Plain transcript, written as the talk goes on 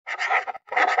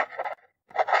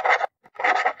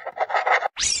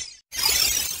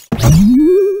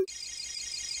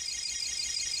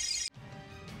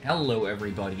Hello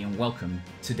everybody and welcome.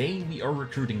 Today we are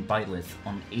recruiting Byleth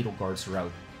on Edelgard's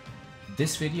route.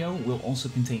 This video will also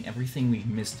contain everything we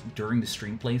missed during the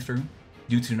stream playthrough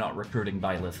due to not recruiting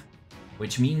Byleth,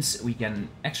 which means we get an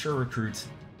extra recruit,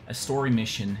 a story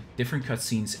mission, different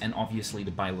cutscenes, and obviously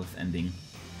the Byleth ending.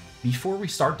 Before we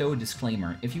start though, a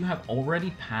disclaimer: if you have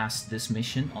already passed this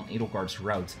mission on Edelgard's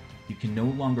route, you can no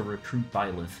longer recruit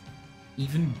Byleth.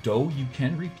 Even though you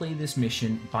can replay this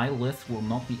mission, Byleth will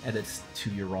not be added to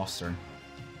your roster.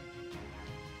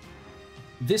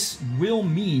 This will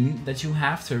mean that you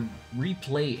have to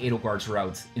replay Edelgard's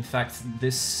route. In fact,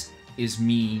 this is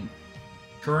me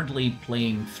currently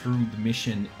playing through the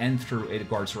mission and through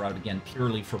Edelgard's route again,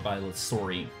 purely for Byleth's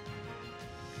story.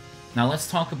 Now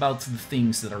let's talk about the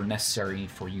things that are necessary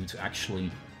for you to actually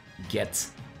get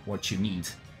what you need.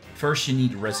 First, you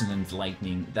need Resonant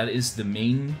Lightning. That is the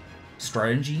main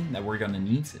strategy that we're gonna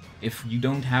need. If you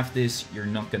don't have this, you're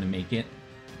not gonna make it.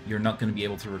 You're not gonna be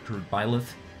able to recruit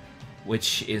Byleth,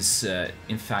 which is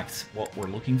in fact what we're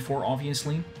looking for,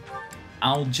 obviously.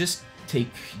 I'll just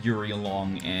take Yuri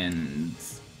along and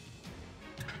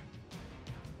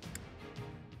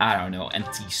I don't know,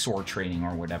 empty sword training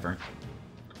or whatever.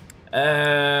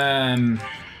 The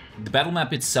battle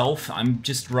map itself, I'm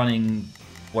just running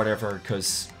whatever,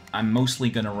 because I'm mostly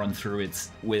gonna run through it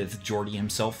with Jordy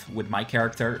himself, with my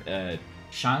character,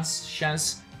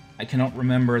 Shaz? I cannot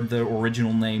remember the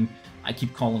original name. I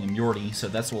keep calling him Jordy, so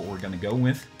that's what we're gonna go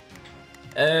with.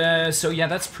 So yeah,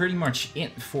 that's pretty much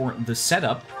it for the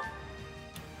setup.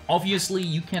 Obviously,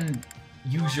 you can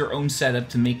use your own setup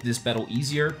to make this battle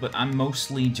easier, but I'm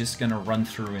mostly just gonna run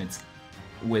through it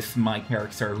with my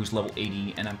character who's level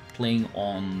 80, and I'm playing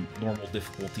on normal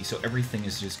difficulty, so everything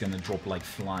is just gonna drop like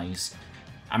flies.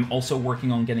 I'm also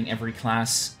working on getting every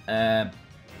class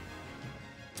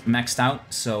maxed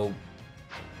out, so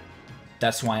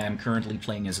that's why I'm currently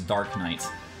playing as a Dark Knight.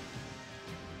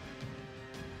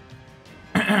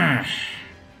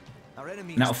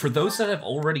 Now, for those that have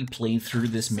already played through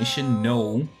this mission,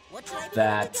 know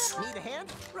that...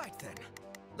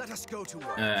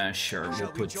 sure, we'll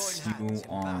put you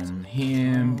on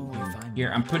him, you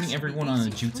here. I'm putting everyone on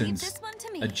adjutant,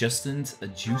 I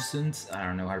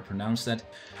don't know how to pronounce that,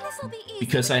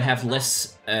 because I have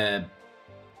less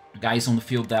guys on the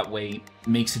field. That way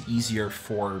makes it easier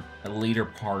for a later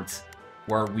part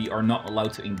where we are not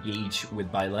allowed to engage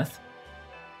with Byleth.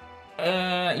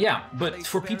 Yeah, but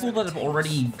for people that have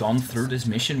already gone through this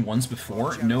mission once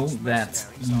before, know that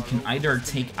you can either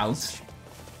take out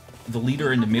the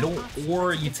leader in the middle,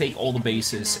 or you take all the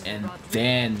bases and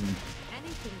then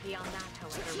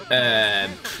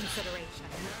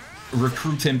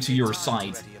recruit him to your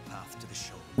side.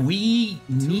 We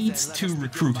need to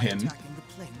recruit him.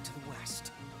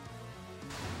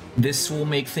 This will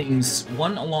make things,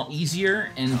 one, a lot easier,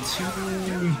 and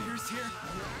two...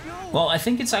 Well, I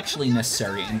think it's actually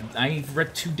necessary, and I've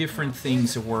read two different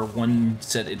things where one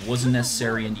said it wasn't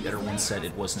necessary and the other one said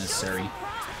it was necessary.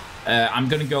 I'm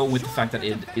gonna go with the fact that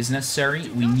it is necessary.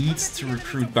 We need to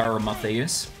recruit Baron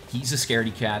Matthias. He's a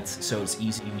scaredy cat, so it's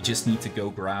easy. We just need to go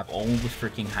grab all the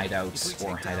freaking hideouts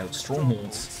or hideout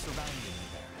strongholds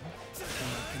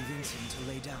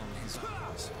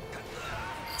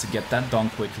to get that done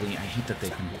quickly. I hate that they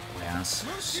can whip my ass.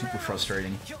 Super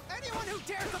frustrating.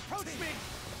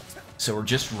 So we're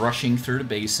just rushing through the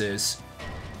bases.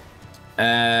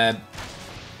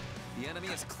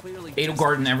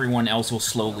 Edelgard and everyone else will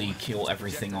slowly kill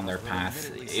everything on their path.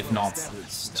 If not,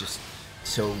 it's just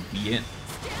so be it.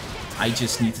 I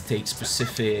just need to take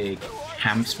specific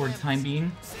hamps for the time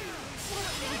being.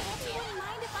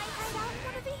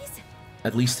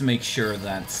 At least to make sure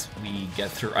that we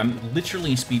get through. I'm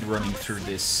literally speed running through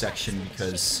this section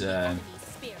because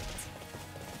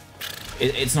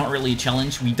it's not really a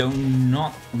challenge. We do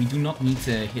not need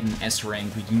to hit an S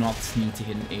rank. We do not need to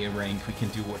hit an A rank. We can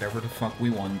do whatever the fuck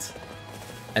we want,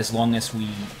 as long as we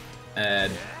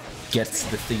get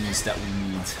the things that we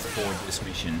need for this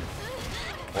mission,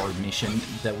 or mission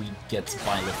that we get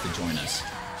Byleth to join us.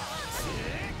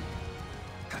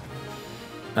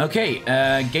 Okay,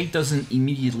 gate doesn't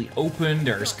immediately open.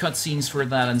 There's cutscenes for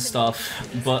that and stuff,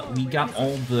 but we got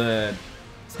all the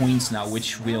points now,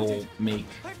 which will make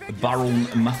Baron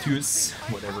Matthias,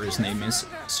 whatever his name is,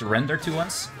 surrender to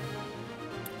us.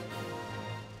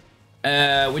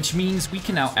 Which means we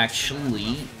can now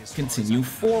actually continue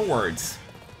forward.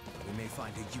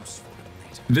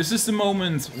 This is the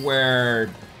moment where...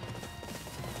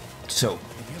 So...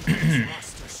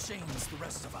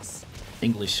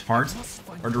 English part,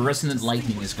 or the Resonant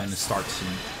Lightning is going to start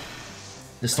soon.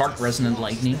 To start Resonant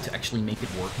Lightning, to actually make it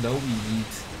work though, we need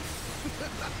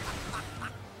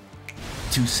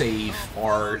to save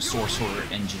our Sorcerer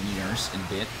Engineers a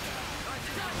bit.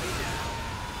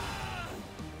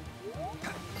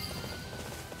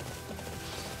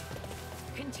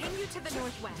 Continue to the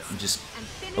northwest. I'm just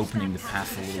opening the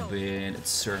path a little bit at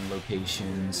certain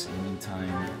locations in the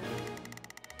meantime.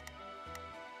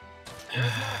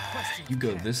 You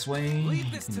go this way, you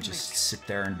can just sit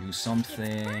there and do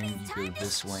something. You go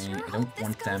this way. I don't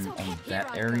want them in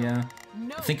that area.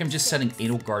 I think I'm just setting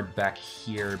Edelgard back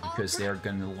here because they're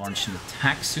gonna launch an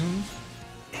attack soon.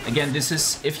 Again, this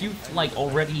is, if you've like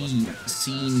already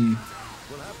seen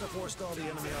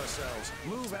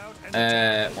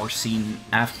or seen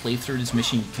half played through this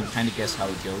mission, you can kind of guess how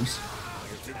it goes.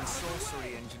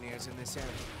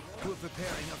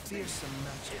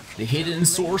 The hidden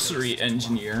sorcery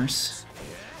engineers.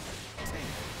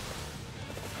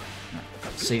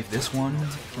 Save this one,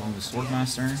 killing the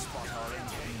Swordmaster.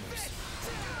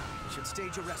 We should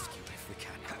stage a rescue if we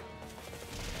can.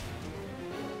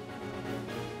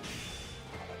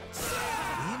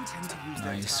 We intend to use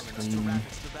nice, their clean. to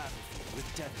ravage the battlefield with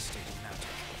devastating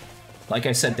magic. Like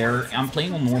I said, I'm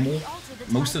playing on normal.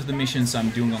 Most of the missions I'm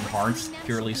doing on hard,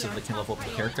 purely so that I can level up the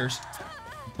characters.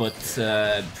 But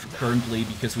currently,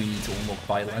 because we need to unlock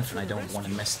Byleth and I don't want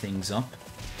to mess things up,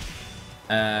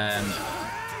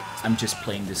 I'm just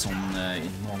playing this on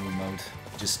in normal mode.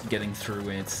 Just getting through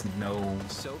it, no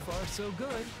So far, so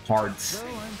good. hard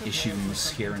issues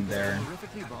here and there.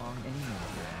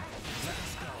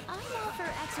 I'm all for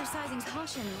exercising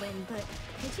caution, Lynn, but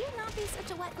could you not be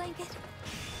such a wet blanket?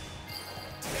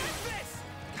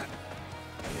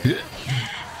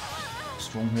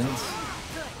 Strongholds.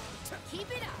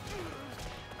 Keep it up.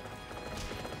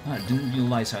 I didn't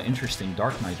realize how interesting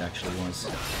Dark Knight actually was.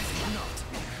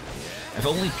 I've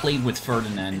only played with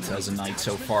Ferdinand as a knight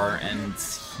so far, and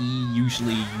he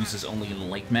usually uses only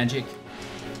light magic.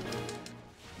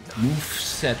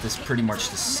 Moveset is pretty much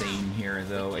the same here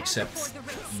though, except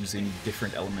using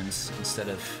different elements instead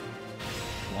of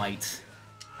light.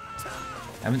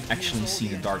 I haven't actually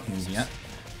seen the dark move yet.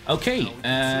 Okay,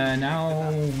 now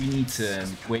we need to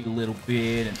wait a little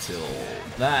bit until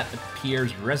that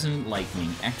appears. Resonant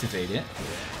Lightning, activate it.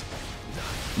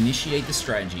 Initiate the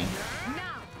strategy. Now,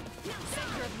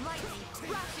 center of lightning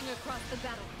crashing across the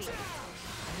battlefield.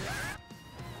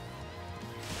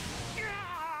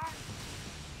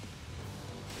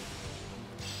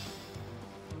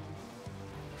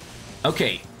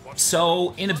 Okay,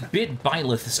 so in a bit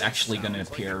Byleth is actually going to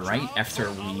appear, right?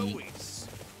 After we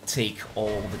take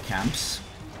all the camps.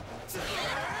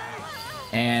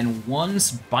 And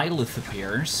once Byleth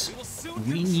appears,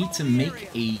 we need to make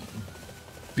a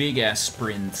big-ass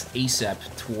sprint ASAP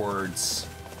towards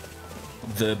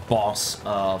the boss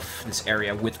of this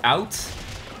area without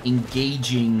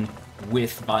engaging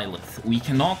with Byleth. We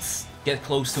cannot get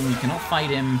close to him, we cannot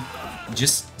fight him.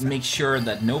 Just make sure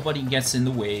that nobody gets in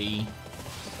the way,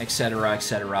 etc.,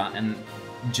 etc., and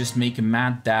just make a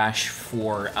mad dash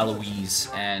for Alois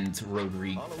and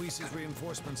Rodrigue. Alois's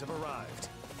reinforcements have arrived.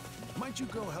 Might you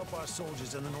go help our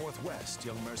soldiers in the northwest,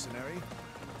 young mercenary?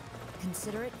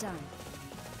 Consider it done.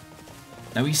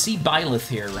 Now we see Byleth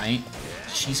here, right?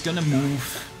 She's gonna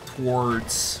move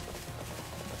towards...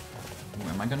 Ooh,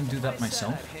 am I gonna do that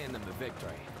myself?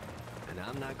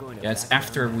 Yeah, it's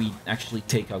after we actually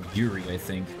take out Yuri, I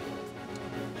think.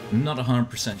 I'm not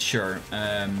 100% sure.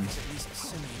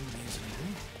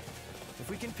 If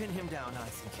we can pin him down, I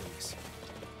think he'll listen.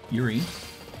 Yuri?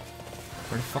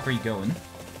 Where the fuck are you going?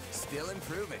 Still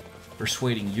improving.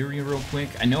 Persuading Yuri real quick.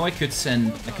 I know I could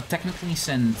send... I could technically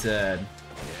send...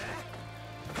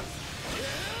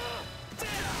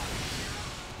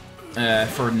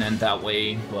 Ferdinand that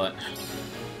way, but...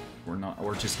 We're not.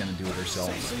 We're just gonna do it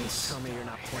ourselves.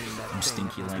 I'm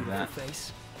stinky like that.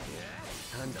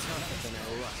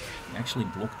 I actually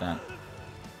blocked that.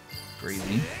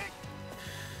 Crazy.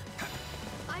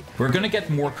 We're gonna get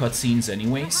more cutscenes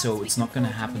anyway, so it's not gonna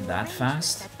happen that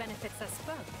fast.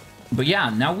 But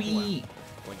yeah, now we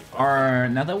are.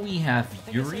 Now that we have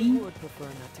Yuri.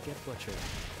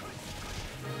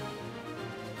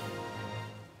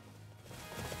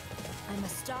 I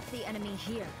must stop the enemy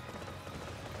here.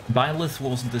 Byleth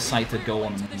will decide to go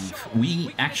on the move.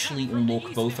 We actually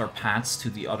unlock both our paths to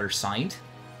the other side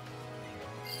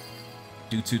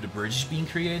due to the bridge being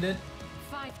created.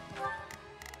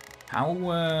 How,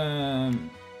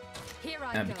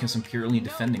 because I'm purely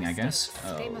defending, I guess.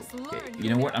 Okay, you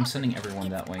know what? I'm sending everyone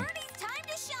that way.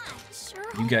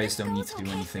 You guys don't need to do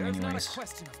anything anyways.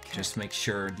 Just make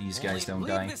sure these guys don't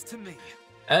die.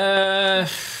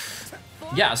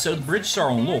 Yeah, so the bridges are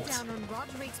unlocked.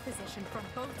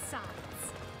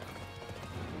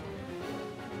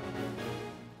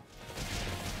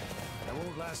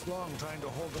 last long trying to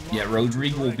hold them Yeah, off.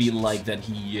 Rodrigo will be like that.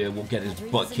 He will get his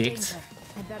butt kicked.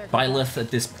 Byleth at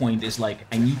this point is like,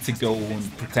 I need to go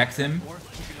and protect him.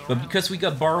 But because we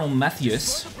got Baron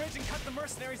Matthias,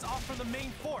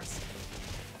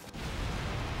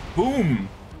 boom!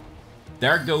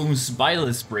 There goes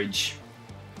Byleth's bridge.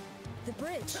 The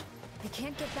bridge. I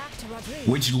can't get back to Rodrigo.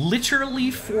 Which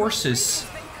literally forces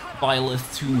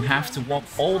Byleth to have to walk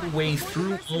all the way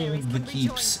through all the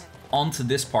keeps onto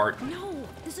this part. No,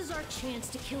 this is our chance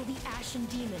to kill the Ashen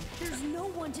Demon. There's no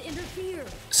one to interfere.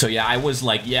 So yeah, I was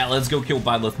like, yeah, let's go kill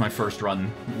Byleth my first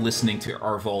run, listening to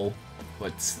Arvol.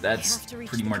 But that's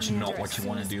pretty much not what you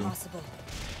want to do.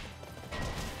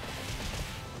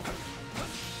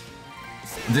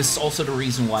 This is also the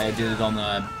reason why I did it on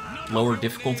a lower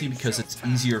difficulty, because it's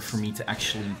easier for me to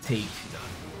actually take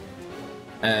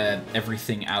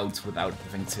everything out without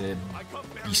having to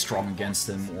be strong against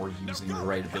them or using the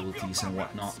right abilities and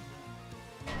whatnot.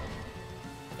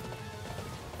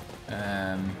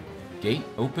 Gate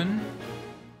open.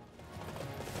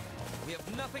 We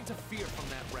have nothing to fear from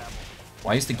that rabble.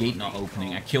 Why is the gate not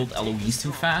opening? I killed Eloise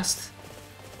too fast?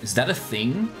 Is that a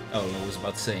thing? Oh, I was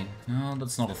about to say. No,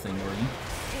 that's not a thing, really.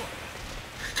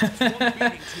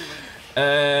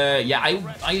 Yeah,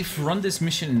 I've run this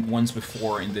mission once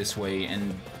before in this way,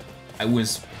 and I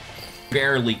was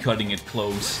barely cutting it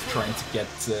close, trying to get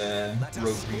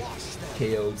Rodrigo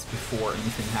KO'd before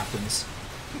anything happens.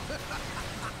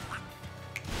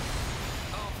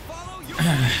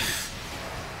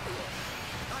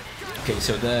 Okay,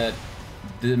 so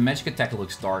the magic attack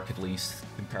looks dark, at least,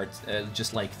 compared to,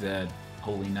 just like the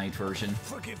Holy Knight version.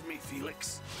 Forgive me,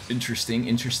 Felix. Interesting,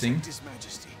 interesting. His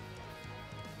Majesty.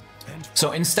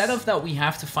 So instead of that, we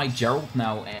have to fight Gerald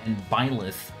now and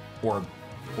Byleth, or,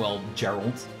 well,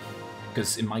 Gerald,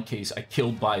 because in my case, I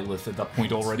killed Byleth at that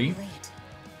point already.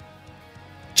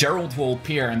 Gerald will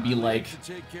appear and be like,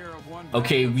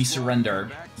 okay, we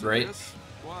surrender, right?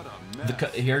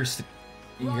 Here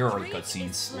are the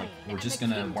cutscenes. Like, we're just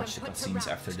gonna watch the cutscenes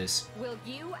after this. Will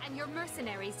you and your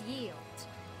mercenaries yield?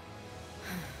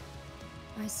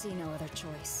 I see no other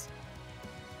choice.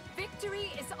 Victory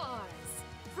is ours.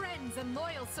 Friends and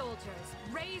loyal soldiers,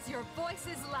 raise your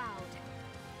voices loud.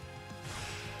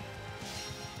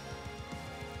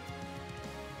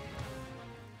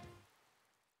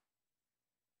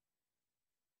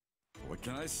 What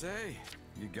can I say?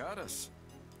 You got us.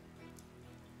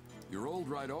 You rolled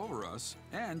right over us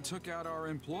and took out our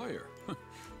employer.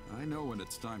 I know when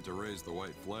it's time to raise the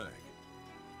white flag.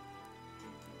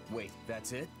 Wait,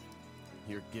 that's it?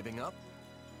 You're giving up?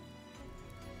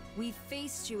 We've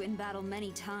faced you in battle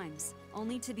many times,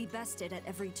 only to be bested at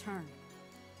every turn.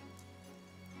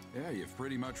 Yeah, you've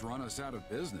pretty much run us out of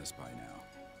business by now.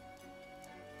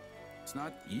 It's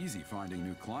not easy finding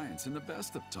new clients in the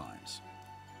best of times.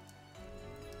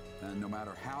 And no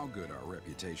matter how good our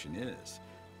reputation is,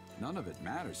 none of it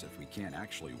matters if we can't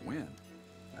actually win.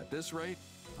 At this rate,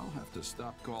 I'll have to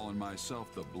stop calling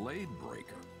myself the Blade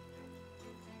Breaker.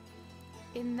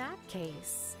 In that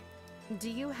case, do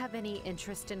you have any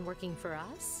interest in working for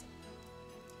us?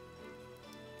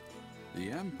 The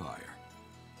Empire?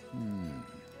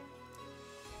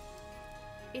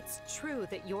 It's true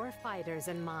that your fighters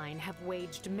and mine have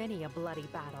waged many a bloody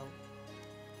battle.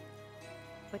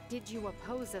 But did you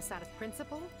oppose us out of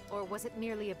principle, or was it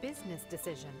merely a business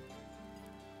decision?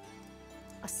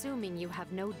 Assuming you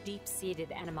have no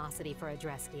deep-seated animosity for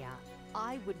Adrestia,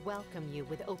 I would welcome you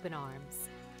with open arms.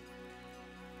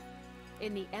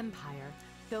 In the Empire,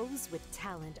 those with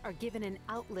talent are given an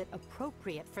outlet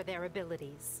appropriate for their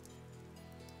abilities.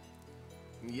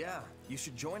 Yeah, you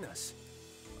should join us.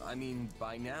 I mean,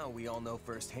 by now we all know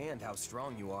firsthand how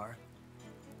strong you are.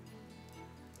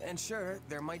 And sure,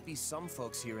 there might be some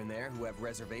folks here and there who have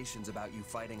reservations about you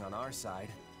fighting on our side.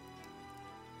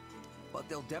 But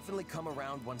they'll definitely come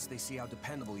around once they see how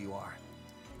dependable you are.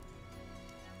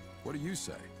 What do you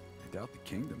say? I doubt the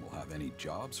kingdom will have any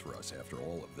jobs for us after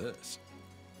all of this.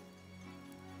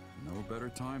 No better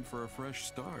time for a fresh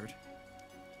start.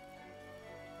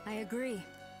 I agree.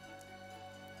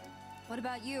 What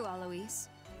about you, Alois?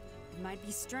 It might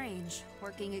be strange,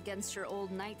 working against your old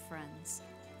knight friends.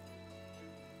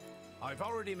 I've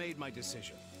already made my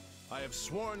decision. I have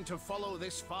sworn to follow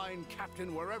this fine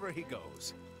captain wherever he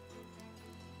goes.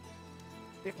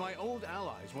 If my old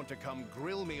allies want to come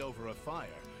grill me over a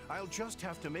fire, I'll just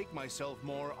have to make myself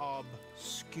more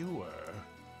obscure.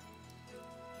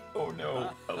 Oh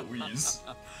no, Eloise.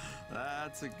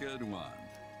 That's a good one.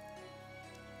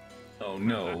 Oh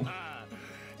no.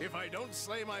 If I don't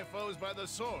slay my foes by the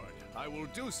sword, I will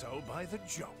do so by the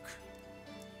joke.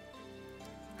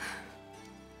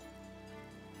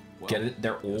 Well, Get it?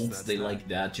 They're guess old. that's They that. like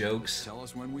dad jokes. Tell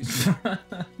us when we start.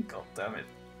 God damn it.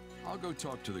 I'll go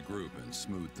talk to the group and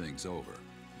smooth things over.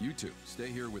 You two, stay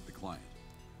here with the client.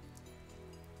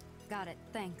 Got it,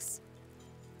 thanks.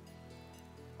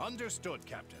 Understood,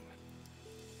 Captain.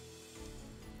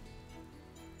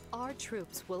 Our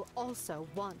troops will also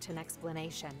want an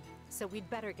explanation, so we'd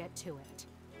better get to it.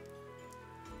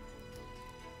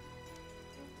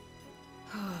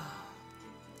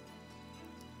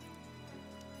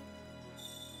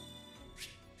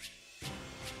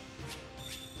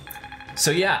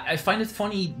 So yeah, I find it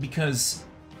funny because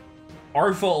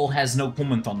Arval has no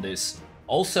comment on this.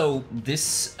 Also,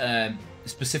 this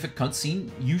specific cutscene,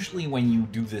 usually when you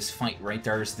do this fight, right,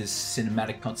 there's this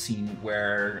cinematic cutscene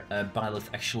where Byleth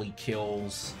actually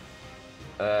kills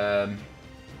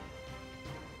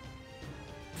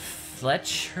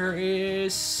Fletcher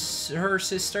is her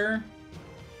sister?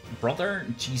 Brother?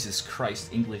 Jesus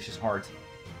Christ, English is hard.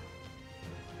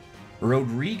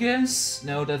 Rodriguez?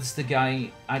 No, that's the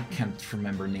guy. I can't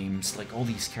remember names. Like, all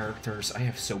these characters, I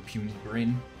have so puny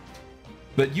brain.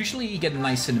 But usually you get a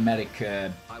nice cinematic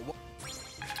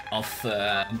of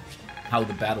how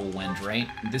the battle went, right?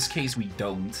 In this case, we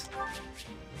don't.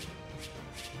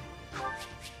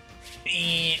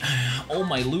 All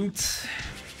my loot.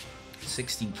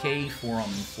 16k,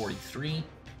 443.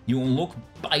 You unlock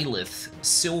Byleth,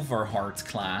 Silver Heart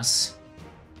class.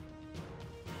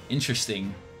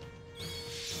 Interesting.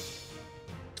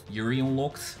 Yuri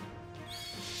unlocked.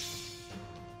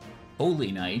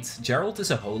 Holy Knight. Gerald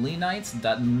is a Holy Knight?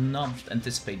 That not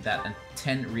anticipate that. And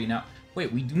 10 Rena.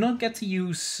 Wait, we do not get to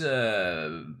use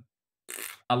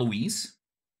Aloise?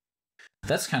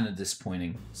 That's kind of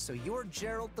disappointing. So you're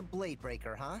Gerald the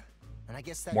Bladebreaker, huh? And I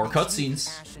guess that More makes you cutscenes.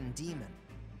 the Ashen Demon.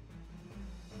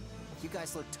 You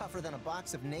guys look tougher than a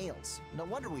box of nails. No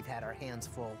wonder we've had our hands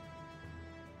full.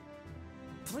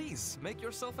 Please, make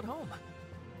yourself at home.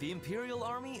 The Imperial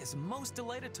Army is most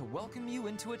delighted to welcome you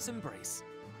into its embrace.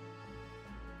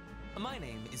 My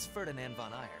name is Ferdinand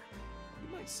von Eyre.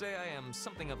 You might say I am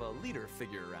something of a leader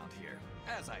figure around here,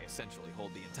 as I essentially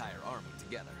hold the entire army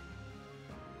together.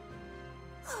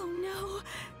 Oh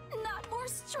no, not more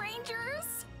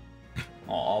strangers!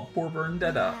 Aw, poor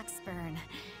Bernadetta. Relax, Bern.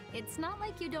 It's not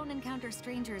like you don't encounter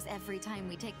strangers every time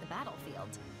we take the battlefield.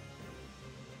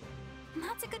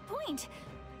 That's a good point.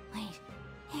 Wait,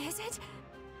 is it?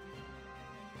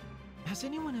 Has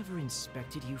anyone ever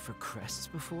inspected you for crests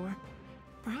before?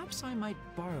 Perhaps I might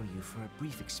borrow you for a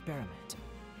brief experiment.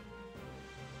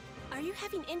 Are you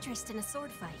having interest in a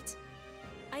sword fight?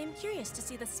 I am curious to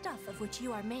see the stuff of which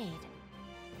you are made.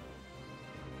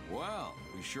 Well,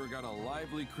 we sure got a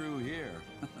lively crew here.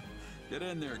 Get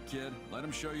in there, kid. Let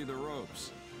him show you the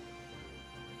ropes.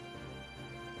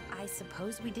 I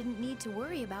suppose we didn't need to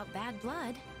worry about bad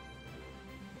blood.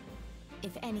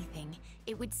 If anything,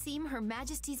 it would seem Her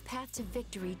Majesty's path to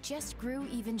victory just grew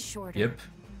even shorter. Yep.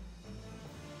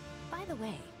 By the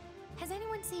way, has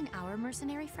anyone seen our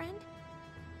mercenary friend?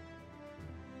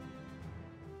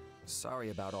 Sorry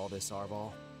about all this,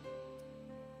 Arval.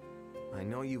 I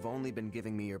know you've only been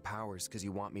giving me your powers because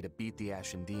you want me to beat the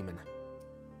Ashen Demon.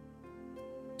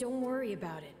 Don't worry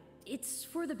about it. It's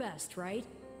for the best, right?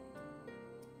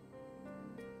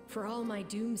 For all my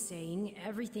doomsaying,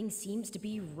 everything seems to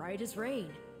be right as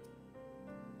rain.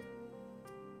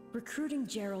 Recruiting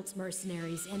Gerald's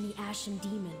mercenaries and the Ashen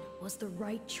Demon was the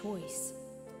right choice.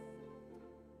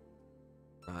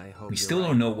 I hope We you're still right.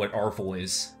 don't know what Arval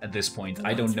is at this point.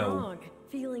 I don't What's know. wrong?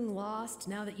 Feeling lost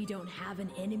now that you don't have an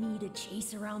enemy to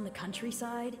chase around the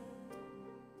countryside?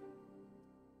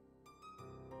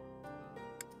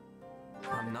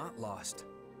 I'm not lost.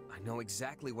 I know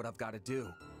exactly what I've got to do.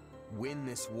 Win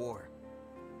this war.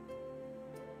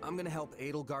 I'm gonna help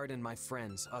Edelgard and my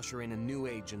friends usher in a new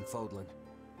age in Fodlan.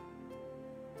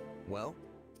 Well,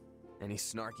 any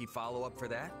snarky follow-up for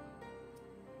that?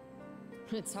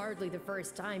 It's hardly the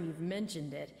first time you've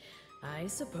mentioned it. I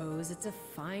suppose it's a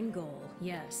fine goal,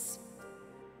 yes.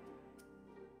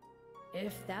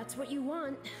 If that's what you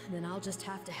want, then I'll just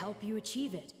have to help you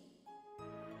achieve it.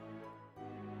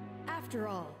 After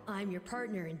all, I'm your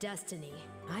partner in destiny.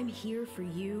 I'm here for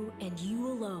you and you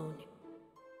alone.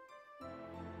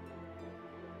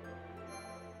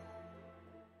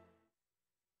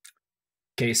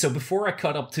 Okay, so before I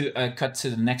cut to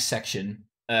the next section,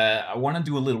 I want to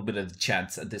do a little bit of the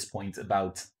chat at this point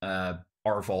about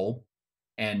Arval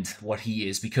and what he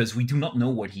is, because we do not know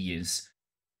what he is.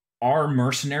 Our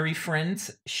mercenary friend,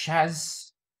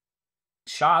 Shaz,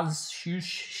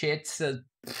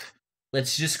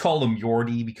 let's just call him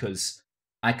Jordy, because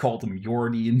I called him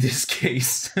Jordy in this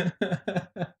case.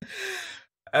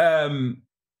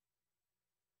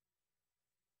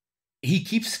 he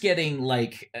keeps getting,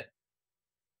 like,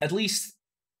 at least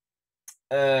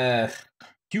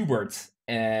Hubert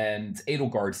and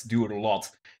Edelgard do it a lot.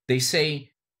 They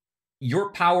say,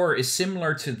 your power is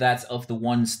similar to that of the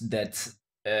ones that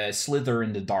slither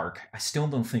in the dark. I still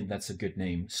don't think that's a good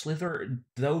name.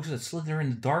 Those that slither in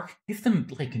the dark? Give them,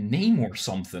 like, a name or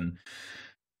something.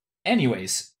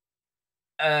 Anyways,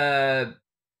 yeah,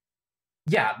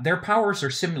 their powers are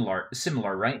similar,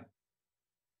 right?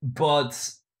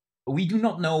 But we do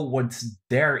not know what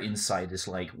their inside is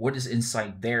like. What is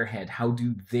inside their head? How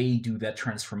do they do that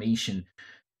transformation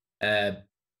that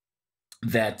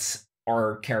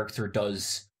our character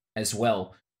does as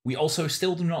well? We also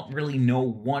still do not really know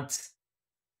what...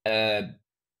 God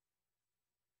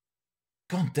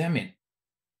damn it.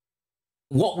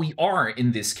 What we are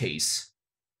in this case.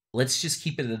 Let's just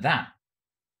keep it at that.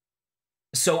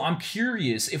 So I'm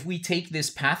curious if we take this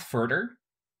path further,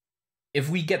 if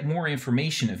we get more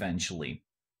information eventually,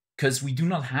 because we do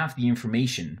not have the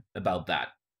information about that.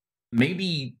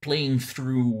 Maybe playing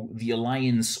through the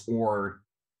Alliance or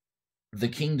the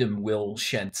Kingdom will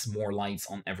shed more light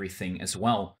on everything as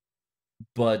well.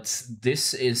 But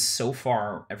this is so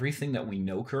far everything that we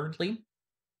know currently.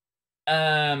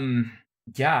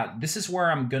 Yeah, this is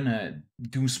where I'm gonna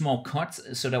do a small cut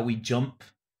so that we jump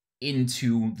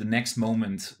into the next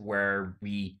moment where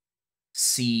we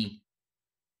see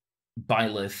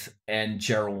Byleth and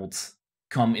Gerald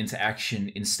come into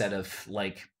action instead of,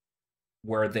 like,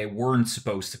 where they weren't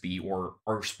supposed to be or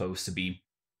are supposed to be.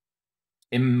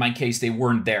 In my case, they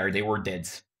weren't there, they were dead.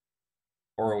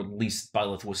 Or at least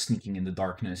Byleth was sneaking in the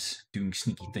darkness, doing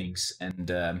sneaky things,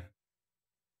 and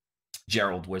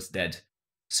Gerald was dead.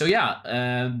 So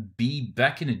yeah, be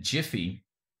back in a jiffy.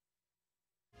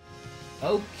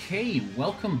 Okay,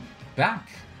 welcome back.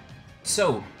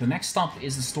 So, the next stop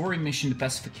is the story mission, The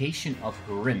Pacification of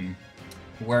Hurim,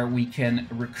 where we can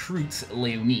recruit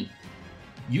Leonie.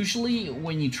 Usually,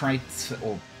 when you try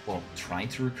to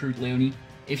recruit Leonie,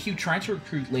 if you try to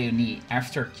recruit Leonie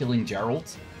after killing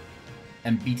Gerald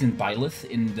and beaten Byleth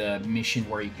in the mission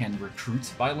where you can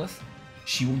recruit Byleth,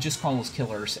 she will just call us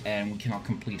killers and we cannot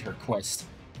complete her quest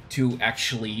to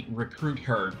actually recruit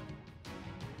her.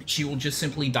 She will just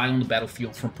simply die on the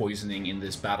battlefield from poisoning in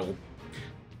this battle.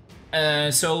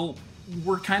 So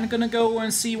we're kind of gonna go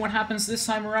and see what happens this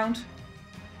time around.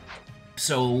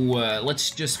 So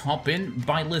let's just hop in.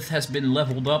 Byleth has been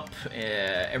leveled up.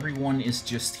 Everyone is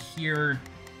just here.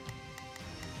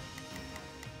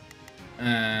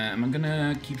 Am I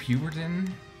gonna keep Hubert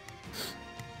in?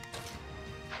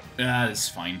 It's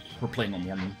fine. We're playing on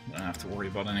normal. I don't have to worry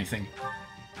about anything.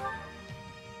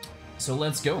 So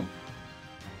let's go.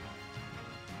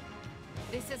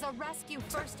 This is a rescue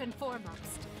first and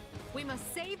foremost. We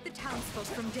must save the townsfolk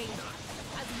from danger,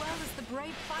 as well as the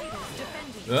brave fighters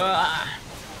defending.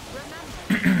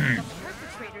 Remember, the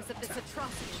perpetrators of this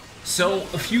atrocity. So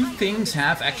a few things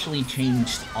have actually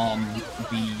changed on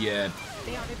the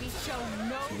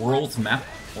world map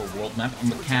on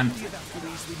the camp,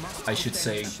 I should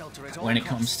say, when it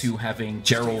comes to having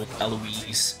Gerald,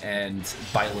 Eloise, and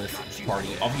Byleth as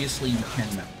party. Obviously, you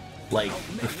can, like,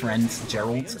 befriend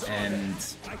Gerald and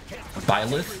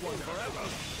Byleth.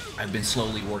 I've been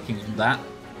slowly working on that.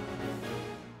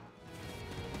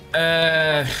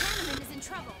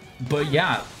 But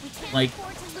yeah, like,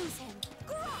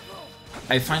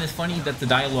 I find it funny that the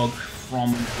dialogue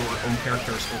from your own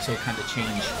characters also kind of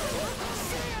change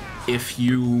if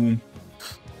you...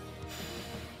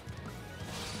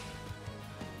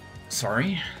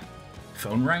 Sorry?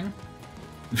 Phone rang?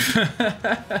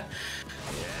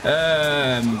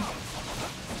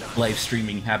 Live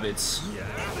streaming habits.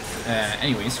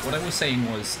 Anyways, what I was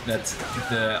saying was that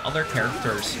the other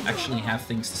characters actually have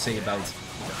things to say about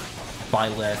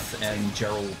Byleth and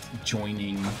Gerald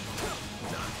joining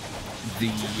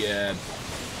the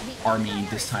army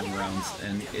this time around,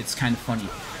 and it's kind of funny.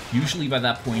 Usually by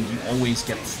that point you always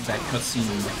get that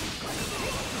cutscene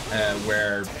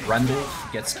where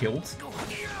Randolph gets killed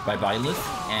by Byleth,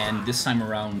 and this time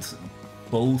around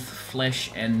both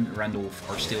Flesh and Randolph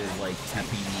are still, like,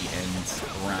 happy and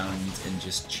around and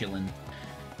just chilling.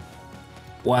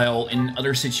 While in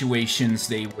other situations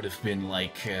they would have been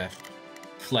like,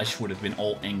 Flesh would have been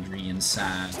all angry and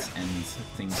sad and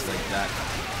things like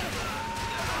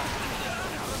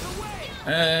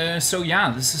that. So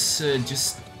yeah, this is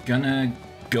just gonna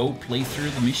go play through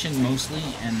the mission mostly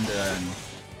and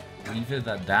leave it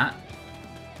at that.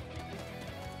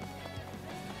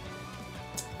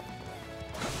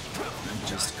 I'm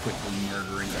just quickly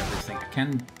murdering everything. I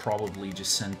can probably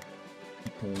just send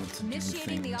people to do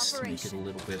things to make it a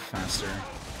little bit faster.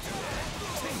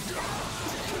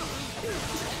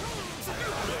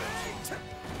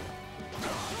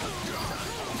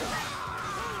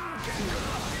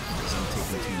 Isn't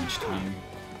taking too much time.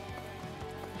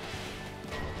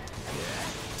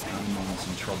 I'm almost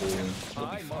in trouble.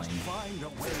 We'll be fine. Find a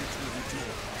way to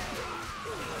endure.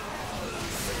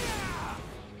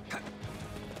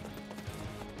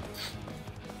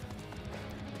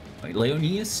 Wait,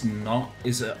 Leonie is an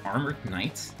armored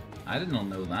knight? I did not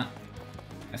know that.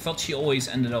 I thought she always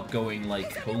ended up going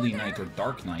like Holy Knight or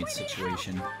Dark Knight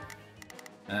situation.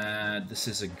 This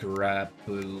is a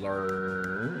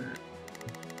grappler.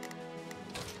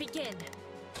 Begin.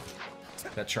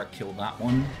 Petra killed that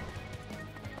one.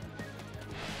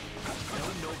 No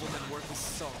nobleman worth his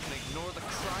salt can ignore the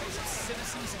cries of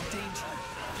citizens in danger.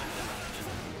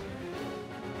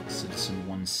 Citizen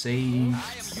 1 saved.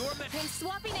 I am your man. I'm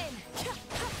swapping in.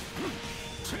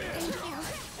 Thank you.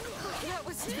 That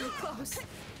was too close.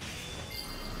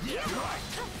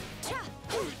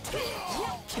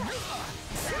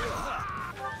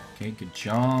 Okay, good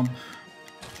job.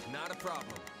 Not a problem.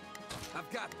 I've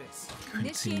got this.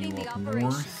 Initiating Continue the up operation.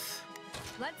 north.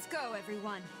 Let's go,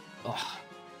 everyone. Ugh.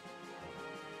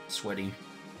 Sweaty.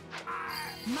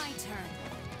 My turn.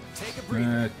 Take a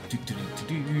breather.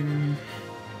 Do.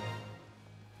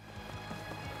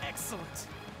 Excellent.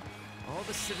 All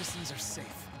the citizens are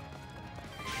safe.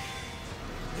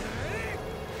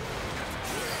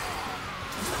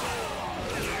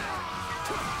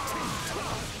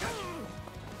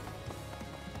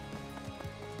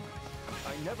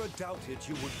 I never doubted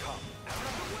you would come.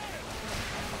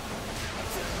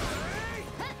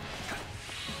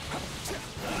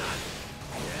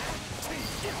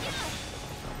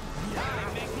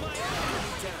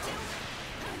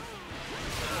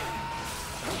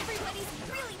 Everybody's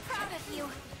really proud of you.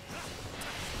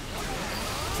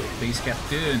 Base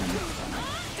Captain.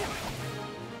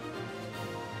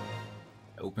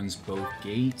 Opens both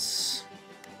gates.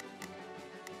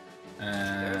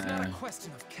 There's not a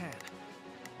question of can.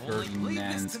 Only leave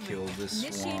Ferdinand this to me. kill this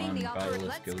Initiating one. the operation. Byleth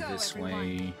Let's go go, this everyone.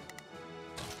 way.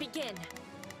 Begin.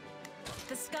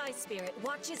 The Sky Spirit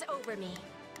watches over me.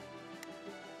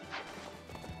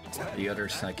 The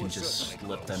others, I can just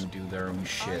let them do their own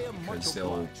shit because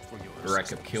they'll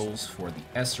rack up kills for the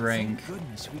S rank.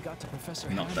 Goodness, we got to Professor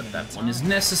Not Hammond that in that one is time.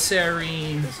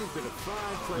 necessary. This has been a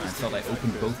fine place I to thought I conduct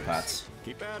opened both business. paths.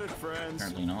 Keep at it, friends.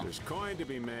 Apparently not. There's coin to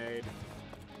be made.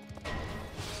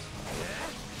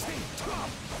 He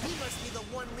must be the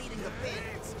one leading the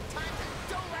bandits. Time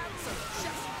to dole out some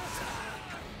justice.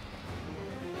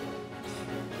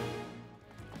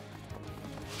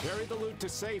 Carry the loot to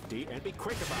safety and be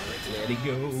quick about it. Let it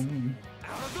go.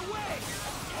 Out of the way!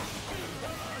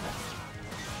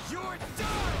 You're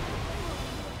done!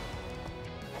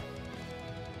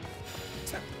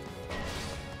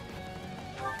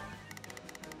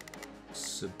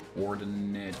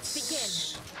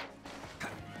 Subordinates.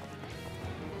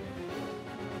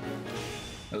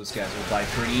 Those guys will die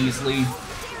pretty easily.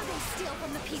 How dare they steal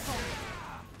from the people?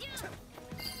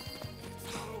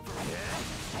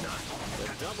 The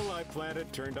double I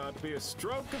planted turned out to be a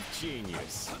stroke of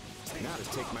genius. Now to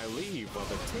take my leave while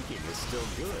the taking is still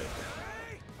good.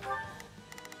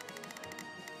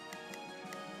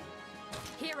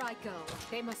 Here I go.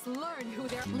 They must learn who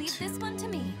they're. Leave this one to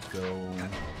me. Go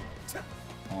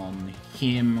on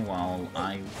him while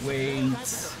I wait.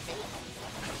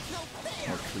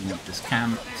 Or clean up this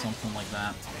camp, something like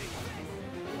that.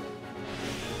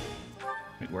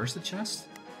 Wait, where's the chest?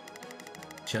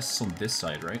 Chest's on this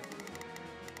side, right?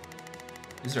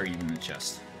 Is there even a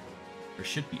chest? There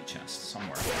should be a chest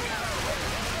somewhere. I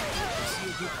see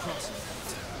a good crossing.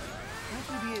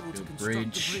 Might we be able to Good construct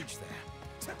bridge. the bridge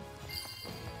there?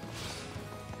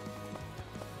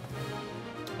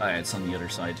 Ah, it's on the other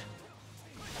side.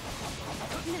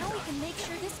 Now we can make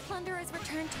sure this plunder is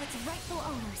returned to its rightful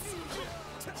owners.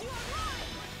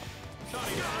 Good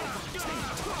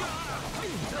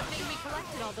thing we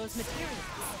collected all those materials.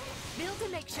 Build a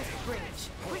makeshift bridge.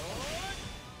 Quick.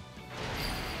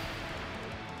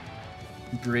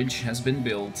 Bridge has been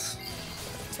built.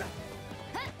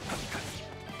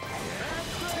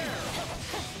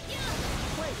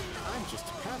 Wait, I'm just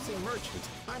a passing merchant.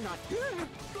 I'm not.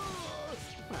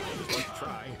 Let's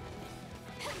try.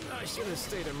 I should have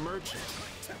stayed a merchant.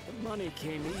 The money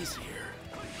came easier.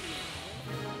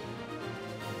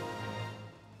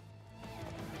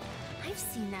 I've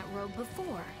seen that rogue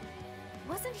before.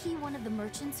 Wasn't he one of the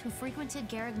merchants who frequented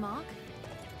Garreg Mach?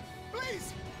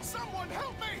 Please, someone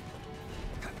help me!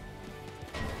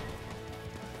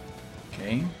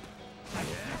 Okay.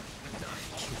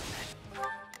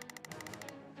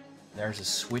 There's a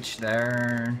switch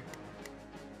there.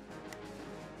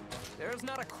 There's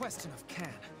There's not a question of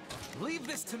can. Leave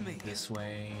this to me. This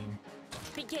way.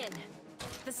 Begin.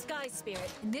 The Sky Spirit.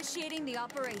 Initiating the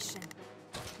operation.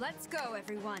 Let's go,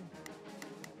 everyone.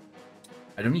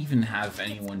 I don't even have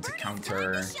anyone to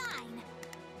counter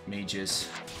mages.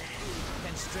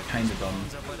 Kinda dumb.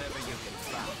 There's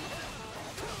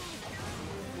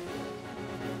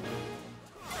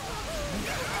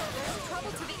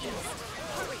trouble to the east.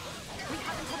 Hurry! We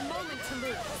haven't a moment to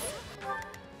lose.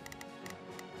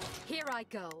 Here I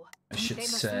go. I should They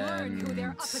must learn who they're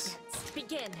up send against.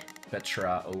 Begin.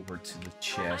 Petra over to the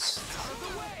chest.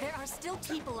 There are still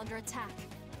people under attack.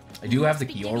 I do have the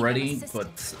key already,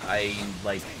 but I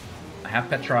have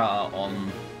Petra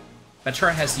on.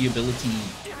 Petra has the ability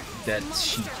that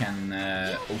she can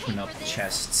open up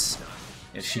chests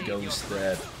if she goes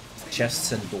the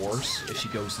chests and doors. If she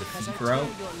goes the thief route.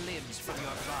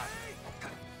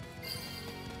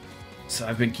 So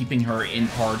I've been keeping her in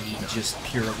party just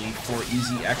purely for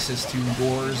easy access to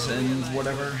doors and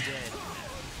whatever.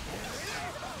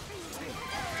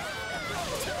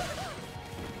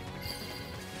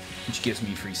 Which gives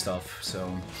me free stuff,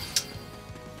 so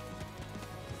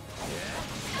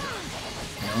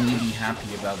I can only be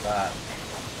happy about that.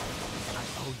 I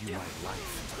owe you my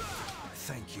life.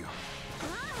 Thank you.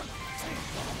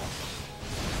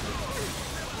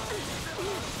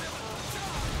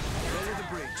 Lower the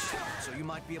bridge, so you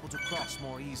might be able to cross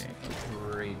more easily. Okay,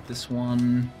 great. This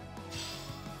one.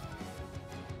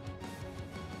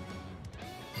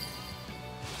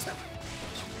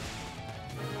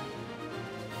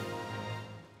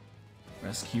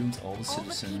 Rescued all the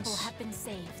citizens. All the people have been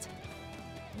saved.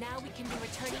 Now we can be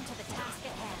returning to the task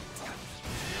at hand.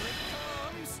 Here it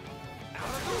comes! Out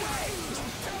of the way!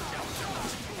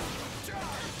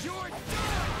 You're done!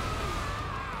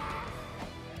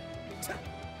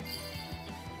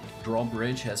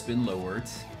 Drawbridge has been lowered.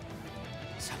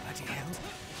 Somebody help!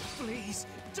 Please,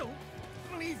 don't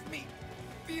leave me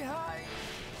behind!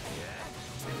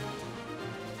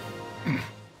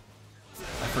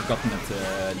 I've forgotten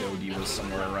that Dodie was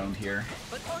somewhere around here.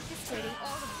 But orchestrating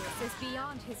all of this is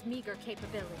beyond his meager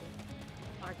capability.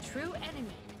 Our true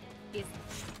enemy is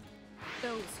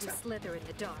those who slither in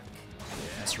the dark.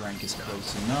 S rank is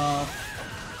close enough.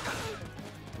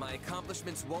 My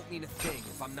accomplishments won't mean a thing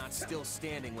if I'm not still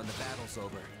standing when the battle's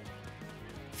over.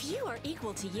 Few are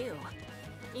equal to you.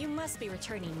 You must be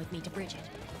returning with me to Bridget.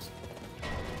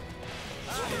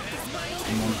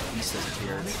 And one piece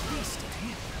disappeared.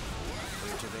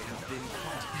 Where they have been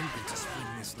caught eager to spring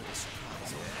this little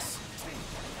surprise on us.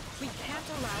 We can't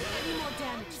allow any more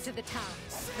damage to the town.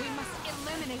 We must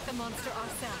eliminate the monster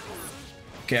ourselves.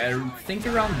 Okay, I think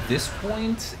around this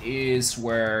point is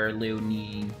where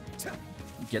Leonie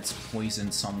gets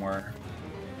poisoned somewhere.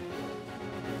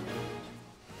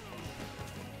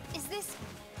 Is this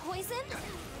poison?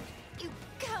 You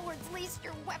cowards laced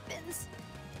your weapons.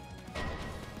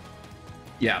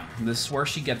 Yeah, this is where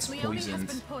she gets Leonie has poisoned.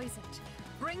 been poisoned.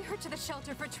 Bring her to the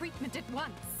shelter for treatment at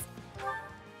once.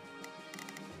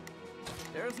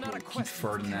 There's not a Keep question.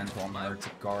 Ferdinand on her to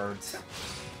guard.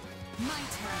 My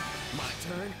turn. My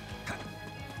turn?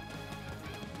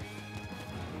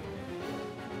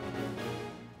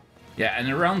 Yeah,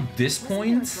 and around this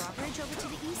point Drawbridge over to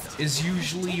the east. is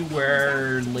usually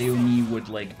where Leonie would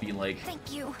like be like,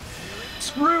 Thank you.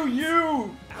 screw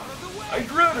you! I'd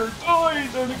rather die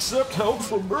than accept help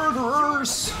from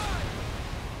murderers!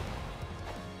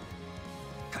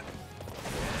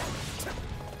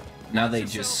 Now they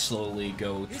just slowly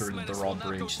go through the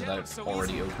drawbridge that I've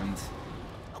already opened.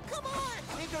 Oh, come on!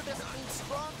 Bigger doesn't mean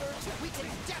stronger. We can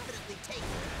definitely take it.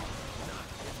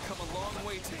 We've come a long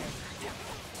way together.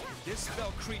 This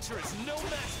fell creature is no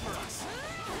match for us.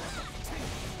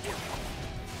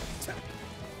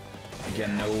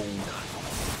 Again, no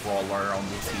brawler on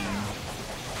the team.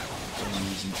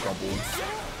 Leonie's in trouble.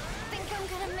 Think I'm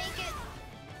gonna make it.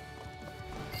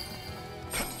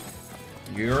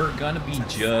 You're gonna be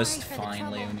just Sorry for the fine,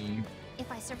 trouble. Leonie. If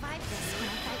I survive this, can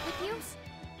I fight with you?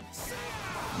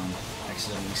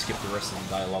 Accidentally skipped the rest of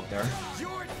the dialogue there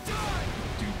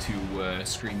due to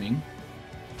screaming.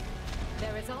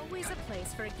 There is always a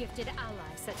place for a gifted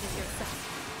ally such as yourself.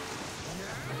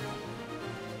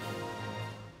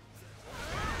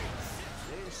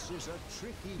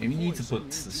 Maybe need to put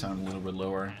the sound a little bit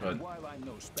lower, but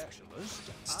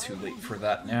it's too late for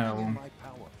that now.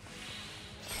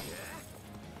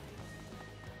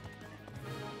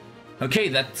 Okay,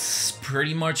 that's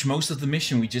pretty much most of the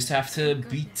mission. We just have to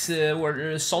beat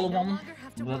Solomon,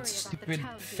 that stupid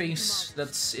face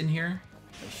that's in here.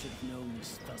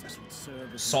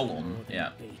 Solon, yeah.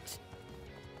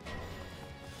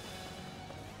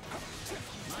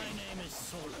 My name is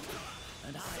Solon.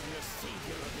 And I'm the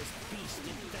savior of this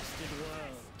beast-infested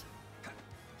world.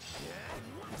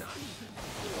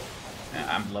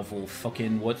 I'm level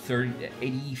fucking, what, 30,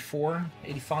 84?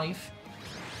 85?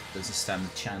 Doesn't stand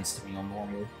a chance to be on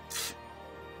normal.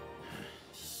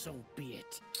 So be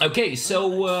it. Okay,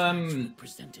 so,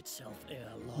 Present itself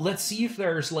ere long. let's see if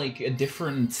there's, like, a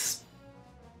different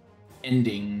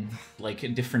ending, like a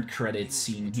different credit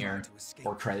scene here.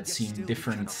 Or credit scene,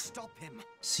 different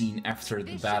scene after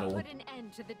the battle. Put an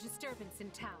end to the disturbance in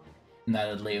town.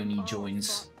 Now that Leonie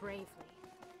joins. Bravely.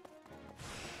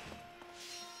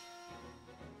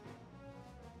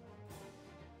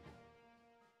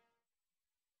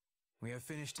 We have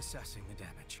finished assessing the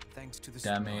damage, thanks to the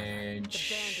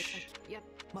Damage. Yep.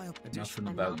 Nothing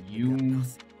about you.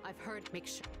 I've heard. Make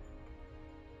sure.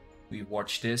 We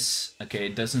watch this. Okay,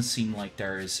 it doesn't seem like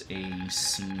there is a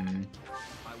scene.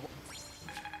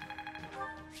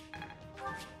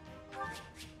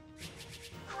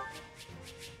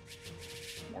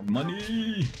 More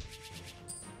money!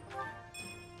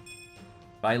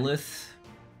 Byleth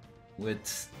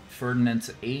with Ferdinand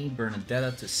to A,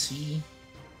 Bernadetta to C.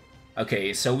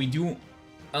 Okay, so we do...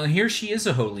 here she is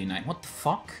a holy knight. What the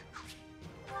fuck?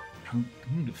 Who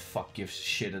the fuck gives a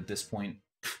shit at this point?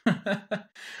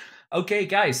 Okay,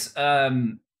 guys.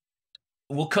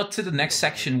 We'll cut to the next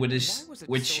section,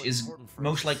 which is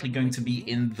most likely going to be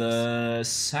in the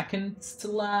second to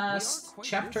last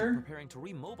chapter,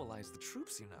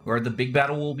 where the big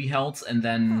battle will be held, and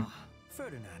then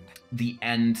the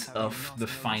end of the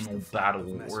final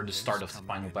battle, or the start of the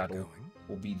final battle,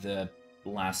 will be the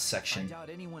last section. I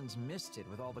doubt anyone's missed it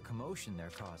with all the commotion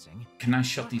they're causing. Can I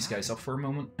shut these guys up for a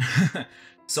moment?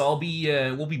 So I'll be,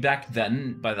 we'll be back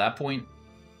then, by that point.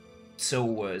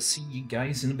 So, see you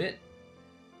guys in a bit.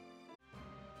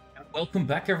 Welcome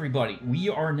back, everybody. We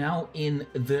are now in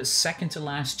the second to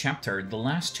last chapter. The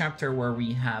last chapter where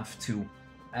we have to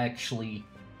actually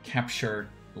capture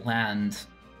land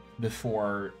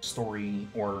before story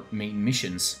or main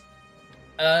missions.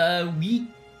 We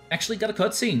actually got a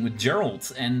cutscene with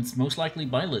Gerald and most likely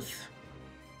Byleth.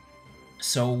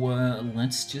 So,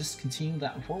 let's just continue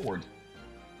that forward.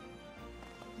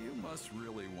 You must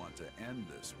really want to end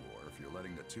this war if you're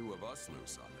letting the two of us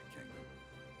loose on the kingdom.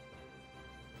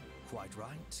 Quite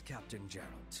right, Captain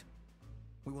Gerald.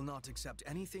 We will not accept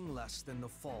anything less than the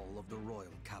fall of the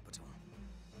royal capital.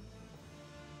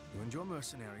 You and your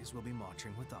mercenaries will be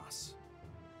marching with us.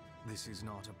 This is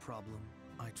not a problem,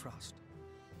 I trust.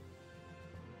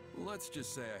 Let's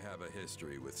just say I have a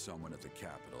history with someone at the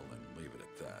capital and leave it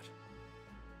at that.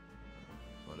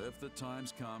 But if the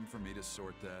time's come for me to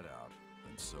sort that out,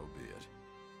 then so be it.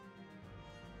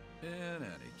 In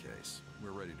any case,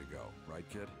 we're ready to go, right,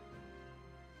 kid?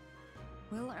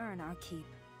 We'll earn our keep.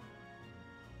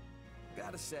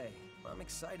 Gotta say, I'm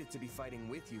excited to be fighting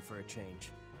with you for a change.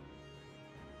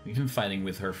 We've been fighting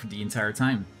with her for the entire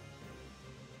time.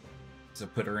 So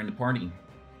put her in the party.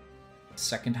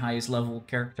 Second highest level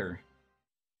character.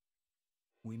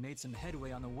 We made some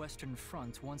headway on the Western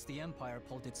Front once the Empire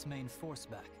pulled its main force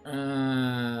back. Let's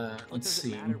see. What does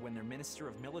it matter when their Minister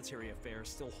of Military Affairs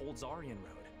still holds Aryan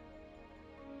Road?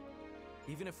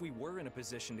 Even if we were in a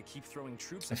position to keep throwing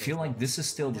troops, I feel like this is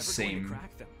still the same.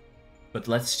 But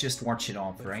let's just watch it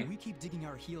off, right? If we keep digging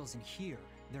our heels in here,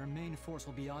 their main force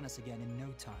will be on us again in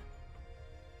no time.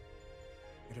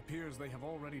 It appears they have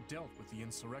already dealt with the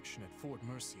insurrection at Fort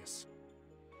Mercius.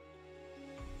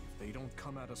 If they don't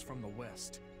come at us from the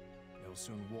west, they'll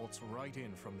soon waltz right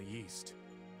in from the east.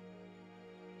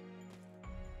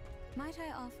 Might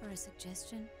I offer a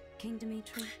suggestion, King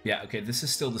Dimitri? Yeah, okay, this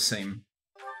is still the same.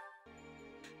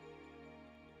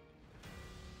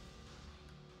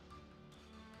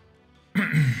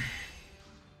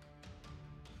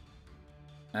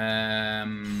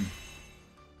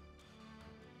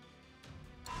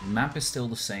 Map is still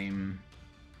the same.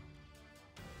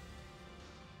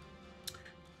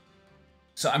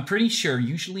 So I'm pretty sure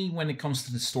usually when it comes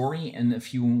to the story and a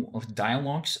few of the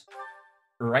dialogues,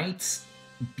 right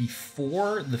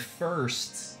before the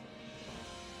first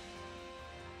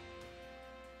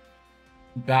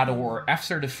battle or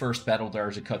after the first battle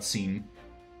there's a cutscene.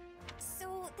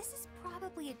 So this is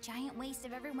probably a giant waste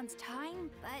of everyone's time,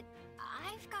 but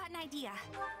I've got an idea.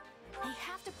 They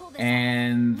have to pull this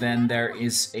And then there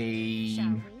is a,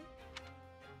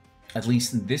 at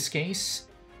least in this case,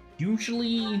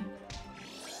 usually,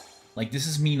 like this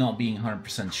is me not being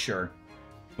 100% sure,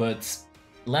 but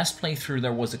last playthrough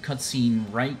there was a cutscene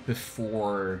right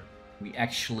before we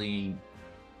actually,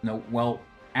 no, well,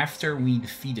 after we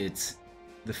defeated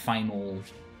the final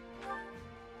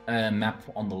map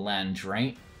on the land,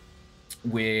 right?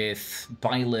 with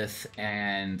Byleth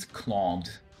and Claude.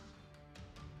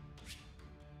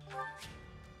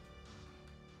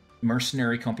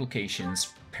 Mercenary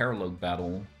complications, paralogue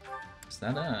battle. Is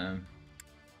that a...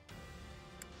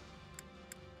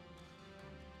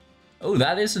 Oh,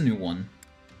 that is a new one.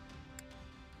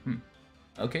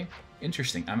 Okay,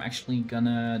 interesting. I'm actually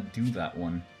gonna do that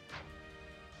one.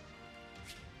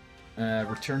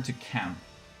 Return to camp.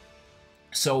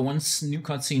 So once new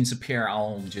cutscenes appear,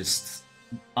 I'll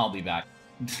be back.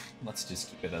 Let's just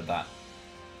keep it at that.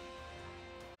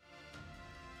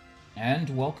 And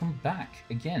welcome back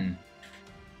again.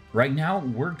 Right now,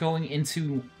 we're going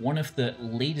into one of the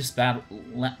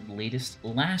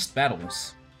last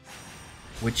battles,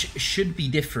 which should be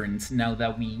different now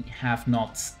that we have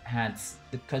not had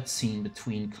the cutscene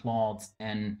between Claude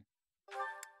and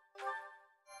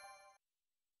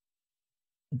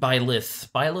Byleth.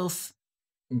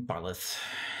 Byleth.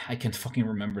 I can't fucking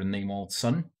remember the name all of a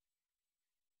sudden.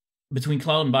 Between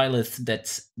Claude and Byleth,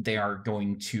 that they are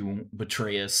going to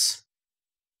betray us.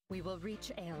 We will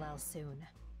reach ALL soon.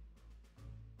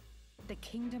 The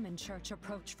kingdom and church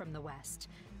approach from the west,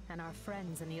 and our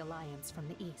friends in the alliance from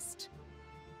the east.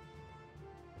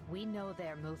 We know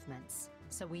their movements,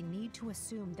 so we need to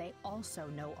assume they also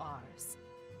know ours.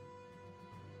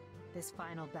 This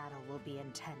final battle will be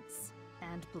intense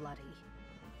and bloody,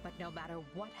 but no matter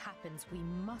what happens, we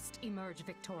must emerge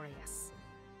victorious.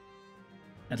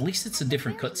 At least it's a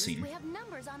different cutscene. We have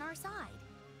numbers on our side.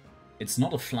 It's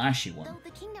not a flashy one. Though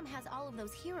the kingdom has all of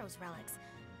those heroes' relics,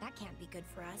 that can't be good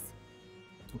for us.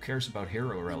 Who cares about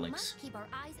hero We relics? must keep our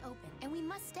eyes open, and we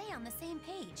must stay on the same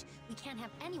page. We can't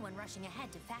have anyone rushing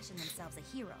ahead to fashion themselves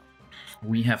a hero.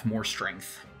 We have more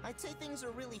strength. I'd say things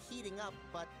are really heating up,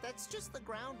 but that's just the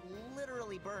ground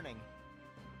literally burning.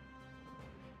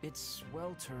 It's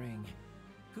sweltering.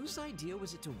 Whose idea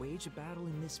was it to wage a battle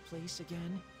in this place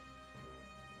again?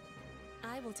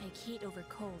 I will take heat over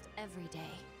cold every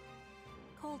day.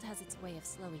 Cold has its way of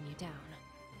slowing you down.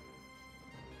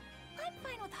 I'm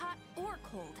fine with hot or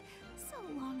cold, so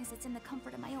long as it's in the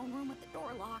comfort of my own room with the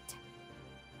door locked.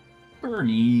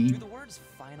 Bernie. Do the words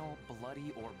final,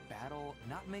 bloody, or battle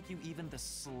not make you even the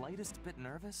slightest bit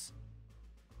nervous?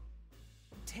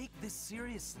 Take this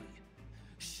seriously.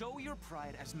 Show your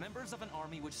pride as members of an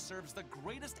army which serves the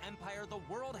greatest empire the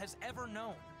world has ever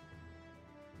known.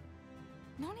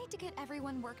 No need to get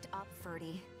everyone worked up,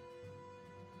 Ferdy.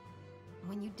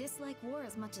 When you dislike war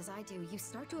as much as I do, you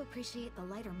start to appreciate the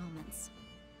lighter moments.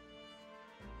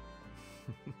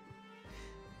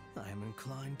 I am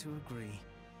inclined to agree.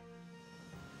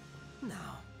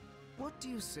 Now, what do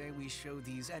you say we show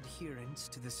these adherents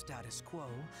to the status quo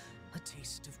a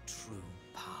taste of true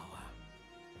power?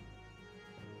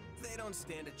 They don't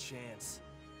stand a chance.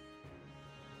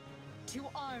 To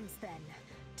arms, then.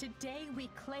 Today we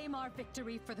claim our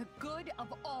victory for the good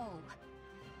of all.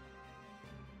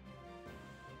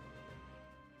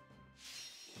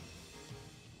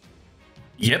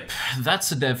 Yep,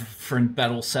 that's a different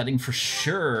battle setting for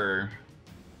sure.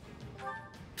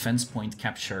 Defense point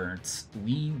captured.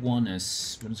 We won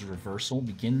as what is a reversal?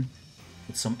 Begin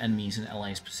with some enemies and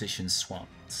allies positions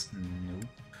swapped. Nope.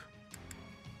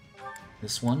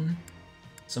 This one.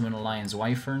 Summon Alliance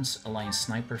Wyverns, Alliance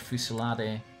Sniper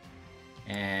Fusillade,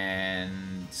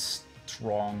 and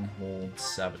Stronghold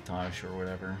Sabotage or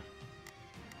whatever.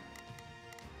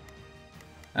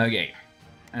 Okay.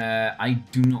 I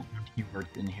do not want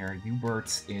Hubert in here.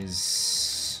 Hubert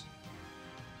is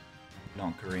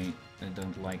not great. I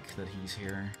don't like that he's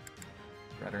here.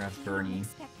 Rather have Bernie.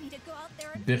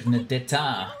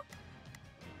 Bernadetta.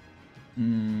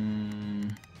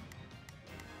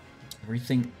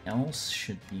 Everything else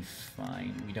should be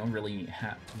fine. We don't really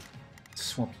have to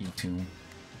swap you two.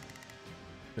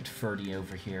 Put Ferdy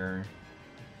over here.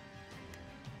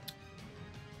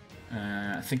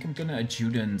 I think I'm gonna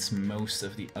adjutant most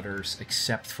of the others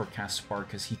except for Caspar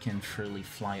because he can freely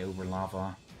fly over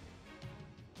lava.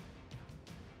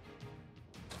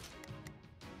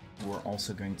 We're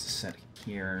also going to set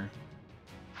here.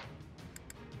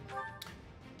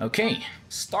 Okay,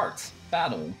 start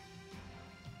battle.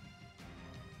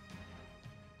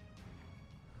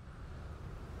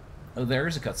 Oh, there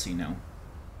is a cutscene now.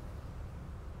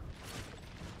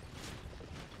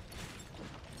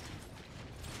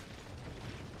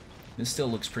 This still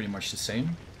looks pretty much the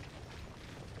same.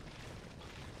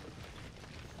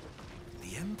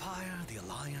 The Empire, the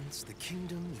Alliance, the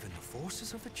Kingdom, even the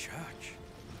forces of the Church.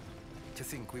 To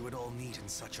think we would all meet in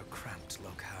such a cramped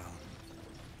locale.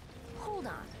 Hold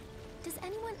on. Does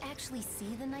anyone actually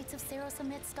see the Knights of Saros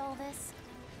amidst all this?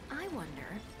 I wonder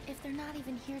if they're not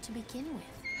even here to begin with.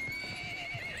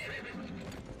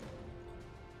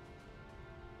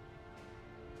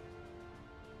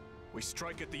 We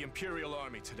strike at the Imperial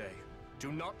Army today.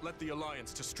 Do not let the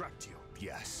Alliance distract you.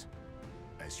 Yes,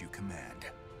 as you command.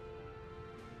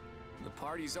 The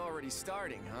party's already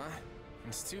starting, huh?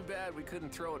 It's too bad we couldn't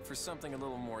throw it for something a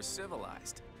little more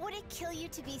civilized. Would it kill you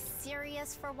to be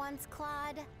serious for once,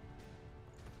 Claude?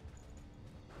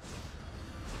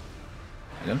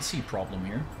 I don't see a problem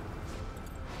here.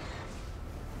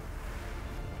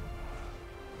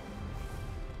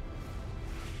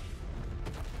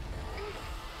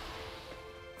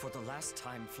 For the last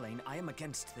time, Flane, I am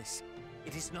against this.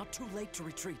 It is not too late to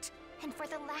retreat. And for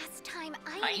the last time,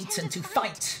 I intend to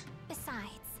fight.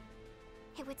 Besides,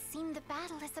 it would seem the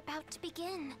battle is about to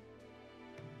begin.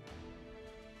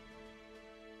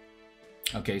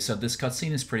 Okay, so this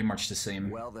cutscene is pretty much the same.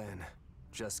 Well then,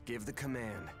 just give the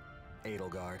command,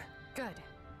 Edelgard. Good.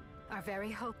 Our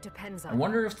very hope depends on I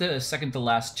wonder if the second to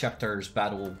last chapter's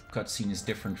battle cutscene is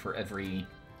different for every...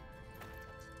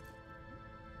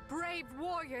 Brave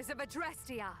warriors of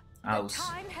Adrestia, House, the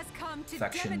time has come to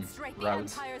faction, demonstrate the route.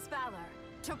 Empire's valor,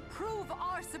 to prove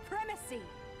our supremacy.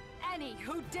 Any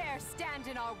who dare stand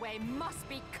in our way must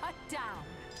be cut down.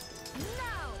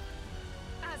 Now,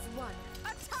 as one,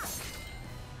 attack!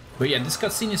 But yeah, this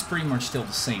cutscene is pretty much still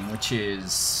the same, which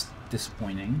is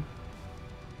disappointing.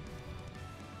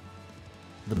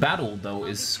 The battle, though,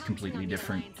 is completely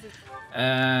different.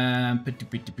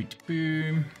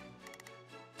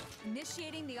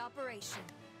 Initiating the operation.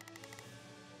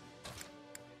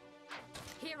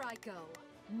 Here I go.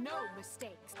 No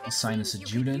mistakes. Assign as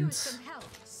adjutant.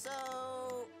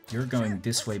 So You're going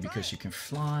this way because you can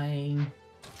fly.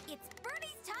 it's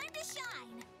Birdie's time to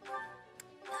shine.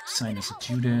 Assign as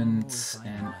adjutant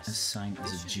and assign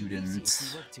as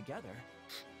adjutant. Work together.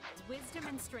 Wisdom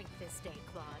and strength this day,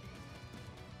 Claude.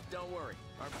 Don't worry,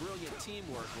 our brilliant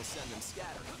teamwork will send them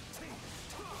scattering.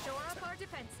 Shore up our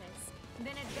defenses, then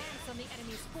advance on the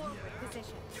enemy's forward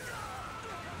position.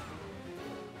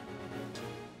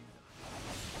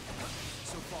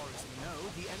 So far as we know,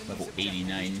 the enemy's Level objective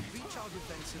 89. is to reach our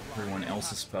defensive line. Everyone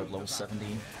else is about level 70.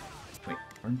 Wait,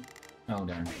 where? Oh,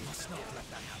 there.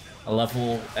 A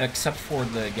level, except for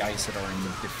the guys that are in the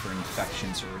different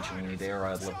factions originally, they are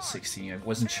at level 60. I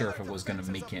wasn't sure if I was gonna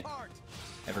make it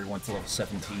everyone to level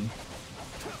 17.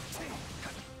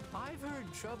 I've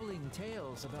heard troubling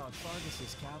tales about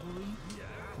Fargus's cavalry.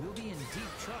 We'll be in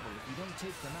deep trouble if we don't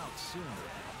take them out soon.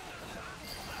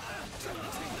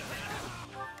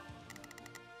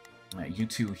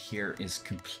 U2 here is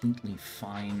completely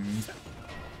fine.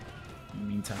 In the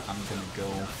meantime, I'm gonna go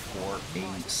for a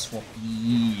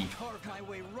swappy Carve my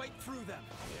way right through them.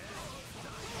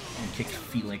 and kick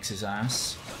Felix's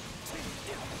ass.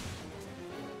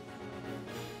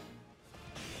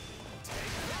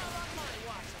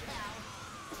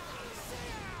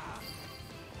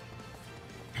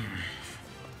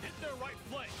 Hit their right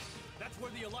flank. That's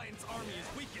where the Alliance army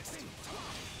is weakest.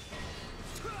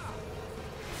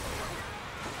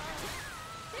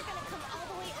 They're gonna come all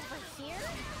the way over here?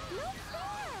 No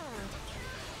fair!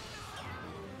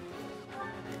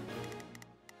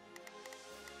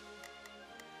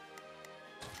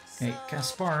 Hey,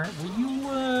 Caspar, will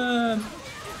you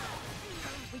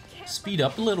speed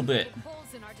up a little bit?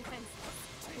 Holes in our defenses.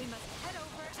 We must head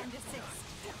over and assist.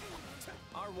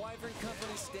 Our Wyvern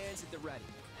Company stands at the ready.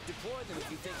 Deploy them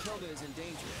if you think Hilda is in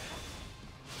danger.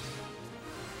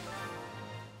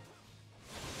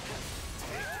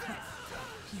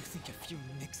 You think a few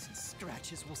nicks and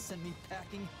scratches will send me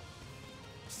packing?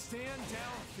 Stand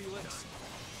down, Felix.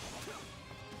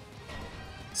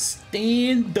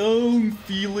 Stand down,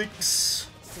 Felix.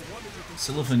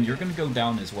 Sylvan, you're gonna go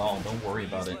down as well. Don't worry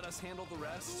about it. Let us handle the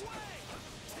rest.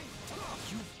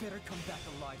 You better come back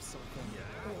alive, Sylvan,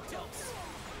 or else.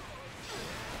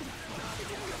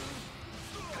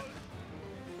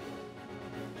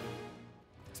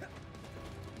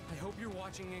 I hope you're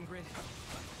watching, Ingrid.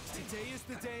 Today is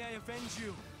the day I avenge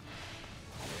you.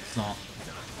 It's not.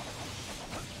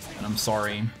 And I'm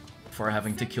sorry for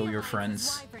having to kill your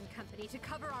friends. Wyvern Company to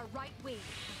cover our right wing.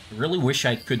 I really wish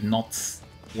I could not,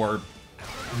 or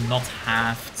not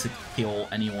have to kill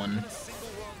anyone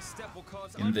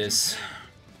in this,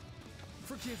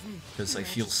 because I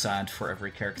feel sad for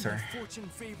every character. Fortune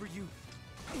favor you.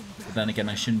 But then again,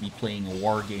 I shouldn't be playing a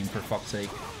war game, for fuck's sake.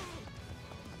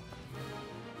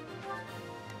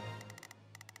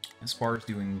 As far as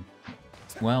doing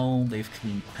well, they've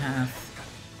cleaned path.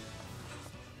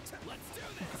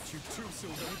 You too,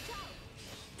 Sylvan.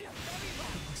 What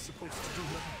am I supposed to do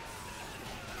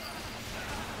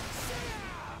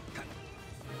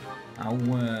now?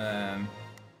 I'll,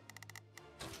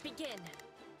 Begin.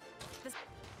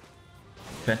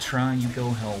 Petra, you go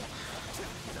help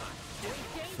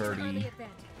 30. Early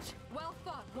advantage. Well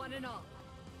fought, one and all.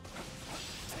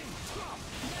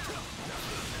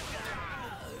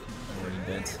 Already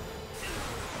dead.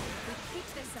 We keep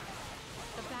this up.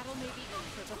 The battle may be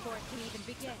over before it can even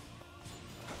begin.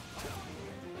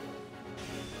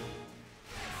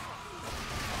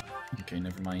 Okay,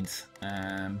 never mind.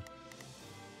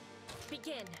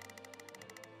 Begin.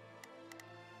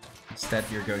 Instead,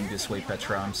 you're going this way,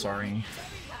 Petra. I'm sorry.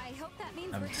 I hope that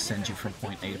means I we're would send you from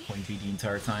point A to point B the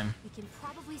entire time. We can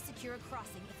probably secure a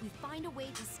crossing if we find a way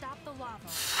to stop the lava.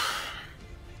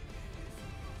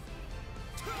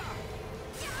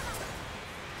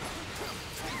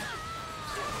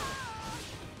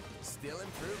 Still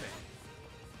improving.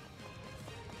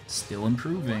 Still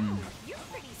improving. You're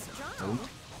pretty strong. Oh,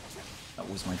 that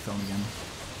was my phone again.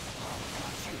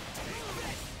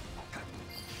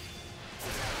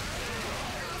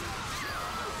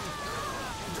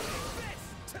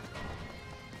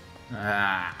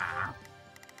 Ah.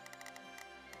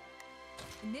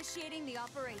 Initiating the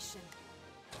operation.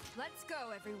 Let's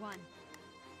go, everyone.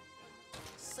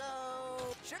 So,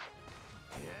 sure.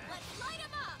 Let's light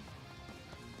him up.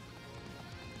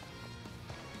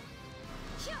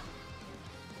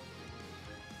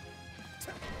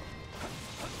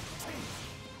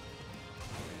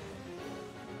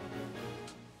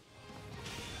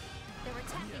 They're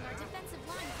attacking our defensive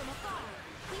line from afar.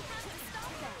 We have to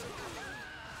stop them.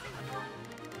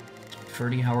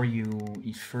 Ferdy, how are you?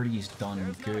 Ferdy's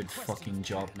done. Good fucking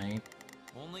job, mate.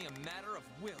 Only a matter of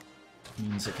will.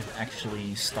 Means I can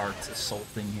actually start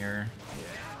assaulting here.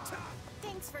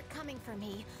 Thanks for coming for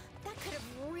me. That could have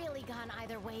really gone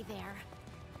either way there.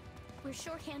 We're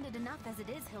short-handed enough as it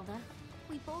is, Hilda.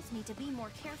 We both need to be more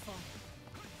careful.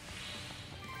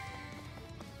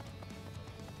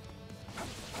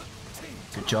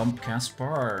 Good job,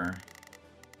 Caspar.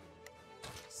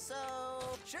 So,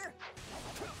 sure.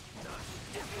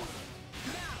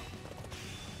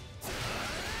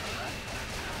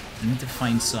 I need to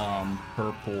find some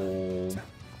purple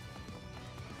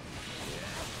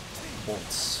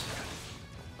bolts.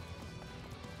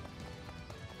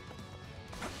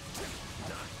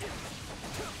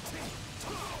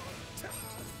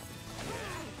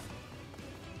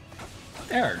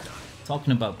 There!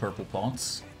 Talking about purple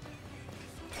pots.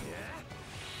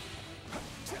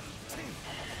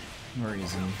 Where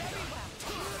is he?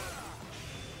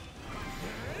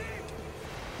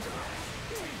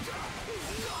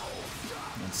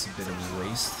 That's a bit of a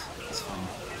waste. That's fine.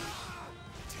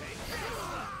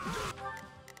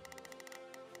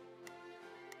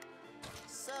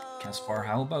 Caspar,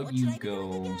 how about you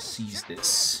go seize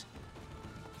this?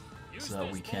 So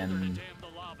that we can...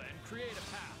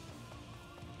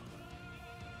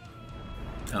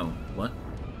 Oh, what?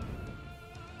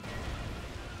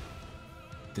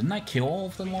 Didn't I kill all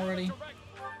of them already?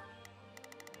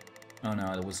 Oh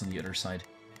no, that was on the other side.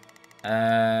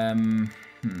 There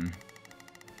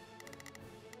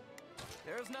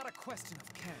is not a question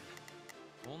of can.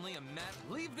 Only a matter.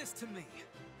 Leave this to me.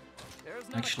 There is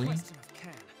not Actually, a question of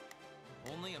can.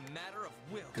 Only a matter of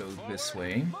will. Go this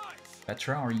way.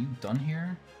 Petra, are you done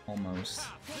here? Almost.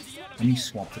 Let me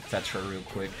swap to Petra real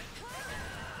quick.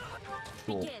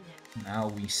 Cool. Now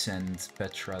we send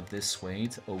Petra this way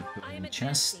to open the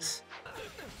chest.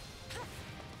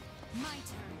 My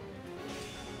turn.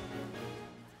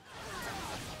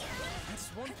 That's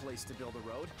one place to build a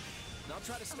road. And I'll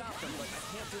try to stop them, but I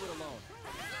can't do it alone.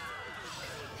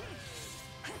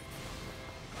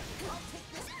 I'll take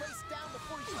this place down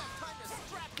before you have time to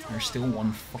strap your There's still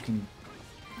one fucking...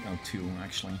 No, two,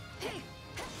 actually.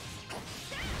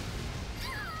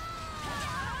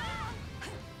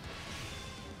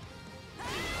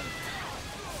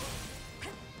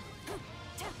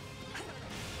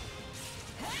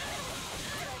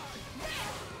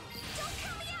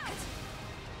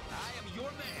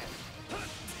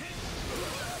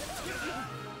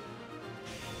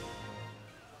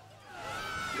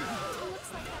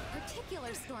 Looks like that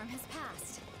particular storm has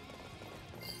passed.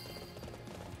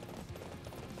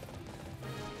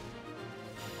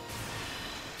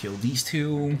 Kill these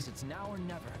two. It's now or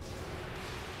never.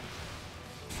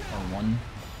 Or one.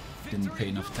 Didn't pay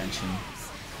enough attention.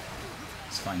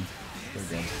 It's fine.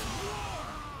 They're dead.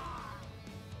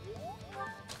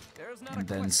 And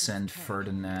then send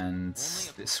Ferdinand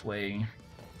this way.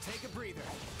 Take a breather.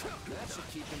 That should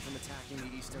keep them from attacking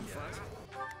the eastern front.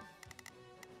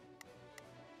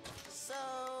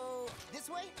 So, this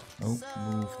way? Oh,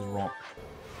 move the rock.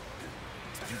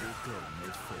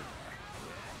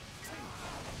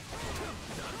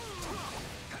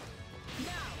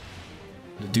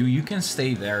 Dude, you can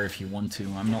stay there if you want to.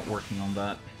 I'm not working on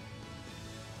that.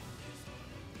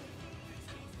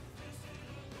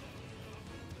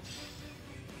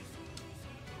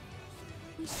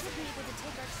 We should be able to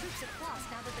take our troops across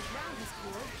now that the ground has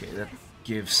cooled. Okay, that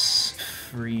gives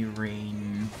free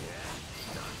reign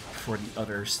for the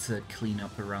others to clean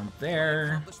up around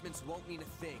there. Won't mean a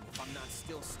thing if I'm not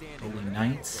still standing. Holy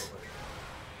Knight.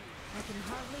 I can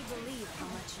hardly believe how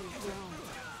much you've grown.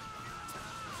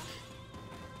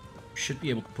 Should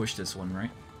be able to push this one, right?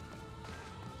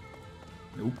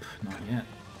 Nope, not yet.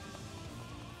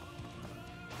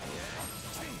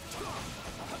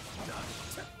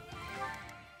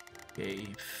 Okay,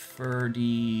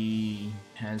 Ferdy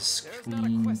has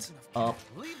cleaned up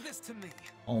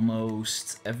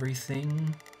almost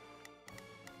everything.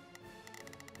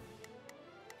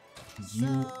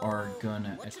 You are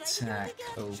gonna attack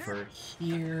over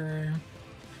here.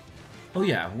 Oh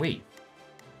yeah, wait.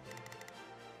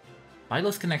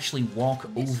 Byleth can actually walk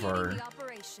over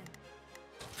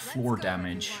floor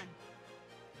damage.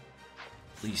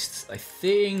 At least I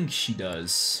think she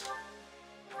does.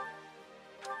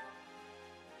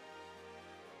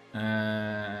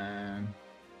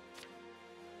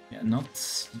 Yeah,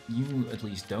 not you, at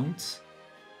least don't.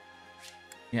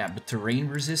 Yeah, but terrain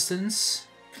resistance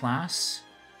class.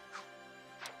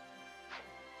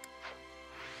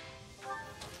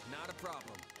 Not a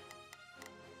problem.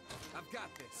 I've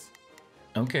got this.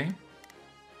 Okay.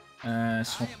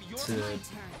 Swap to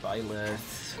Byleth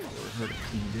for her to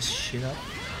clean this shit up.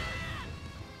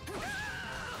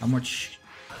 How much?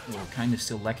 We're kind of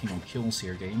still lacking on kills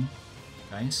here, game,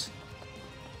 guys.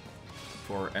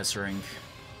 For S-rank.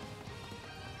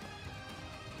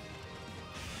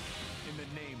 In the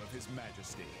name of His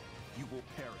Majesty, you will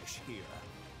perish here.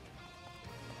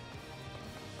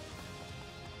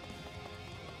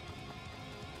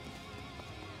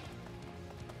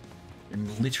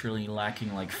 I'm literally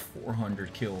lacking like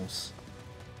 400 kills.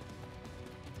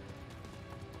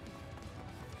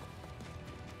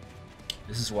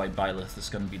 This is why Byleth is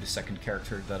gonna be the second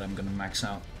character that I'm gonna max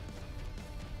out.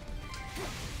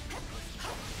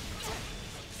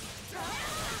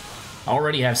 I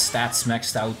already have stats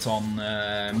maxed out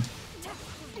on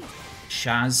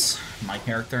Shaz, my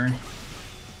character.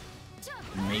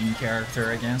 The main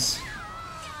character, I guess.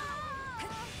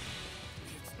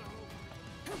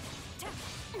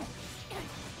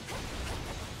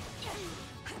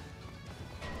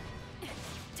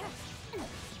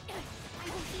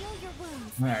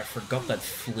 I forgot that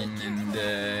Flynn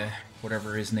and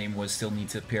whatever his name was still need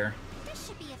to appear. This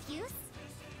should be of use.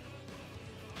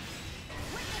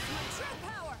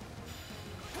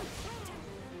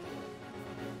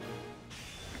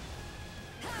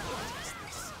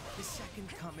 The second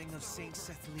coming of Saint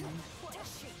Sethlin.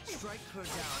 Strike her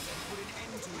down and put an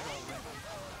end to it already.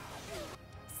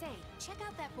 Say, check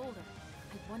out that boulder.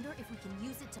 I wonder if we can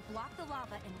use it to block the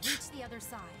lava and reach the other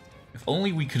side. If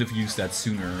only we could have used that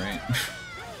sooner, right?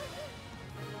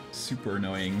 Super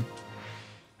annoying.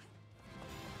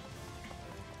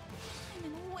 I'm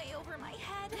in way over my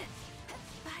head,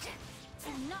 but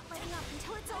I'm not letting up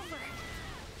until it's over.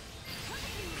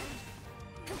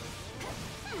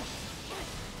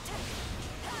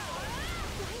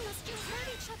 Why must you hurt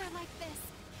each other like this?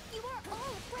 You are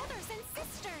all brothers and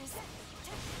sisters.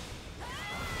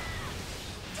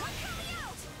 Don't help me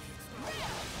out!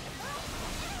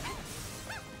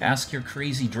 Ask your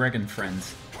crazy dragon friend.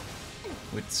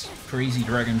 With crazy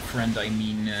dragon friend, I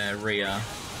mean Rhea.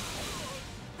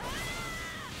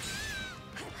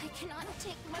 I cannot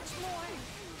take much more.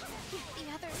 The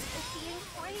others will be in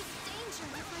grave danger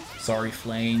if I... Sorry,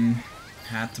 Flame.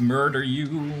 Had to murder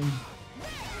you.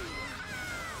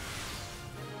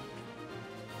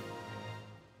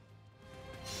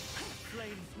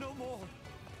 Flame, no more.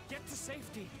 Get to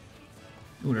safety.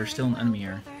 Ooh, there's still an enemy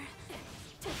here.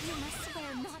 You must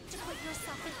swear not to put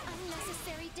yourself in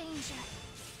unnecessary danger.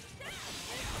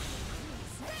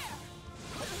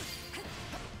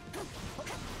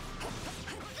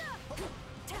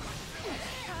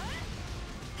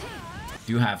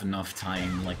 Do have enough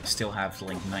time, like still have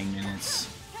like 9 minutes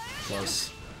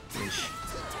plus ish.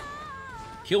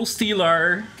 Kill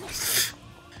Stealer!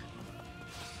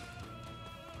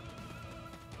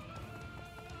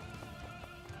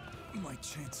 My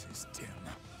chances dim.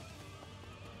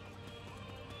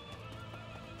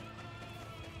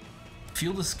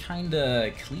 Field is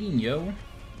kinda clean, yo.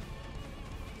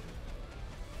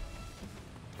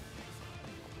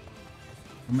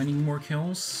 How many more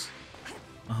kills?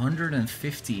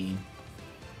 150.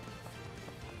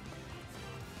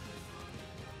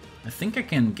 I think I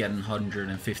can get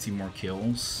 150 more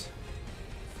kills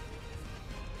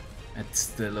at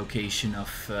the location of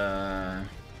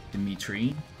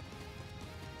Dimitri.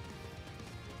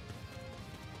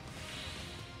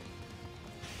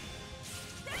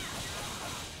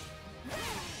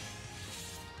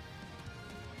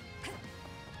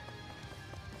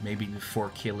 Maybe before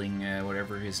killing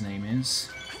whatever his name is.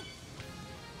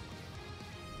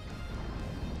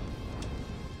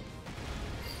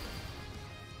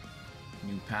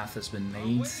 New path has been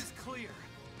made.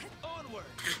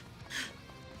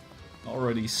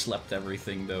 Already slept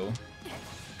everything though.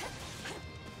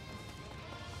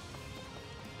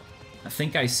 I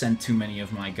think I sent too many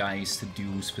of my guys to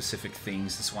do specific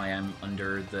things, that's why I'm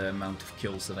under the amount of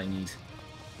kills that I need.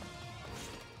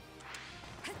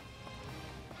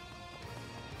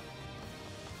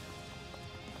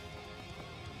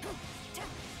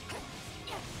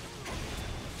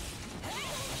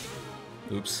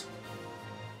 Oops.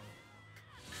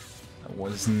 That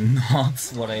was not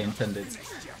what I intended.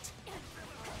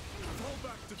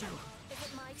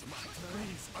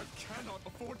 Please, I cannot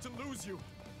afford to lose you.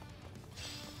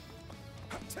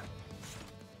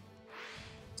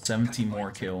 70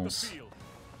 more kills.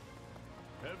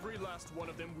 Every last one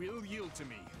of them will yield to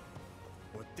me,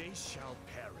 or they shall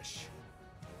perish.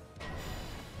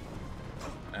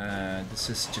 This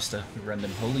is just a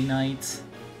random Holy Knight.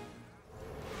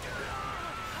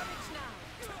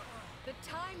 The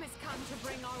time has come to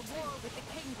bring our war with the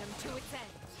kingdom to its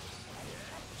end.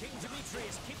 King Dimitri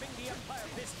is keeping the Empire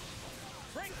busy.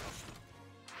 Frank!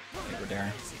 Over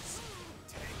there.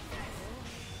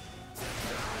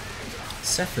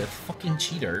 Sethith, fucking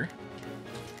cheater.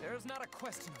 There's not a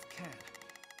question of can.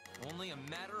 Only a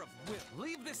matter of will.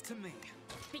 Leave this to me.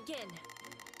 Begin.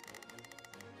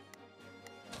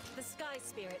 The Sky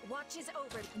Spirit watches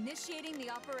over. Initiating the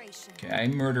operation. Okay, I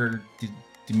murdered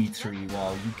Dimitri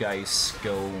while you guys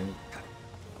go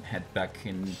head back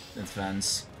in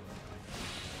advance.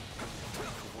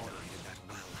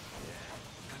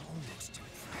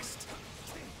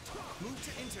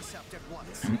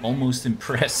 I'm almost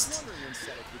impressed.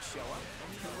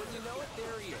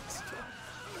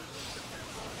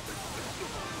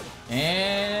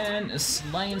 And a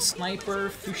Lion Sniper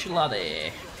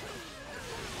Fusilade.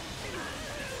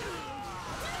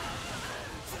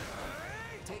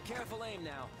 Take careful aim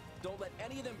now. Don't let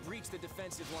any of them breach the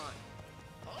defensive line.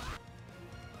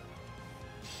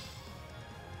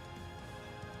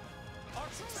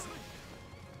 Archers!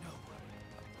 No.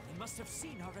 They must have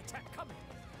seen our attack coming.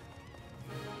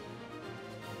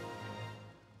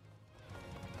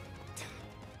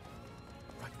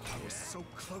 I was so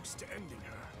close to ending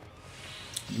her.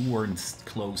 You weren't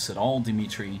close at all,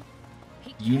 Dimitri.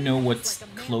 You know what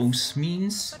close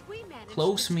means?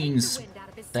 Close means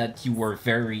that you were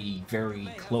very, very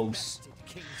close.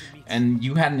 And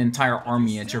you had an entire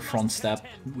army at your front step,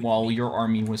 while your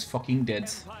army was fucking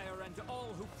dead. Empire and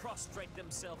all who prostrate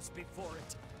themselves before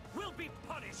it will be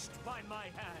punished by my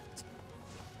hand.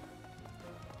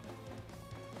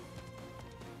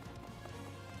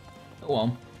 Oh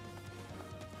well.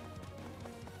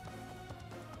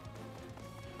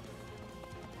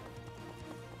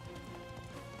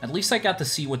 At least I got to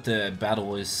see what the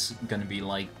battle is gonna be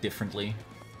like differently.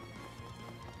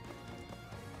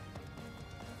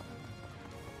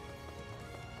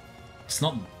 It's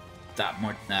not that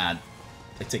much. Nah,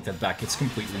 I take that back. It's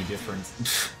completely different.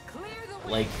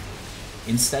 Like,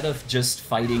 instead of just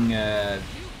fighting, the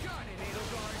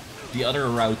other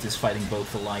route is fighting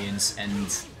both Alliance and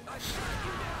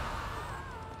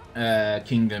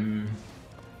Kingdom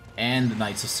and the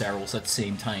Knights of Saros at the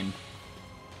same time.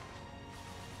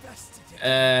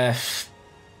 And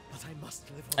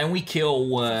we kill,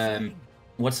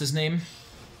 what's his name?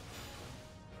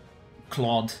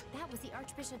 Claude. That was the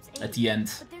Archbishop's aide, at the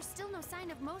end. But there's still no sign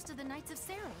of most of the Knights of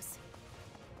Saros.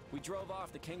 We drove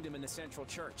off the kingdom in the central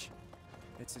church.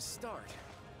 It's a start,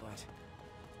 but...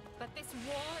 But this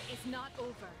war is not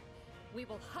over. We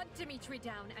will hunt Dimitri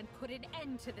down and put an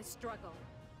end to the struggle.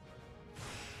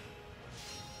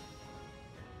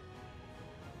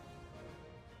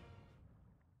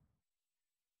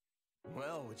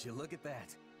 Well, would you look at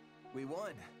that? We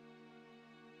won.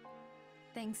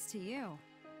 Thanks to you.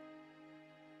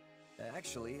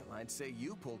 Actually, I'd say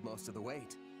you pulled most of the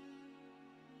weight.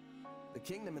 The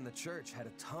kingdom and the church had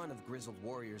a ton of grizzled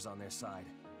warriors on their side.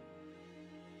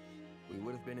 We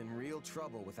would have been in real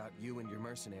trouble without you and your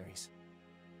mercenaries.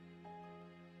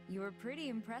 You were pretty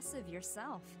impressive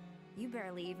yourself. You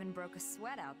barely even broke a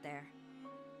sweat out there.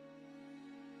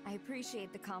 I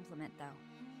appreciate the compliment, though.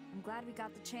 I'm glad we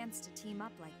got the chance to team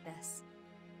up like this.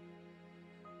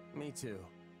 Me too.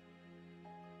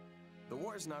 The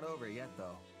war's not over yet,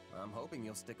 though. I'm hoping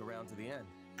you'll stick around to the end.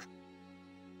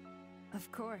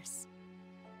 Of course.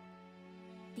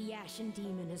 The Ashen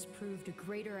Demon has proved a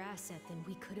greater asset than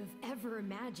we could have ever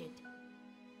imagined.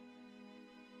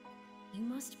 You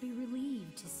must be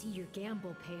relieved to see your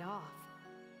gamble pay off.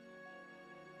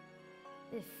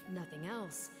 If nothing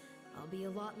else, I'll be a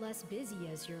lot less busy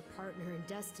as your partner in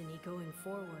destiny going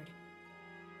forward.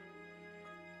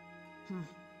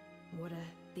 What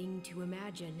a thing to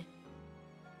imagine.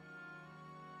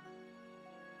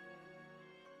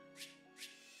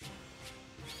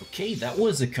 Okay, that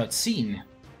was a cutscene.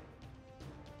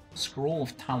 Scroll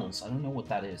of Talos. I don't know what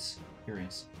that is.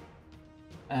 Curious.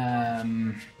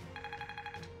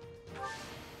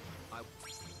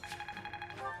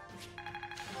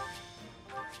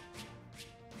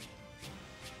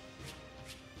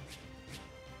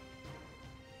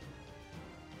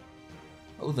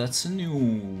 Oh, that's a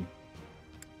new...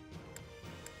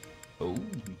 Oh.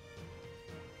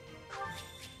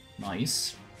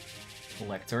 Nice.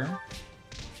 Collector.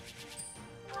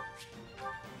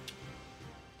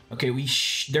 Okay,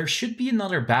 there should be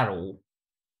another battle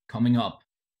coming up.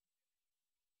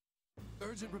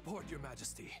 Urgent report, Your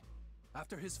Majesty.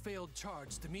 After his failed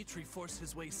charge, Dmitri forced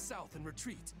his way south in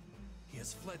retreat. He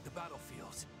has fled the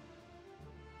battlefield.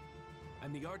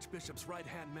 And the Archbishop's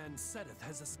right-hand man, Sedith,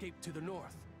 has escaped to the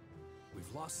north.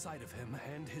 We've lost sight of him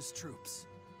and his troops.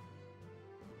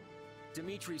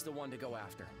 Dimitri's the one to go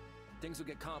after. Things will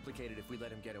get complicated if we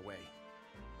let him get away.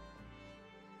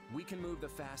 We can move the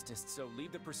fastest, so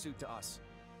leave the pursuit to us.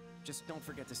 Just don't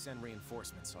forget to send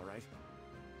reinforcements, all right?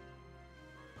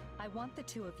 I want the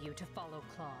two of you to follow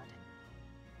Claude.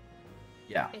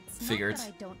 Yeah, it's figured. Not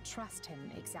that I don't trust him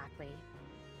exactly.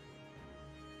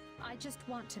 I just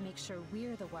want to make sure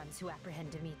we're the ones who apprehend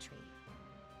Dmitri.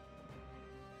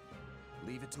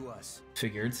 Leave it to us.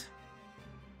 Figured.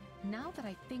 Now that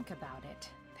I think about it,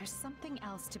 there's something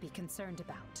else to be concerned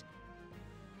about.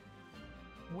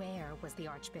 Where was the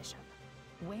Archbishop?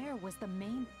 Where was the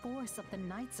main force of the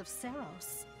Knights of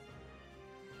Seros?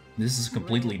 This is a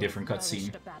completely different Rhea would have cutscene.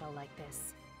 relished a battle like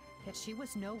this, yet she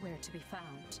was nowhere to be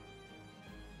found.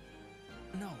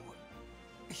 No.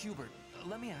 Hubert,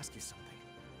 let me ask you something.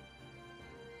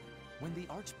 When the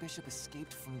Archbishop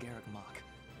escaped from Garreg Mach,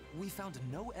 we found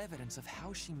no evidence of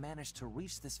how she managed to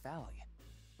reach this valley.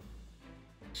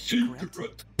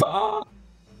 Correct?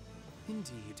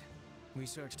 Indeed. We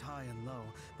searched high and low,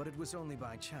 but it was only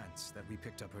by chance that we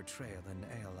picked up her trail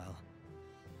in ALL.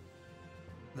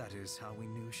 That is how we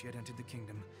knew she had entered the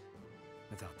kingdom.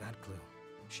 Without that clue,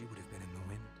 she would have been in the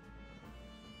wind.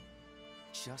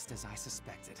 Just as I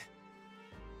suspected.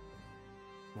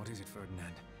 What is it,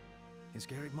 Ferdinand? Is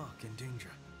Garreg Mach in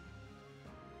danger?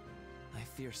 I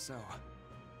fear so.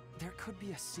 There could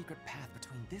be a secret path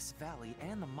between this valley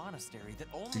and the monastery that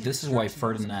only... See, this is why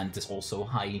Ferdinand is also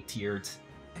high-tiered.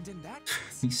 And in that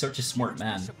case, He's such a smart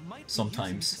man, Archbishop might be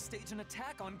sometimes. using it to stage an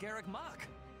attack on Garreg Mach.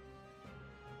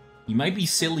 He might be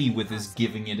silly with his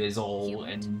giving it his all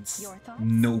and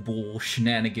noble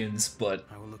shenanigans, but...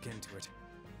 I will look into it.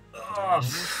 But I'm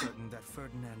almost certain that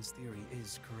Ferdinand's theory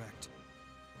is correct.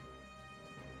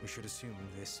 We should assume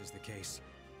this is the case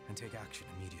and take action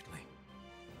immediately.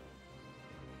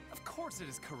 Of course it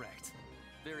is correct.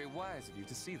 Very wise of you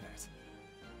to see that.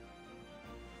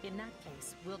 In that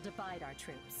case, we'll divide our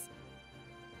troops.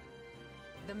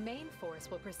 The main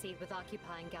force will proceed with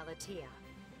occupying Galatia.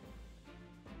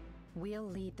 We'll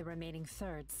lead the remaining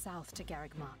third south to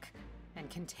Garreg Mach and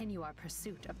continue our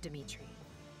pursuit of Dmitri.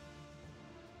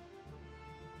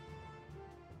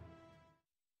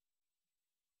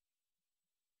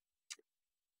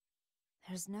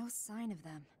 There's no sign of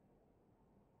them.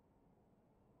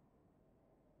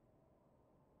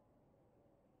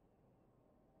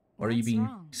 What are you being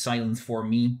silent for,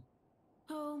 me?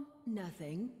 Oh,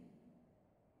 nothing.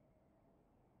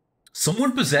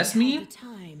 Someone possessed me? The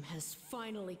time has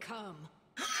finally come.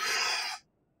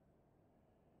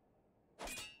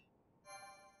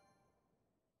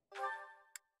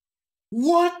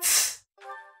 What?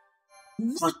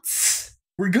 What?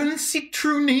 We're gonna see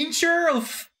true nature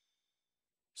of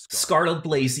Scarlet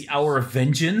Blaze, the Hour of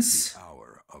Vengeance? The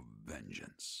Hour of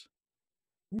Vengeance.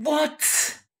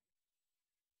 What?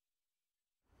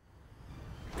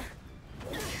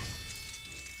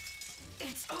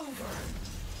 It's over.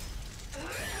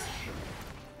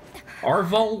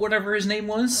 Arval, whatever his name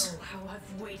was? Oh, how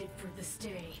I've waited for this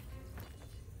day.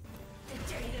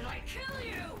 The day that I kill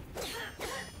you!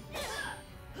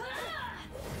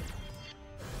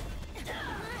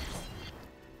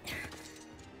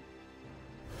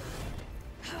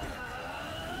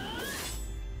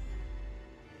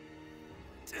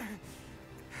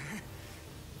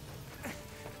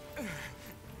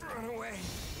 Run away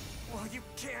while you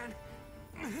can.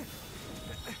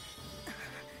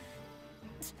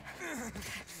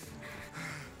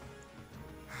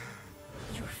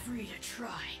 You're free to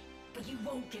try, but you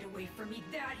won't get away from me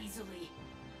that easily.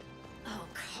 I'll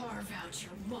carve out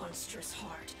your monstrous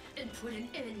heart and put an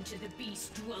end to the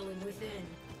beast dwelling within.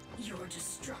 Your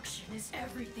destruction is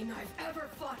everything I've ever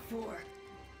fought for.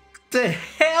 The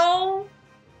hell?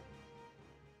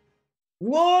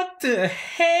 What the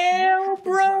hell,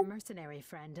 bro? Our mercenary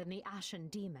friend and the Ashen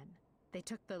Demon. They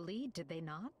took the lead, did they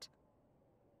not?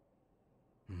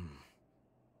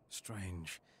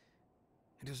 Strange.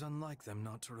 It is unlike them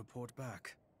not to report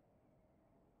back.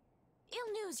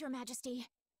 Ill news, Your Majesty.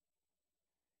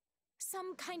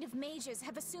 Some kind of mages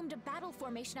have assumed a battle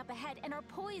formation up ahead and are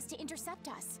poised to intercept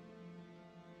us.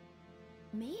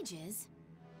 Mages?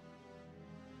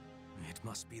 It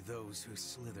must be those who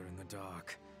slither in the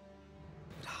dark.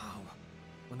 But how?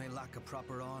 When they lack a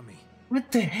proper army?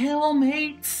 What the hell,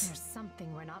 mates? There's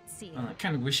something we're not seeing. I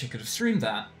kind of wish I could have streamed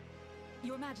that.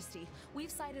 Your Majesty,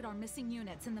 we've sighted our missing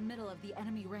units in the middle of the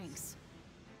enemy ranks.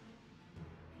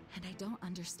 And I don't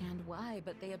understand why,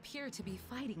 but they appear to be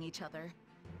fighting each other.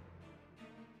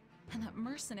 And that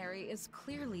mercenary is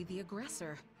clearly the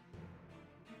aggressor.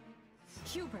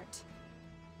 Hubert.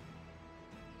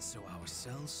 So our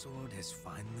sellsword has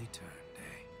finally turned,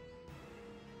 eh?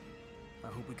 I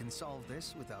hope we can solve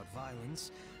this without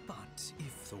violence, but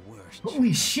if the worst...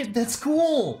 Holy shit, that's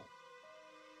cool!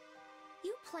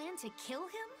 You plan to kill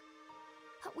him?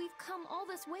 But we've come all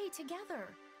this way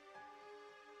together.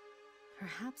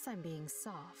 Perhaps I'm being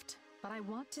soft, but I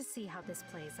want to see how this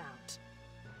plays out.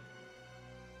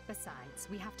 Besides,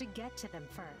 we have to get to them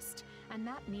first, and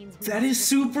that means we That is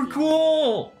super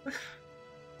cool!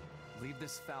 Leave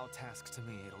this foul task to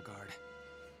me, Edelgard.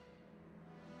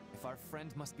 If our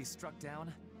friend must be struck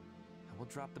down, I will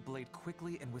drop the blade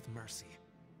quickly and with mercy.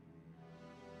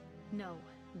 No,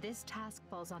 this task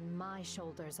falls on my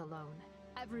shoulders alone.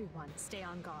 Everyone stay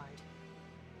on guard.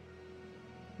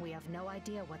 We have no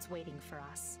idea what's waiting for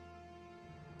us.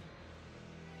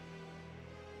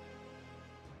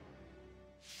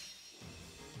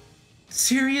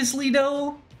 Seriously,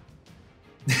 though?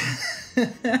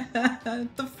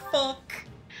 What the fuck?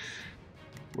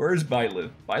 Where's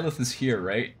Byleth? Byleth is here,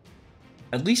 right?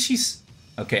 At least she's...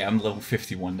 Okay, I'm level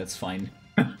 51, that's fine.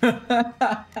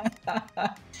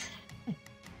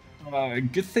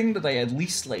 Good thing that I at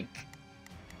least, like,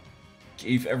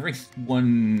 gave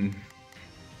everyone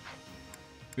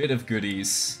a bit of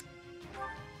goodies.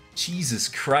 Jesus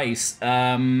Christ.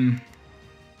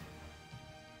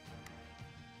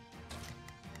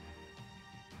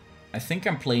 I think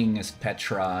I'm playing as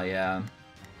Petra, yeah.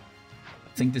 I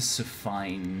think this is a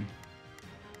fine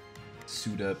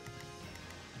suit up.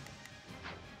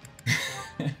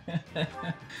 I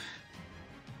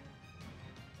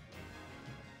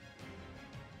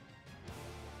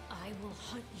will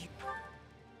hunt you.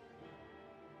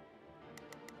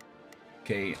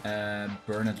 Okay,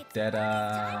 Bernadetta.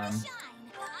 I'm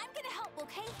gonna help,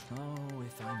 okay? Oh,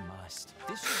 if I must.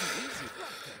 This should be easy.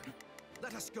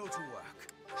 Let us go to work.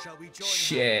 Shall we join?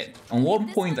 Shit. On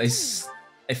one point, I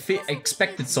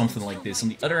expected something like this. On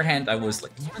the other hand, I was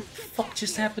like, what the fuck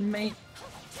just happened, mate?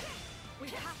 We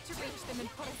have to reach them and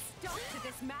put a stop to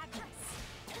this madness.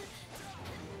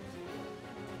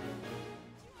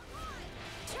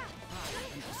 I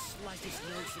haven't the slightest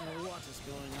notion of what is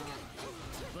going on,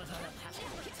 but I have to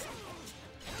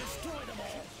destroy them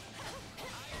all.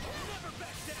 Never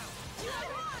back down.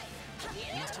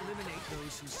 We must eliminate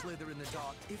those who slither in the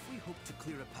dark if we hope to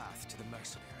clear a path to the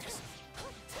mercenaries.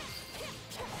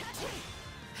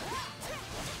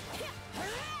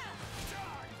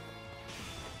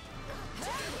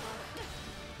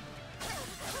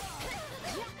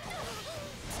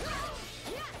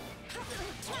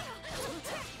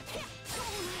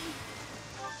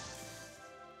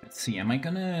 Let's see, am I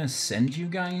gonna send you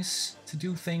guys to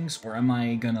do things, or am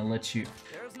I gonna let you...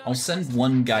 I'll send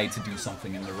one guy to do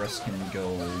something and the rest can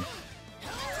go...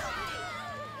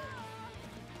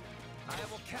 I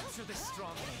will capture this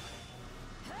stronghold.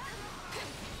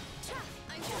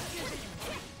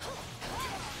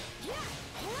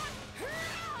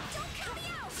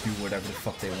 do whatever the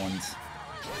fuck they want.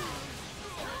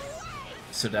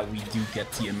 So that we do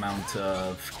get the amount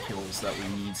of kills that we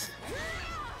need.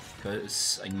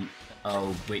 Because I need...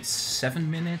 Oh, wait, 7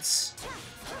 minutes?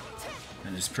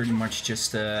 And it's pretty much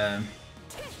just, See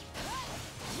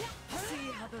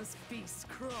how those beasts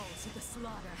crawl to the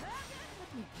slaughter.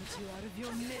 Let me put you out of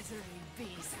your misery,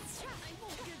 beasts.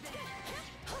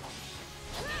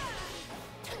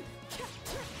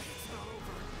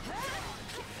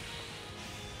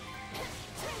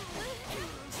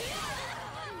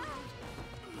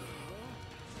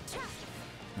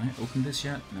 Can I open this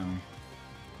yet? No.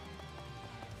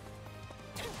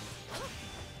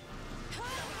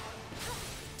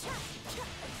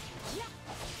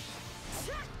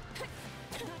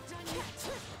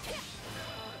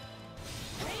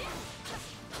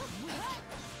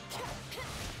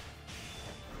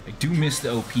 do miss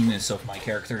the OP-ness of my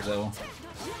character, though.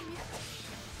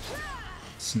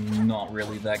 It's not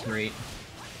really that great.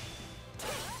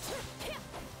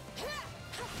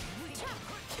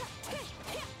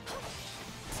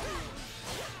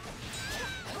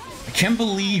 I can't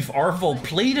believe Arvel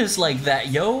played us like that,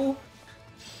 yo!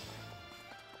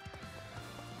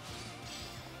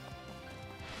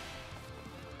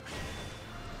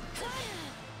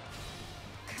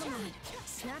 Come on,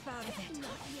 snap out of it. Not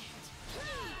yet.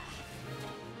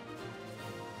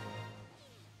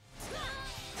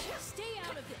 Stay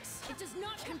out of this. It does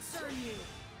not concern you.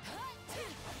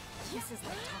 This is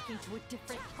like talking to a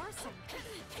different person.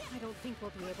 I don't think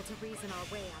we'll be able to reason our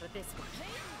way out of this one.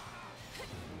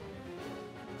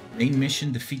 Main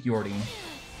mission, defeat Jordy. You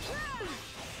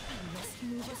must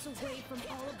move us away from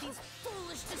all of these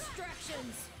foolish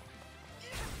distractions.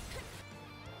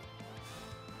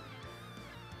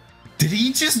 Did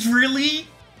he just really?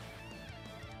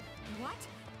 What?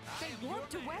 They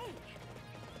warped away.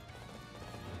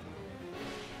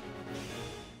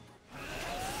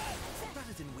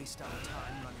 Rather than waste our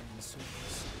time running in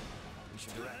circles, we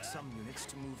should direct some units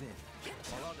to move in,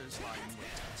 while others lie in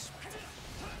wait to sweat.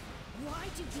 Why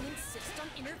do you insist on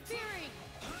interfering?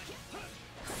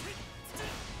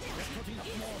 They're putting up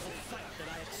more of a fight than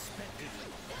I expected.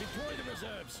 Deploy the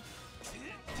reserves.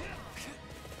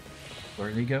 Where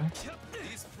did he go?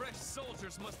 These fresh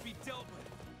soldiers must be dealt with.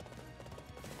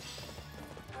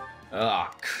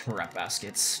 Ah, crap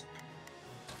baskets.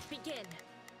 Begin.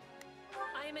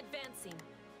 I am advancing.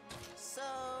 So,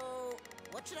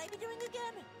 what should I be doing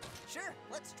again? Sure,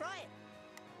 let's try it.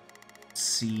 Let's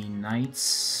see,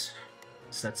 knights.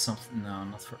 Is that something? No,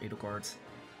 not for Edelgard.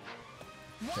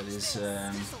 That is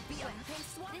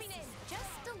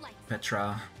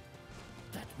Petra.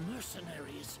 That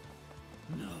mercenaries.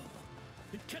 No,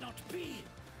 it cannot be.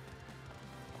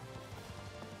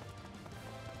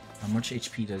 How much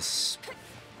HP does...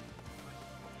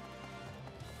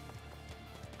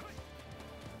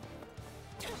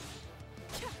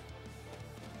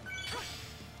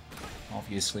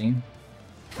 Obviously.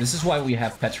 This is why we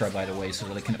have Petra, by the way, so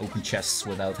that I can open chests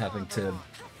without having to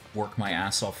work my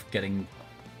ass off getting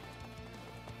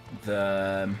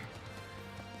the...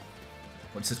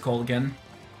 What's it called again?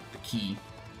 The key.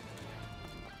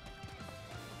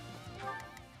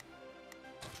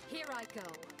 Here I go.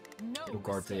 No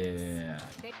Edelgard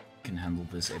can handle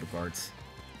this, Edelgard.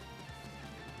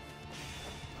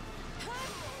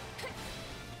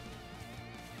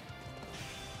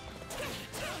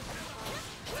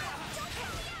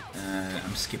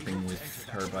 I'm skipping with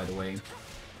her, by the way. We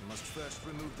must first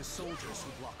remove the soldiers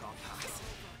who block our path.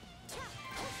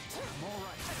 I'm all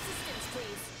right. Assistance,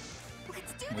 please.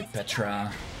 Let's do With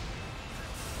Petra.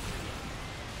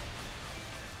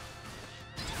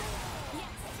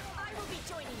 Yes, I will be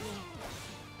joining you.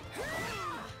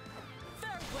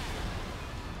 Farewell.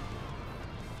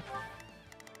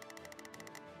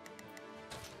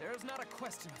 There's not a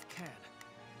question of can.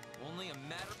 Only a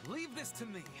matter. Leave this to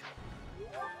me.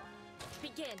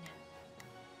 Begin.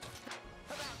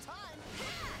 About time.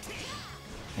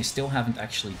 I still haven't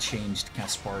actually changed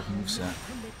Kaspar's moveset.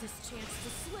 Permit this chance to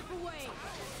slip away.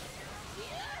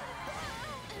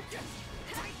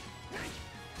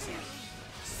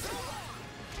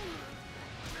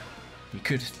 He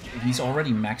could... He's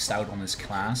already maxed out on his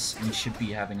class, and he should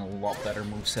be having a lot better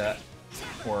moveset.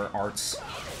 Or arts.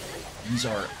 These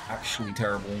are actually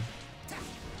terrible.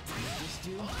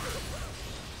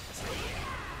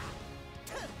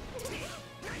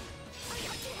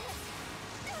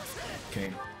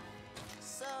 Okay.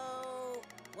 So,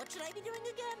 what should I be doing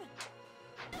again?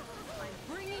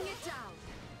 I'm bringing it down.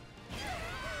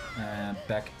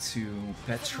 Back to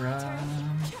Petra.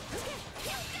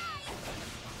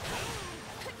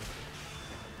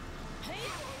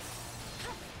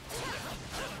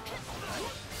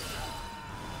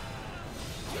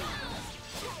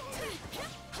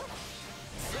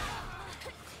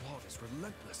 Claude is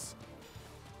relentless.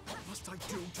 What must I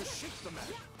do to shake the man?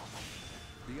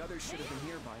 The others should have been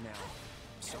here by now.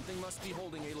 Something must be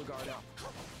holding Edelgard up.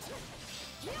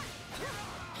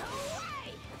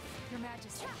 Your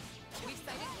Majesty, we've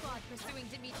sighted Claude pursuing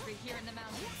Dimitri here in the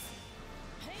mountains.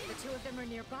 The two of them are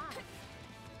nearby.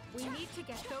 We need to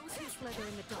get those who slither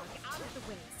in the dark out of the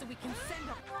way so we can send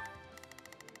up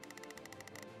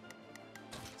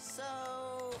So,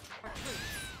 our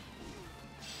troops.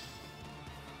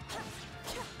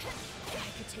 I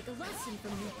could take a lesson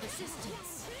from your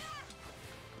persistence.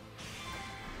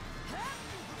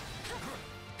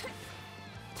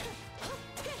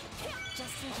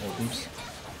 Oh, oops.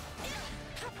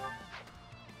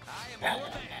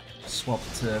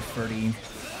 Swapped to 30.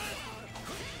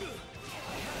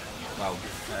 wow,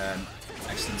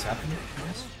 accidents happen, I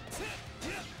guess.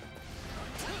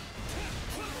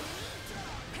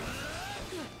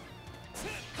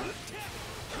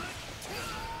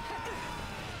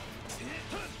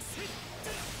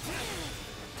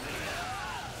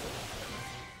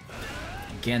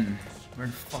 Again, where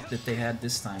the fuck did they head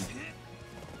this time?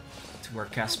 To where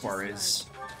Caspar is.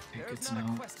 Good to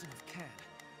know.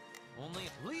 Only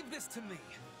leave this to me.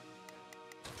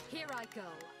 Here I go.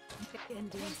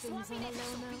 Ending things on a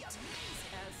low note. As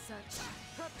such,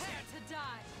 prepare to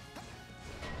die.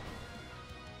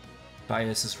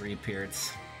 Byleth has reappeared.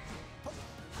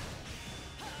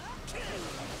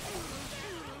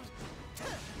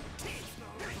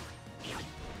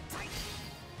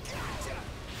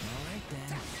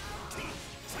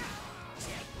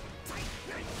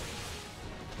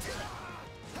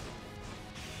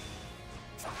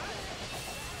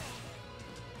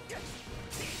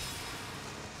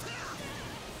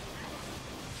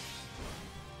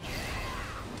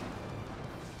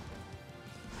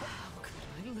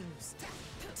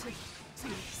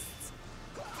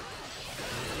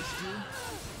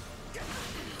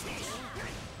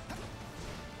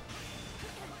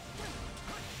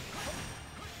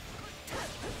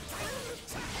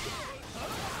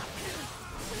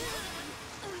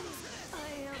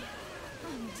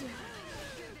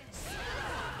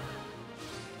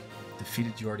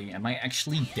 Defeated Jordy. Am I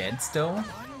actually dead still?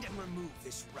 Remove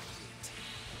this recreant.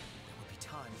 There will be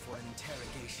time for an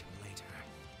interrogation later.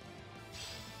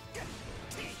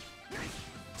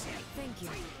 Thank you.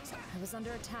 I was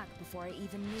under attack before I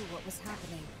even knew what was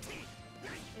happening.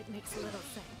 It makes little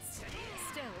sense.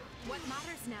 Still, what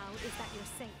matters now is that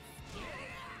you're safe.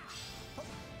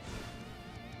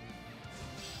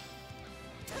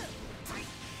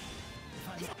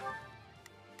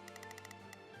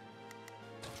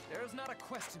 There's not a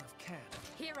question of can.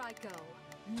 Here I go.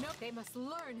 No, they must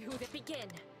learn who they begin.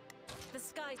 The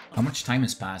sky. How much time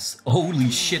has passed?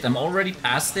 Holy shit, I'm already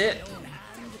past it?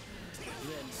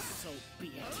 Then so be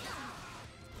it.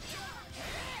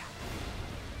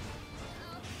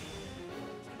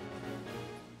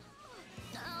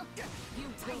 You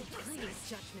will please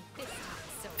judgment this time,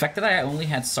 so. The fact that I only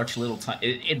had such little time,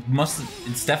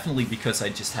 it's definitely because I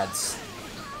just had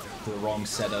the wrong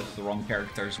setup, the wrong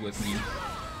characters with me.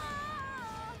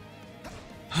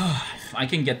 I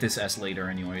can get this S later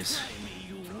anyways.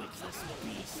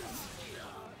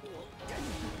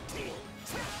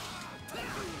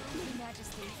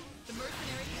 Majesty, the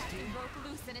mercenary captain broke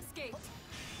loose and escaped.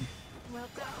 Well,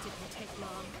 that didn't take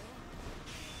long.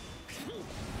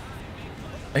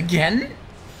 Again?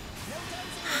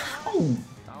 Oh!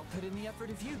 I'll put in the effort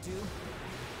if you do.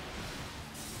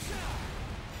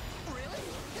 Really?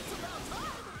 It's about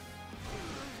time!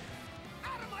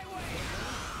 Out of my way!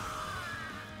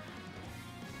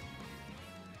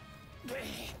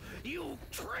 You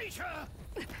traitor!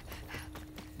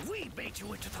 We made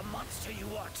you into the monster you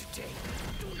are today.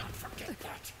 Do not forget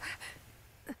that.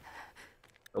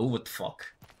 Oh, what the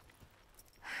fuck.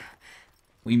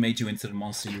 We made you into the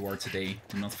monster you are today.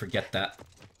 Do not forget that.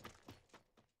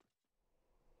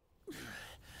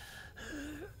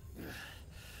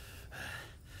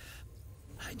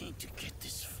 I need to get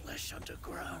this flesh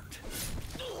underground.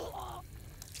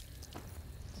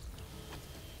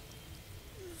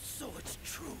 So it's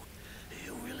true.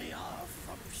 You really are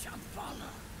from Shambhala.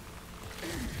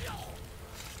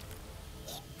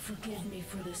 Forgive me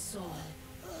for this soul.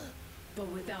 But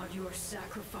without your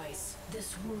sacrifice,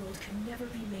 this world can never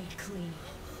be made clean.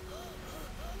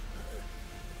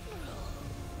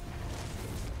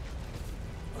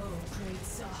 Oh, great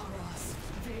Saharas,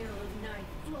 veil of night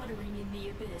fluttering in the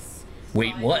abyss.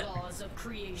 Wait, By what? laws of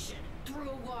creation,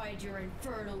 throw wide your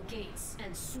infernal gates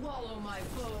and swallow my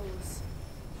foes.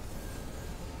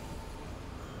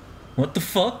 What the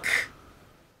fuck?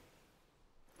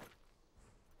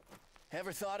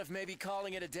 Ever thought of maybe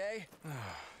calling it a day?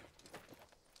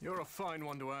 You're a fine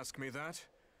one to ask me that.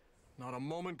 Not a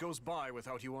moment goes by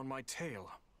without you on my tail.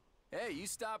 Hey, you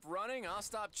stop running, I'll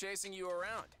stop chasing you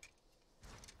around.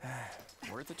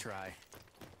 Worth a try.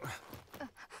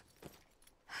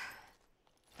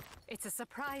 It's a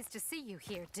surprise to see you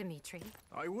here, Dimitri.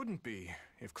 I wouldn't be,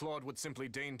 if Claude would simply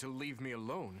deign to leave me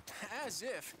alone. As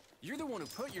if. You're the one who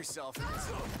put yourself in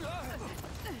this.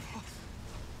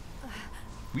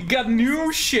 We got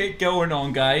new shit going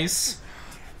on, guys.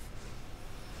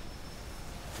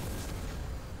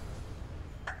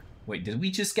 Wait, did we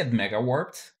just get mega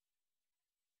warped?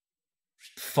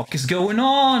 The fuck is going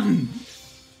on?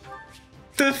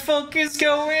 The fuck is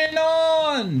going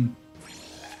on?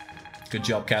 Good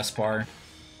job, Caspar.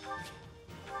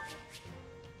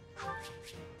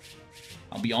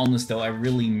 I'll be honest though, I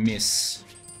really miss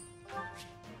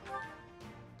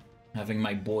having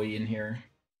my boy in here.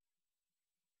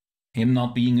 Him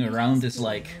not being around is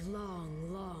like... A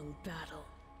long, long battle.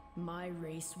 My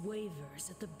race wavers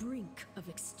at the brink of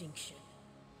extinction.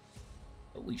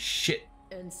 Holy shit.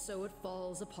 And so it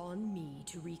falls upon me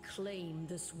to reclaim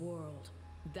this world.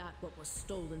 That what was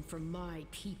stolen from my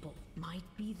people might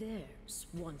be theirs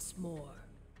once more.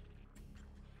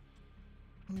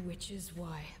 Which is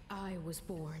why I was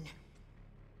born.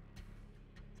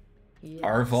 Yes,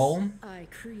 Arval? I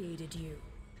created you.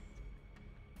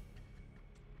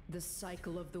 The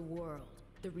cycle of the world,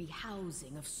 the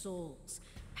rehousing of souls.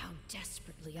 How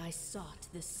desperately I sought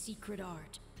this secret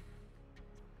art.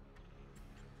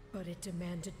 But it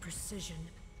demanded precision.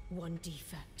 One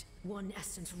defect, one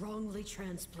essence wrongly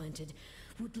transplanted,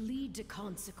 would lead to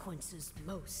consequences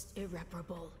most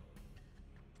irreparable.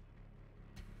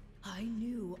 I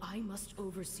knew I must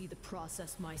oversee the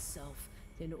process myself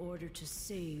in order to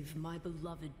save my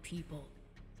beloved people.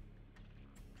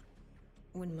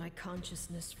 When my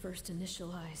consciousness first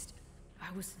initialized,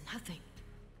 I was nothing.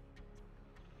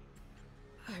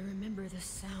 I remember the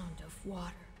sound of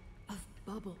water, of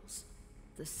bubbles,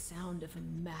 the sound of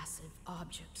a massive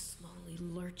object slowly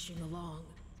lurching along.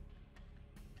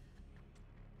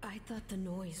 I thought the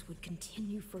noise would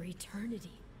continue for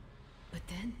eternity, but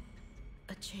then,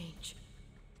 a change.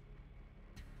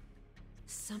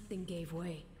 Something gave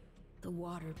way. The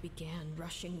water began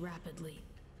rushing rapidly.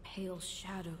 Pale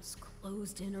shadows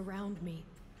closed in around me.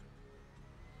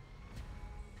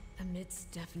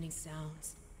 Amidst deafening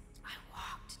sounds, I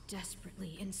walked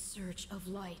desperately in search of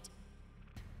light.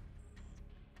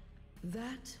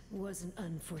 That was an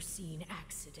unforeseen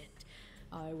accident.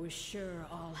 I was sure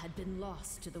all had been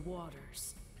lost to the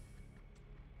waters.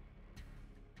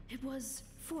 It was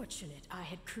fortunate I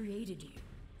had created you,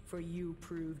 for you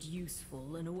proved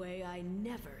useful in a way I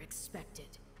never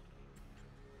expected.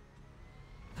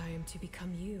 I am to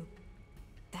become you.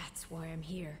 That's why I'm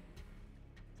here.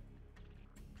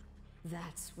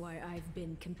 That's why I've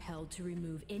been compelled to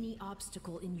remove any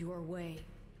obstacle in your way.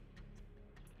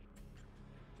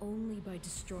 Only by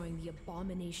destroying the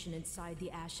abomination inside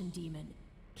the Ashen Demon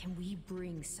can we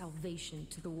bring salvation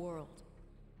to the world.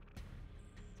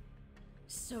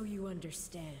 So you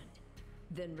understand.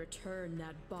 Then return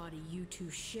that body you two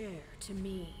share to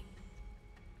me.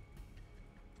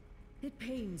 It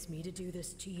pains me to do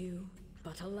this to you,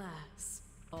 but alas,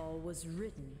 all was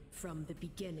written from the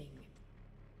beginning.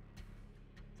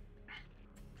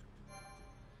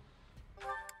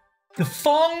 The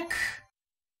funk!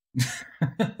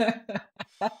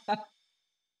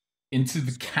 Into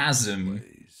the chasm.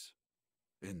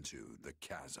 Into the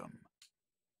chasm.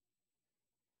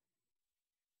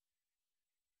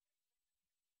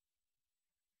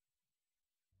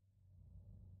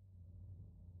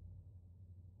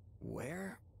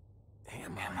 Where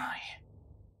am I?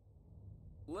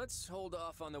 Let's hold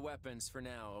off on the weapons for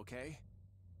now, okay?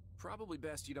 Probably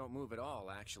best you don't move at all,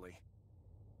 actually.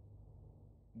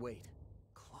 Wait,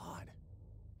 Claude.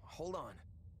 Hold on.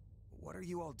 What are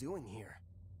you all doing here?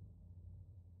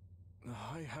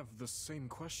 I have the same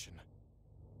question.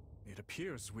 It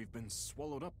appears we've been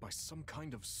swallowed up by some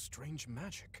kind of strange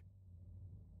magic.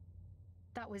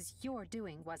 That was your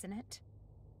doing, wasn't it?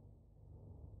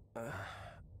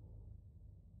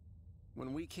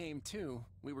 When we came to,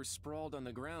 we were sprawled on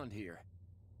the ground here.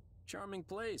 Charming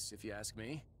place, if you ask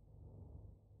me.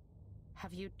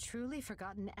 Have you truly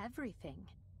forgotten everything?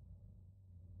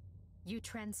 You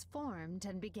transformed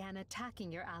and began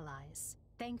attacking your allies.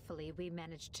 Thankfully, we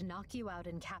managed to knock you out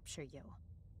and capture you.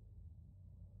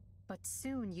 But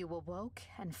soon you awoke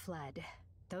and fled.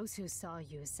 Those who saw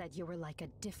you said you were like a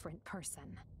different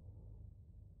person.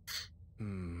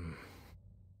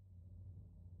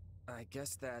 I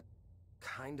guess that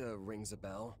kinda rings a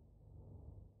bell.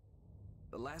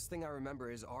 The last thing I remember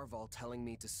is Arval telling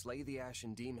me to slay the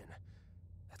Ashen Demon.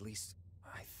 At least,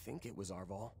 I think it was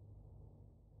Arval.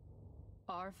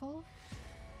 Arval?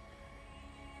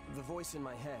 The voice in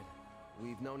my head.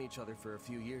 We've known each other for a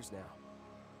few years now.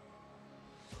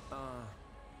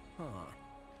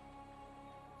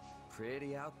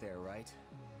 Pretty out there, right?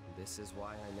 This is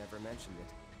why I never mentioned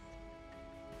it.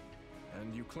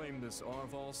 And you claim this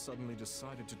Arval suddenly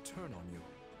decided to turn on you.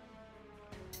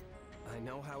 I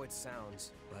know how it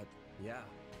sounds, but yeah.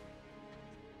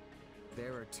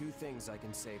 There are two things I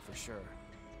can say for sure.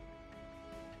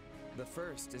 The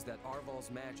first is that Arval's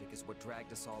magic is what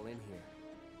dragged us all in here.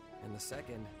 And the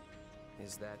second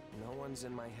is that no one's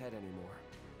in my head anymore.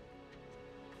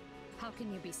 How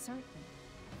can you be certain?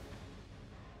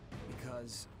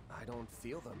 Because I don't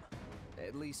feel them.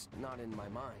 At least not in my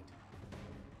mind.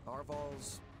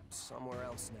 Arval's somewhere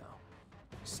else now.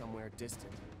 Somewhere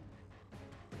distant.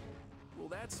 Well,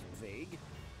 that's vague.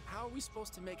 How are we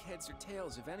supposed to make heads or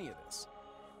tails of any of this?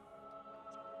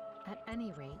 At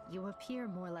any rate, you appear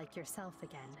more like yourself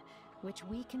again, which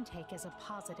we can take as a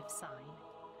positive sign.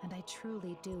 And I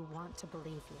truly do want to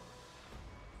believe you.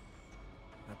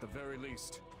 At the very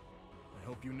least, I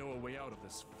hope you know a way out of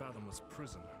this fathomless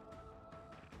prison.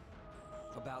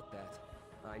 About that,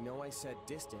 I know I said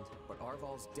distant, but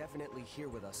Arval's definitely here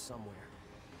with us somewhere.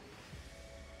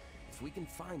 If we can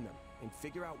find them and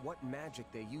figure out what magic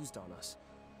they used on us,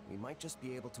 we might just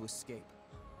be able to escape.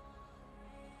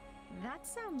 That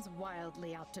sounds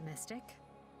wildly optimistic.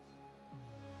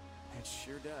 It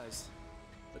sure does.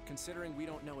 But considering we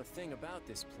don't know a thing about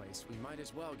this place, we might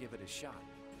as well give it a shot.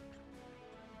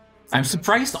 I'm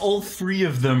surprised all three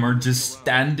of them are just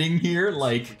standing here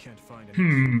like,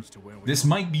 this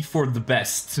might be for the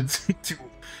best to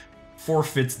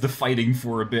forfeit the fighting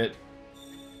for a bit.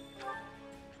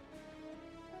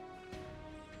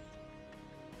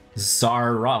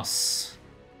 Zaros.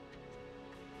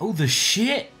 Oh, the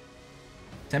shit!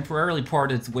 Temporarily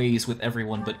parted ways with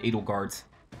everyone but Edelgard.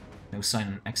 No sign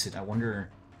of an exit. I wonder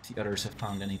if the others have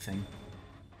found anything.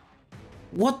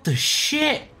 What the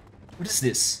shit? What is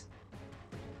this?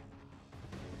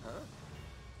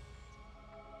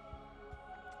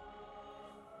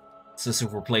 It's as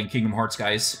if we're playing Kingdom Hearts,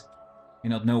 guys.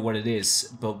 May not know what it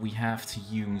is, but we have to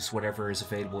use whatever is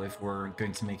available if we're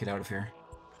going to make it out of here.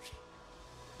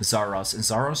 Zaros. In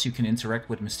Zaros, you can interact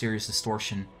with Mysterious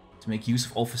Distortion to make use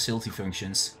of all facility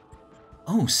functions.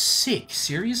 Oh, sick.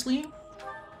 Seriously?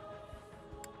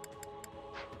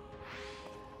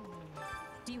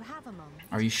 Do you have a moment?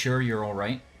 Are you sure you're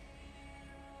alright?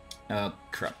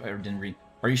 Crap, I didn't read.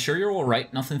 Are you sure you're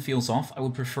alright? Nothing feels off? I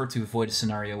would prefer to avoid a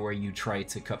scenario where you try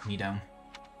to cut me down.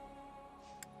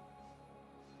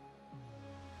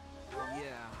 Yeah.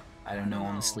 I don't know,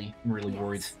 honestly. I'm really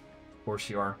worried. Of course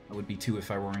you are. I would be too if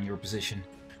I were in your position.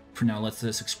 For now, let's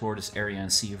just explore this area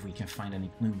and see if we can find any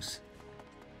clues.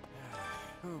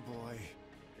 Oh boy.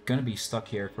 We're gonna be stuck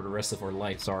here for the rest of our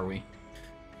lives, are we?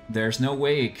 There's no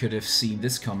way I could have seen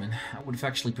this coming. I would have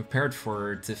actually prepared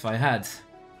for it if I had.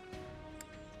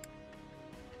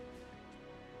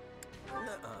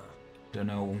 Don't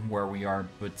know where we are,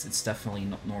 but it's definitely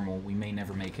not normal. We may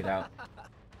never make it out.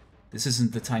 This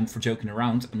isn't the time for joking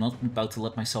around. I'm not about to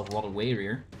let myself rot away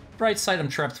here. Bright side, I'm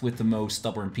trapped with the most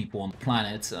stubborn people on the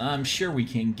planet. I'm sure we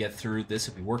can get through this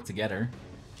if we work together.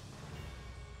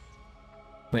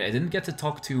 Wait, I didn't get to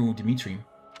talk to Dimitri.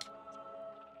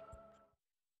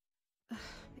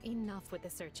 Enough with the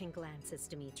searching glances,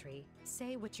 Dimitri.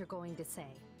 Say what you're going to say.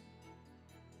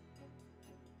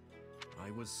 I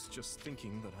was just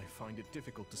thinking that I find it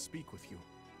difficult to speak with you.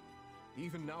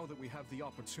 Even now that we have the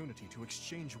opportunity to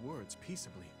exchange words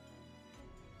peaceably.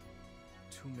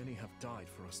 Too many have died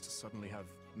for us to suddenly have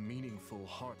meaningful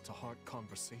heart-to-heart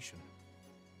conversation.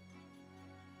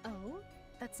 Oh?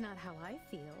 That's not how I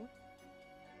feel.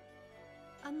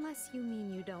 Unless you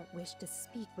mean you don't wish to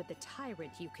speak with the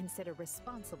tyrant you consider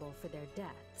responsible for their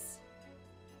deaths.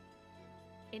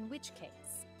 In which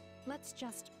case, let's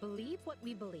just believe what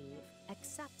we believe,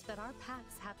 accept that our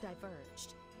paths have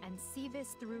diverged, and see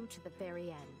this through to the very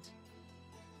end.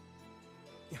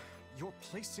 You're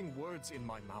placing words in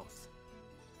my mouth.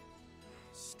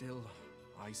 Still,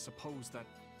 I suppose that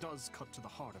does cut to the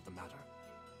heart of the matter.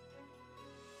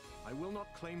 I will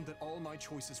not claim that all my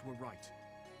choices were right,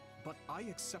 but I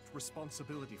accept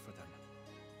responsibility for them.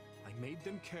 I made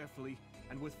them carefully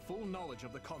and with full knowledge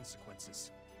of the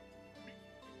consequences.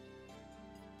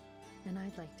 And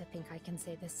I'd like to think I can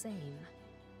say the same.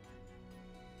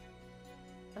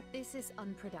 But this is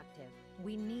unproductive.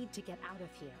 We need to get out of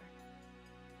here.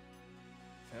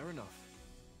 Fair enough.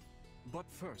 But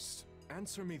first,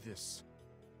 answer me this.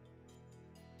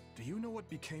 Do you know what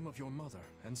became of your mother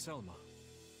and Selma?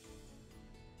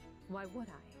 Why would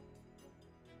I?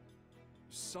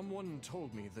 Someone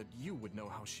told me that you would know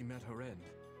how she met her end.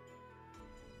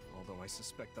 Although I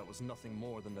suspect that was nothing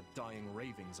more than the dying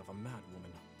ravings of a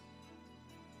madwoman.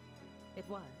 It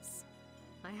was.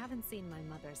 I haven't seen my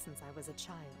mother since I was a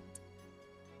child.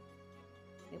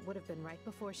 It would have been right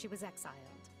before she was exiled.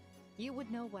 You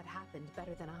would know what happened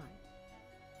better than I.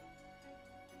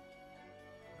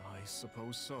 I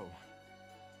suppose so.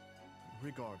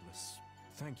 Regardless,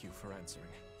 thank you for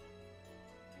answering.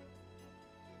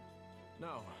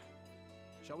 Now,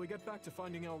 shall we get back to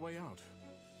finding our way out?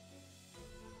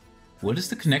 What is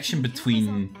the connection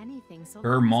between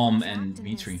her mom and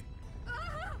Dimitri?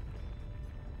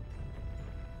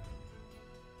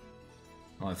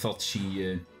 Oh, I thought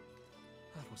she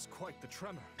That was quite the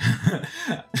tremor.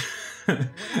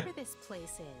 Whatever this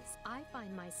place is, I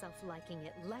find myself liking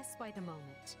it less by the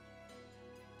moment.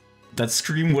 That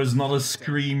scream was not a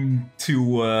scream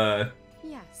to,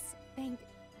 Yes, thank...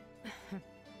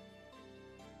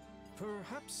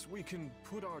 Perhaps we can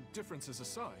put our differences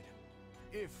aside,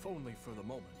 if only for the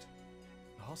moment.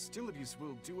 Hostilities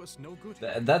will do us no good.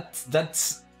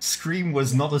 That scream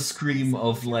was not a scream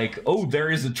of like, oh, there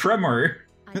is a tremor.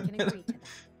 I can agree to that.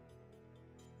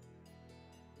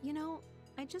 You know,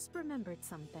 I just remembered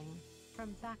something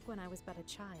from back when I was but a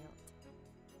child.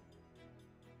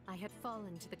 I had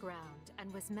fallen to the ground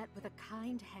and was met with a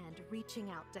kind hand reaching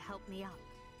out to help me up.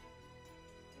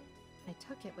 I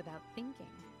took it without thinking,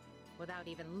 without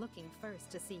even looking first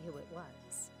to see who it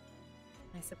was.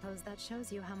 I suppose that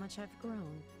shows you how much I've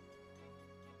grown.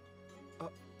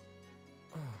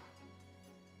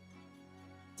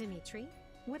 Dimitri,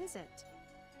 what is it?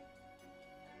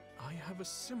 I have a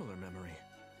similar memory.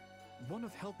 One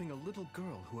of helping a little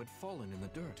girl who had fallen in the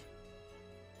dirt.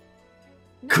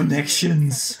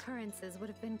 Connections! Such occurrences would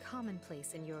have been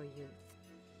commonplace in your youth.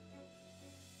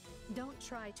 Don't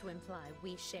try to imply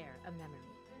we share a memory.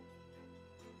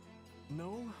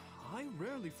 No, I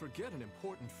rarely forget an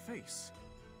important face.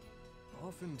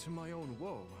 Often to my own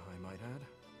woe, I might add.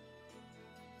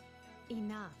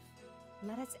 Enough.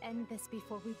 Let us end this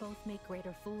before we both make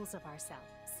greater fools of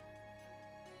ourselves.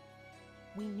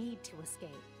 We need to escape.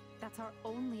 That's our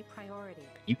only priority.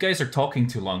 You guys are talking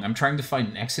too long. I'm trying to find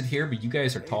an exit here, but you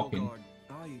guys are talking.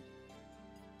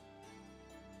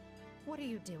 What are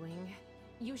you doing?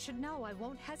 You should know I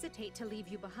won't hesitate to leave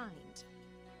you behind.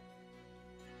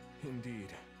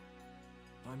 Indeed.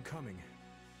 I'm coming,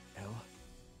 El.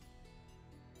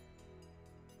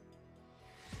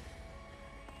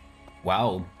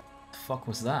 Wow. The fuck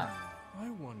was that? I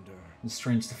wonder. It's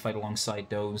strange to fight alongside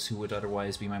those who would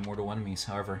otherwise be my mortal enemies,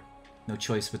 however. No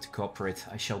choice but to cooperate.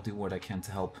 I shall do what I can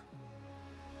to help.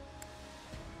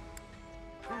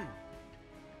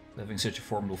 Having such a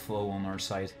formidable foe on our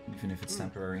side, even if it's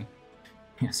temporary.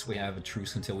 Yes, we have a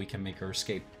truce until we can make our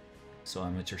escape. So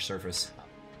I'm at your service.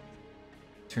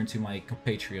 Turn to my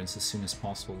compatriots as soon as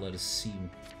possible. Let us see if we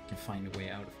can find a way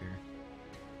out of here.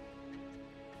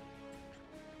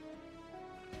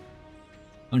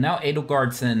 Oh, now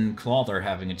Edelgard and Claude are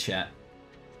having a chat.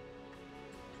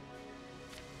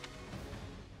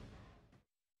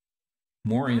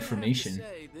 More information. I have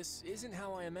to say, this isn't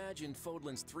how I imagined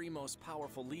Fodlan's 3 most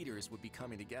powerful leaders would be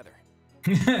coming together.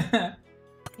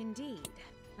 Indeed.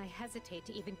 I hesitate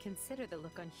to even consider the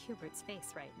look on Hubert's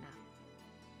face right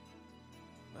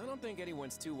now. I don't think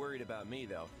anyone's too worried about me,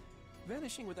 though.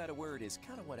 Vanishing without a word is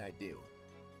kind of what I do.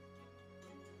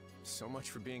 So much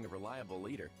for being a reliable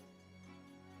leader.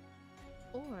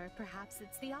 Or perhaps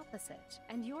it's the opposite,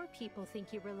 and your people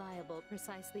think you reliable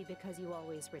precisely because you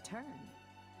always return.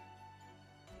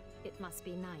 It must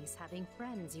be nice having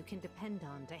friends you can depend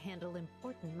on to handle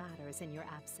important matters in your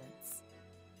absence.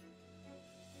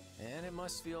 And it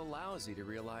must feel lousy to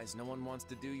realize no one wants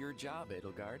to do your job,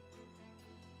 Edelgard.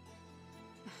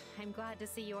 I'm glad to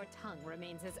see your tongue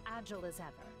remains as agile as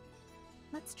ever.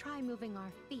 Let's try moving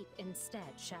our feet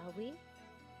instead, shall we?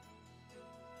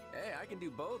 Hey, I can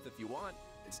do both if you want.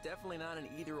 It's definitely not an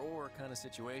either-or kind of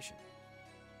situation.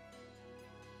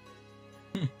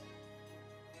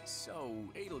 So,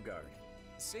 Edelgard,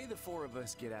 say the 4 of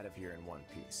us get out of here in one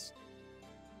piece.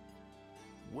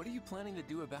 What are you planning to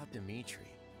do about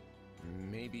Dimitri?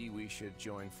 Maybe we should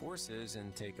join forces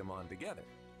and take him on together.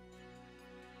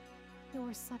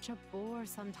 You're such a bore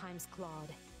sometimes,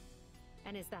 Claude.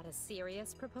 And is that a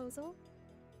serious proposal?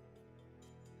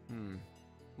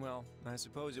 Well, I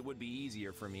suppose it would be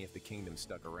easier for me if the kingdom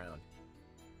stuck around.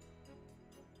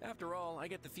 After all, I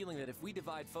get the feeling that if we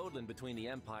divide Fodlan between the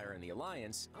Empire and the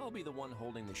Alliance, I'll be the one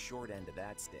holding the short end of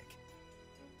that stick.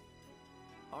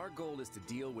 Our goal is to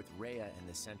deal with Rhea and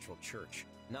the Central Church,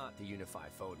 not to unify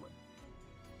Fodlan.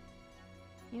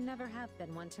 You never have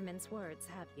been one to mince words,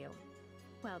 have you?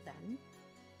 Well then,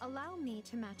 allow me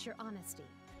to match your honesty.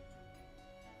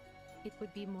 It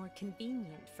would be more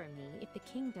convenient for me if the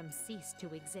kingdom ceased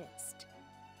to exist.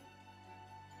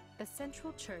 The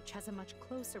Central Church has a much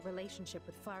closer relationship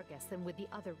with Fargus than with the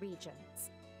other regions.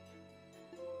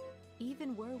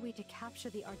 Even were we to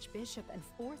capture the Archbishop and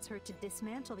force her to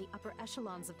dismantle the upper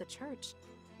echelons of the Church,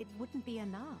 it wouldn't be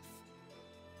enough.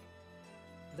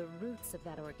 The roots of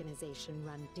that organization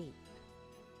run deep.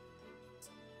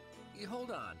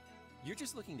 Hold on. You're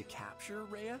just looking to capture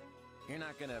Rhea? You're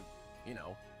not gonna, you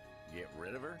know, get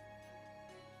rid of her?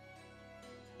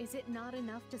 Is it not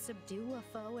enough to subdue a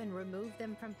foe and remove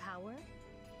them from power?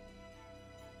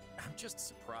 I'm just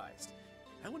surprised.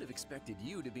 I would have expected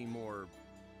you to be more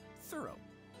thorough.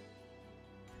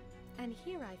 And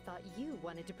here I thought you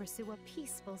wanted to pursue a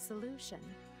peaceful solution.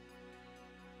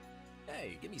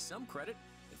 Hey, give me some credit.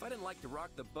 If I didn't like to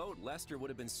rock the boat, Lester would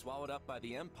have been swallowed up by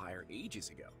the Empire ages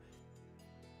ago.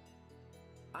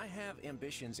 I have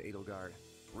ambitions, Edelgard.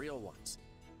 Real ones.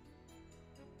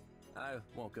 I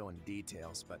won't go into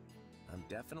details, but I'm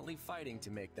definitely fighting to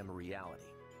make them a reality.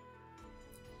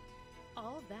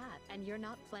 All that, and you're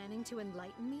not planning to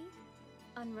enlighten me?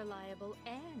 Unreliable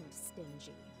and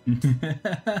stingy.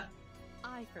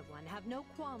 I, for one, have no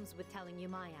qualms with telling you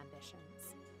my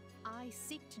ambitions. I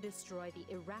seek to destroy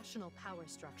the irrational power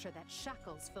structure that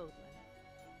shackles Fodlan.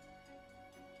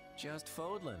 Just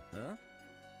Fodlan, huh?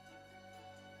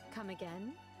 Come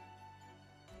again?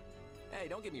 Hey,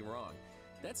 don't get me wrong.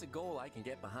 That's a goal I can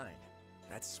get behind.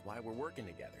 That's why we're working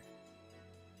together.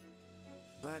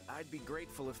 But I'd be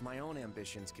grateful if my own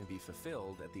ambitions can be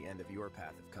fulfilled at the end of your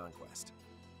path of conquest.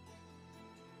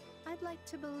 I'd like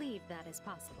to believe that is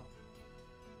possible.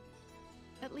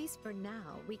 At least for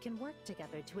now, we can work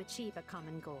together to achieve a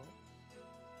common goal.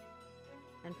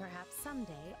 And perhaps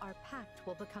someday our pact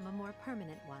will become a more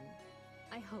permanent one.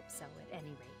 I hope so, at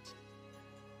any rate.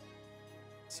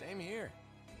 Same here.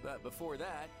 But before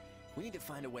that, we need to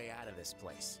find a way out of this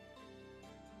place.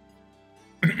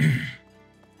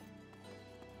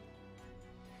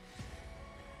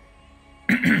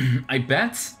 I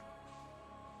bet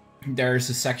there's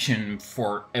a section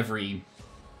for every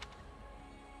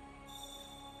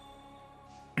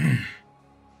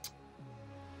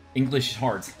English is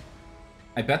hard.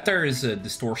 I bet there is a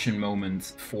distortion moment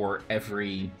for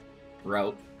every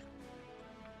route.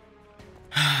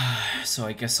 So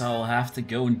I guess I'll have to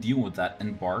go and deal with that.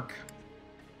 Embark.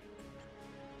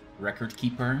 Record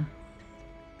keeper.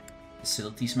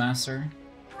 Facilities master.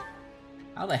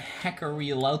 How the heck are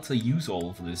we allowed to use all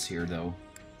of this here, though?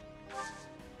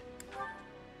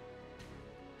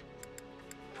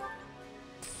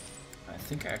 I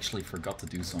think I actually forgot to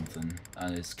do something.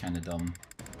 It's kind of dumb.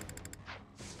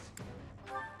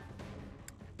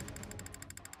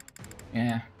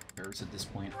 Yeah, errors at this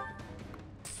point.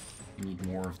 We need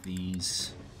more of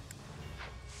these.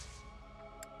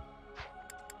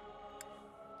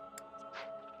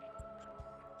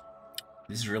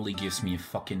 This really gives me a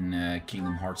fucking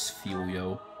Kingdom Hearts feel,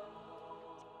 yo.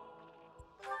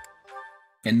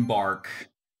 Embark.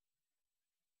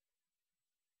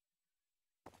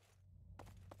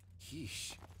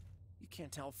 Yeesh. You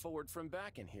can't tell forward from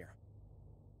back in here.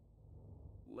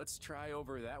 Let's try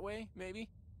over that way, maybe?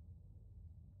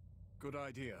 Good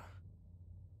idea.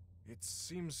 It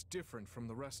seems different from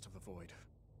the rest of the void.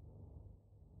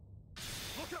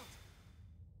 Look out!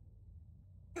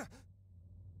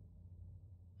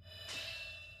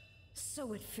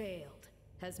 So it failed.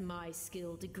 Has my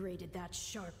skill degraded that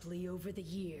sharply over the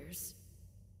years?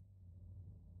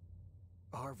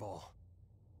 Arval.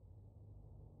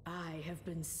 I have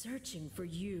been searching for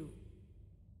you.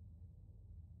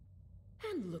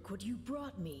 And look what you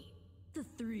brought me. The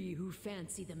three who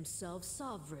fancy themselves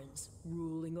sovereigns,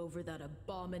 ruling over that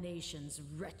abomination's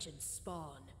wretched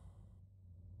spawn.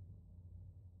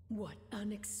 What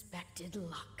unexpected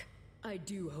luck. I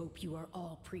do hope you are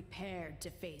all prepared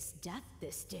to face death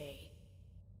this day.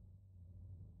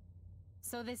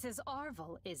 So this is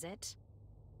Arval, is it?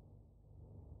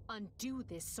 Undo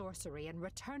this sorcery and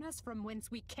return us from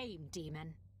whence we came,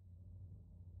 demon.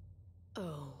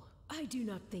 Oh, I do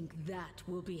not think that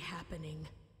will be happening.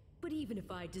 But even if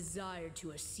I desired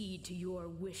to accede to your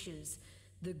wishes,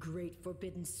 the great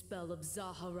forbidden spell of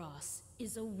Zaharas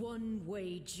is a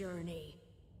one-way journey.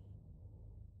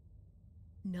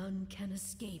 None can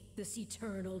escape this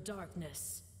eternal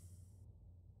darkness.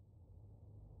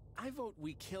 I vote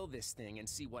we kill this thing and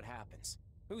see what happens.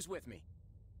 Who's with me?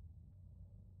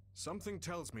 Something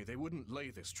tells me they wouldn't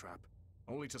lay this trap,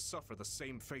 only to suffer the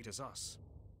same fate as us.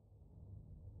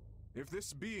 If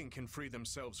this being can free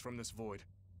themselves from this void,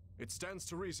 it stands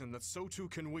to reason that so too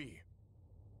can we.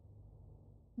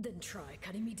 Then try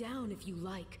cutting me down if you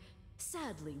like.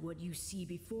 Sadly, what you see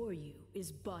before you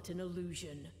is but an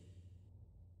illusion.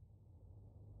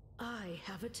 I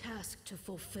have a task to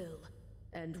fulfill,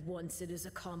 and once it is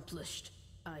accomplished,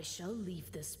 I shall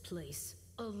leave this place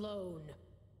alone.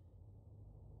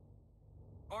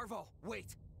 Arval,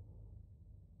 wait!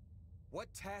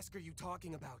 What task are you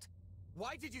talking about?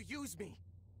 Why did you use me?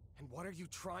 And what are you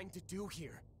trying to do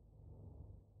here?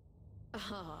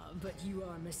 Ah, but you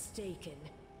are mistaken.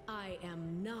 I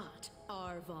am not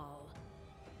Arval.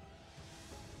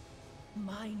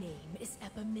 My name is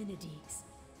Epimenides,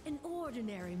 an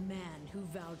ordinary man who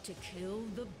vowed to kill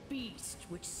the beast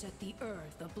which set the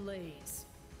earth ablaze.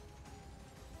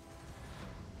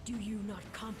 Do you not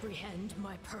comprehend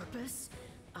my purpose?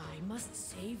 I must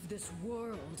save this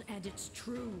world and its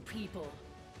true people.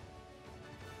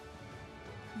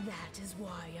 That is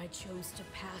why I chose to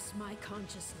pass my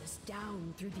consciousness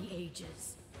down through the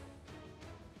ages.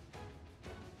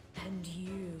 And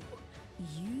you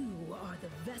are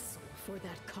the vessel for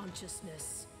that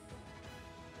consciousness.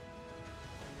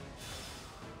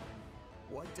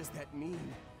 What does that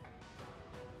mean?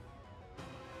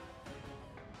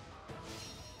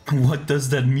 What does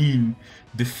that mean?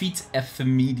 Defeat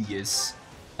Ephemedius.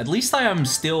 At least I am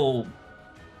still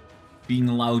being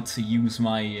allowed to use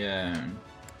my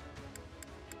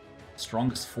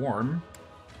strongest form.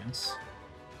 Yes.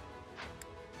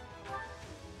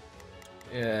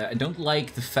 I don't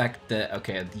like the fact that,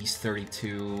 okay, these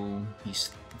 32, these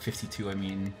 52, I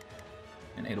mean,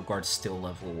 and Edelgard's still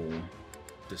level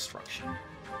destruction.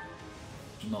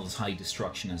 Not as high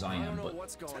destruction as I am, I don't know but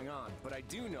what's going on, but I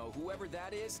do know whoever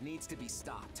that is needs to be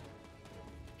stopped.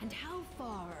 And how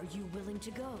far are you willing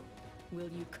to go? Will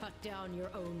you cut down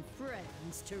your own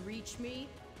friends to reach me?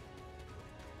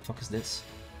 the fuck is this?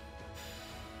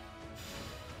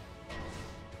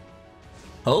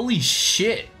 Holy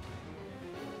shit!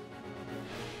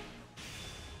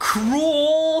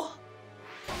 Cruel!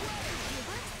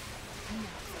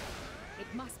 It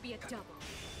must be a double.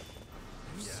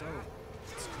 So,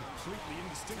 it's completely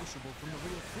indistinguishable from the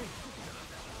real thing.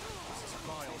 This is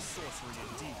vile sorcery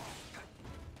indeed.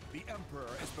 The Emperor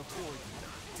is before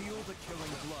you. Deal the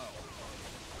killing blow.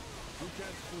 You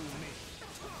can't fool me.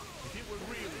 If it were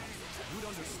real, you'd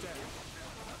understand.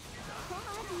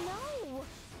 God, no!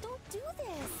 Don't do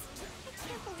this! I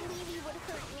can't believe you would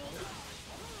hurt me.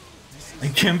 I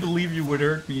can't believe you would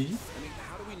hurt me. I mean,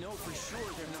 how do we know for sure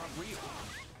they're not real?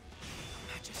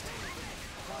 Majesty,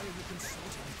 why are you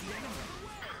consulting with the enemy?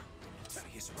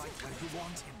 He is right where you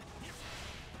want him.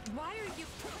 Why are you...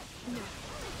 No.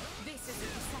 This is a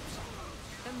deception.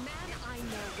 The man I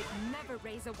know would never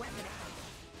raise a weapon at me.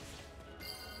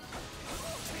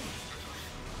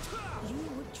 You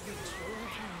would treat your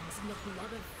hands in the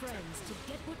blood of friends to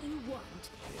get what you want.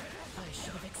 I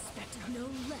should have expected no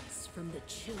less from the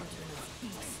children of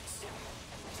beasts.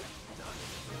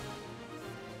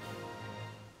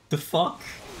 The fuck?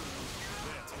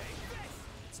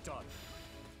 It's done.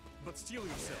 But steel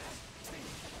yourselves.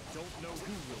 Don't know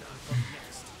who will come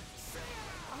next.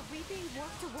 Are we being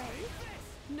walked away?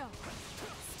 No.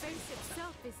 Space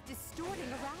itself is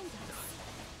distorting around us.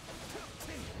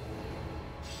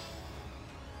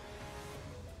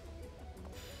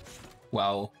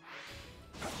 Wow.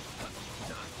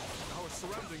 Our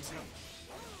surroundings have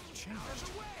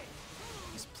changed.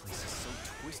 This place is so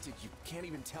twisted you can't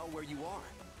even tell where you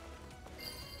are.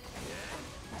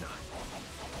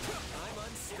 I'm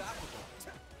unstoppable.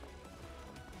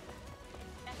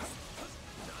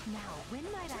 Now, when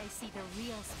might I see the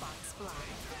real sparks fly?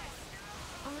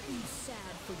 Aren't you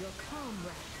sad for your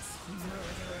comrades,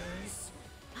 murderers?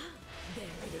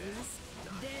 There it is.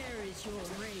 There is your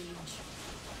rage.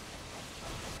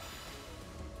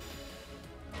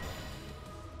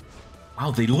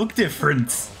 Wow, they look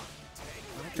different.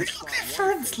 They look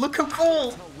different. Look how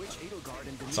cool.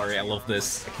 Sorry, I love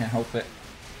this. I can't help it.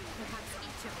 Perhaps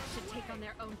each of us should take on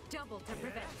their own double to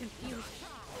prevent confusion.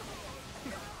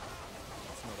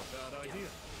 That's not a bad idea.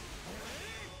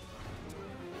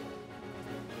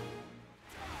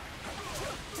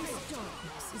 This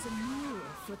darkness is a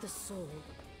mirror for the soul.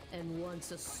 And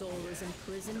once a soul is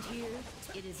imprisoned here,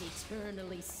 it is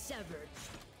eternally severed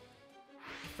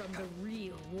from the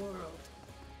real world.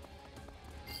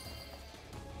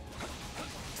 I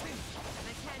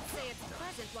can't say it's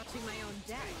pleasant watching my own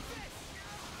death.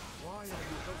 Why are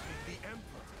you helping the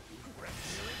Emperor?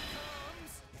 Here it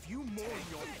comes! If you mourn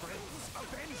your friends,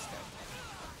 avenge them!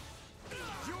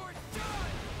 You're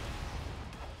done!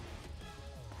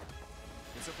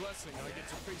 It's a blessing I get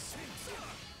to face you.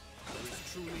 There is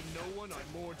truly no one I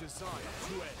more desire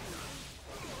to end.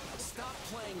 Stop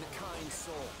playing the kind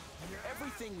soul.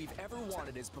 Everything we've ever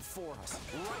wanted is before us,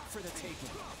 right for the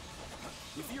taking.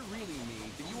 If you're really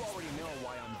me, then you already know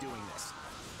why I'm doing this.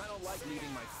 I don't like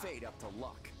leaving my fate up to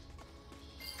luck.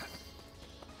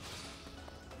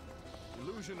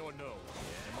 Illusion or no,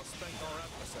 I must thank our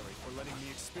adversary for letting me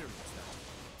experience that.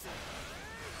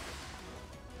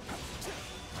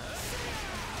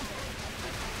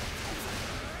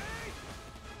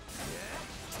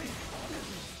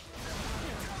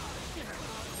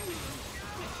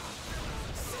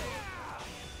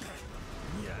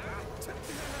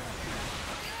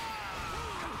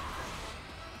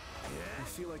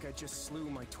 I feel like I just slew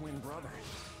my twin brother.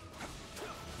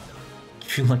 I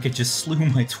feel like I just slew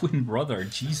my twin brother.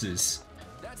 Jesus.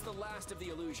 That's the last rest of the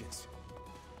illusions.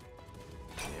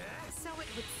 So it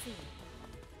would seem.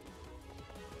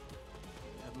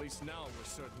 At least now we're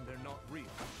certain they're not real.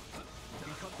 We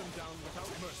can cut them down without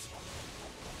mercy.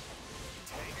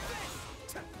 Take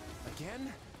this!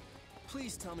 Again?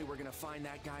 Please tell me we're gonna find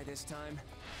that guy this time.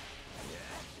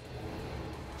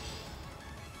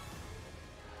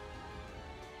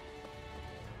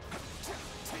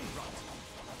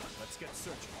 Let's get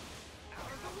searching.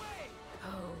 Out of the way!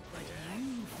 Oh, but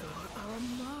you four are a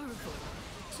marvel.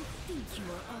 To think you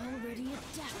are already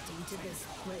adapting to this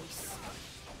place.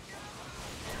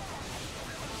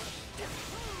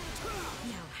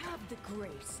 Now have the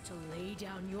grace to lay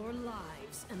down your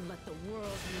lives and let the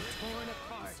world be torn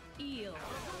apart heal.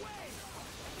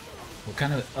 What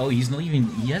kind of... Oh, he's not even...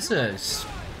 He has a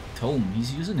tome.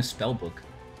 He's using a spell book.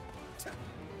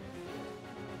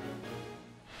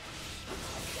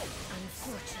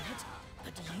 Unfortunate,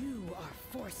 but you are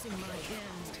forcing my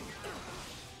hand.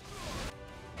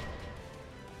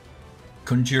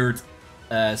 Conjured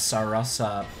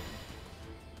Sarasa,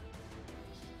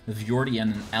 Jordy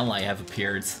and an ally have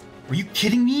appeared. Are you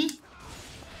kidding me?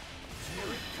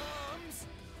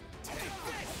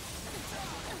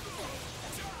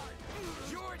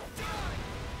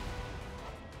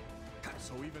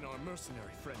 So even our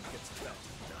mercenary friend gets back.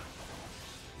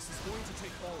 This is going to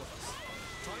take all of us.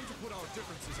 Time to put our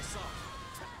differences aside.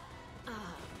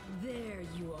 Ah, there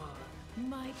you are,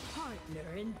 my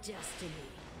partner in destiny.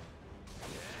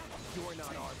 You're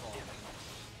not our ball.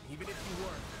 Even if you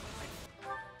were,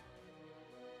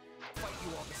 I'd fight you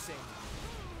all the same.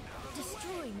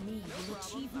 Destroying me will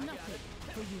achieve nothing,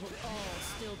 for you will all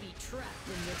still be trapped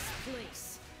in this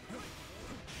place.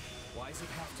 Why does it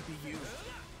have to be you?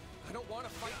 I don't want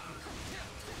to fight you.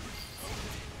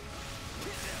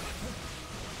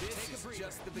 This is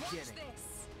just the beginning.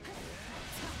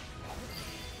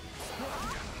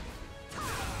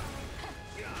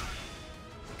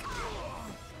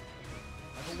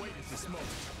 I've awaited this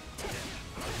moment.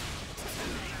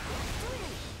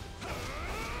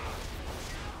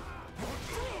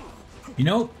 You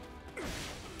know...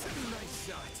 Nice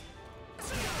shot.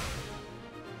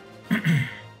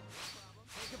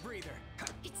 Take a breather.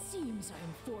 It seems I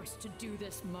am forced to do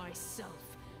this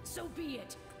myself. So be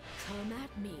it. Come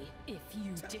at me if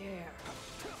you dare.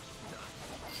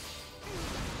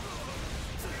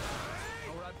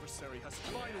 Our adversary has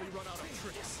finally run out of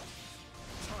tricks.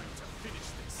 Time to finish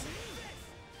this.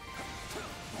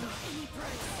 Not any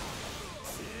price.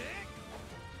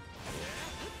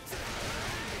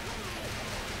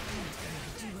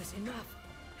 Do it enough.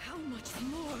 How much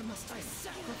more must I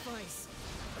sacrifice?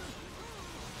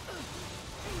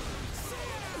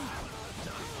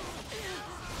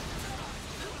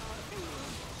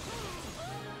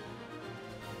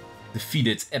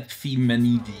 Defeated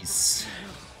Epimenides.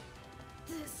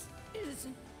 This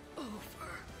isn't over.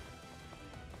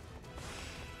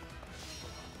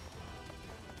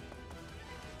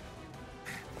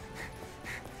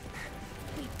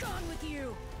 Be gone with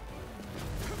you!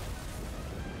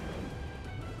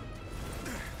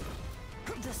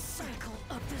 The cycle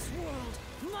of this world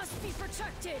must be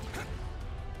protected!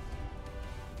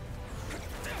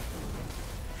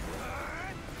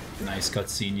 Nice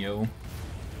cutscene, yo.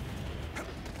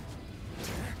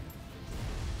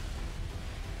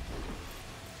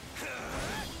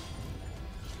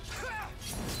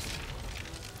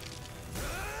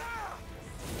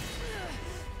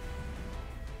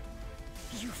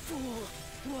 You fool!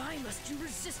 Why must you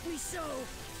resist me so?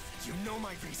 You know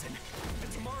my reason.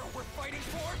 And tomorrow we're fighting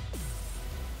for...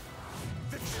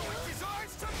 The choice is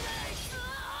ours to make!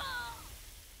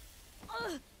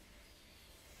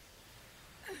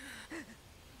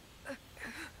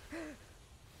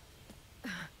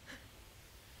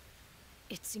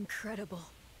 It's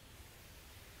incredible.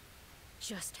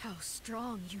 Just how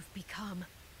strong you've become.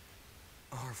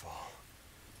 Arval.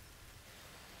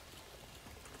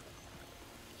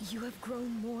 You have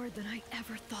grown more than I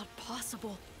ever thought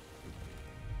possible.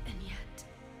 And yet...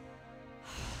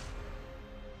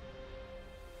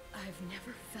 I've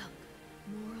never felt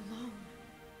more alone.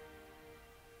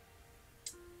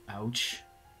 Ouch.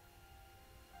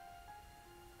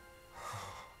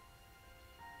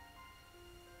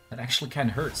 That actually kind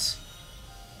of hurts.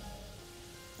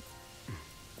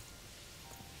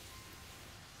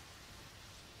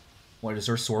 What, is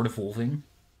her sword evolving?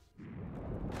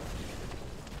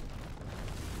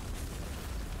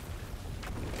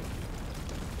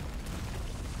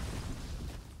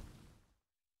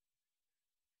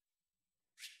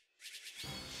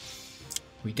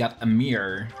 We got a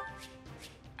mirror.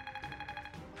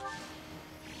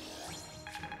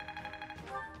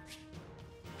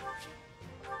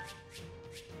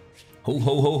 Ho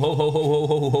ho ho ho ho ho ho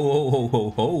ho ho ho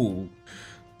ho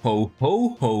ho ho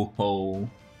ho ho ho.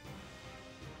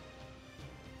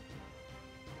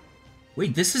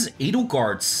 Wait, this is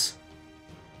Edelgard's.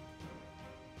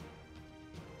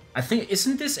 I think,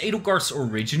 isn't this Edelgard's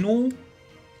original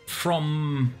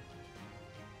from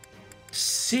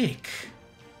Sick?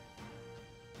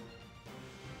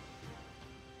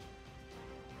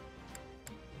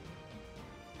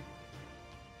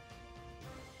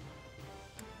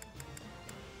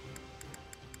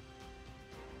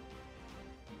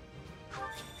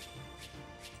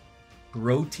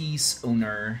 Groti's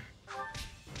owner.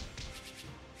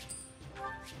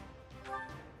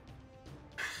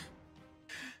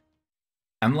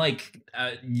 I'm like,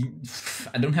 I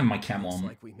don't have my cam on. Looks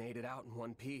like we made it out in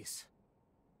one piece.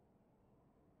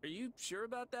 Are you sure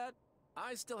about that?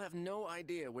 I still have no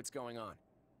idea what's going on.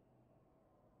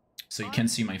 So you can't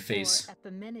see my face.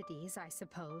 Epimenides, I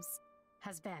suppose,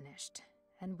 has vanished,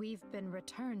 and we've been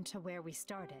returned to where we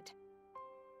started.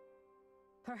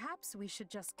 Perhaps we should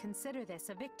just consider this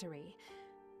a victory,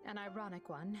 an ironic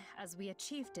one, as we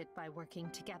achieved it by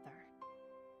working together.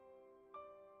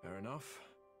 Fair enough.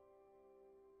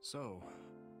 So,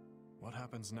 what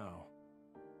happens now?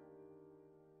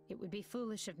 It would be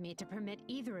foolish of me to permit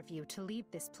either of you to leave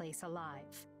this place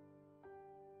alive.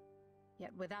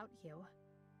 Yet without you,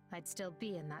 I'd still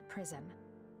be in that prison.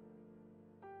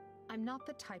 I'm not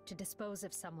the type to dispose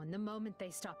of someone the moment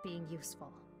they stop being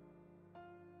useful.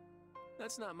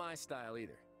 That's not my style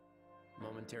either.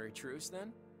 Momentary truce,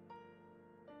 then?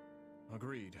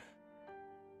 Agreed.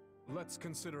 Let's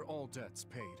consider all debts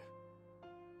paid.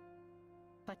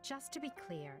 But just to be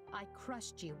clear, I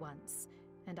crushed you once,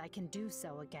 and I can do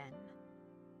so again.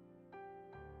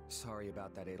 Sorry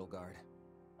about that, Edelgard.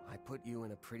 I put you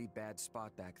in a pretty bad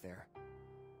spot back there.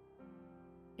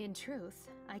 In truth,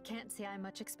 I can't say I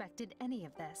much expected any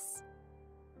of this.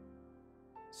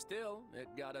 Still, it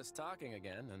got us talking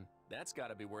again, and that's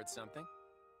gotta be worth something.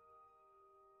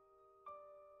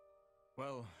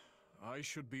 Well, I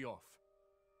should be off.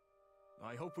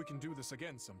 I hope we can do this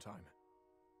again sometime.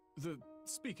 The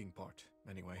speaking part,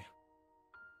 anyway.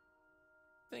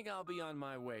 Think I'll be on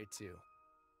my way, too.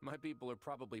 My people are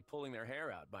probably pulling their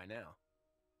hair out by now.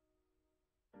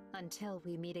 Until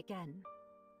we meet again.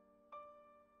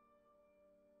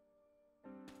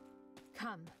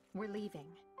 Come, we're leaving.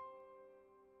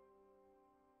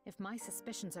 If my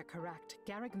suspicions are correct,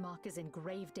 Garreg Mach is in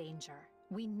grave danger.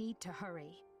 We need to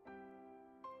hurry.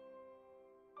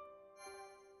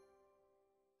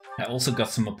 I also got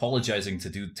some apologizing to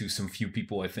do to some few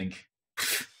people, I think.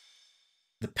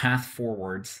 The path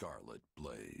forward. Scarlet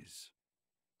Blaze.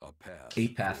 A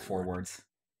path forward.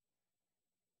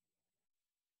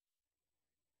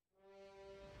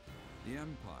 The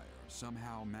Empire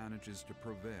somehow manages to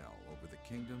prevail over the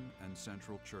Kingdom and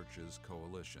Central Church's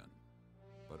coalition.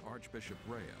 But Archbishop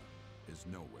Rhea is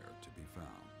nowhere to be found.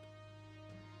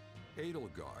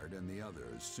 Edelgard and the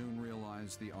others soon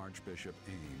realize the Archbishop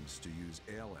aims to use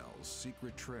Eilel's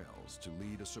secret trails to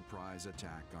lead a surprise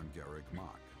attack on Garreg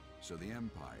Mach, so the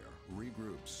Empire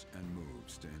regroups and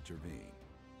moves to intervene.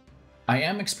 I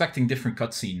am expecting different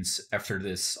cutscenes after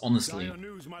this, honestly. Dire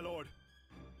news, my lord.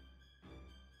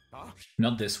 Huh?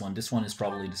 Not this one. This one is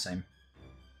probably the same.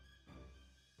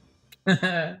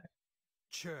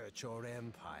 Church or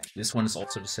Empire? This one is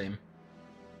also the same.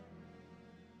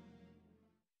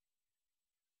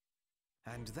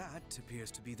 And that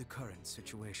appears to be the current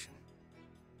situation.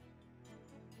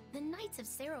 The Knights of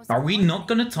Saros. Are we not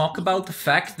gonna talk about the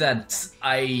fact that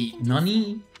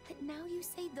Nani? But now you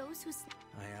say those who.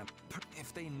 I am.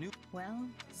 If they knew. Well,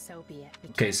 so be it.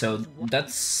 Okay, so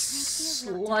that's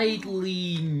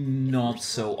slightly not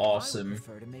so awesome. I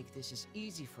prefer to make this as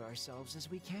easy for ourselves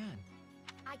as we can.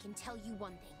 I can tell you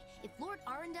one thing. If Lord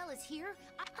Arundel is here,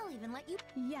 I'll even let you.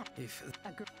 Yeah. If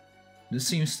this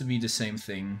seems to be the same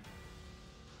thing.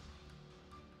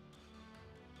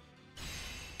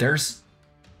 There's...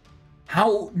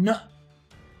 How... No...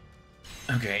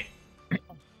 Okay.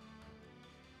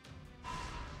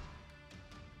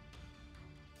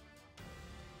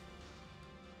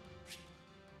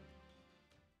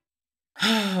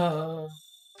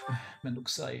 Men ook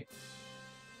saai.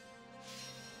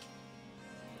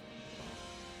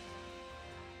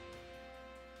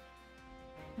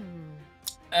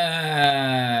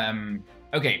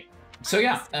 Okay, so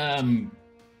yeah,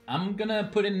 I'm gonna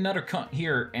put in another cut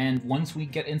here, and once we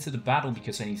get into the battle,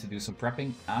 because I need to do some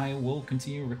prepping, I will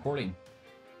continue recording.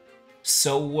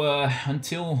 So,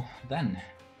 until then.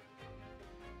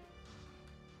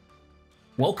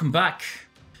 Welcome back!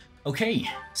 Okay,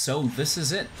 so this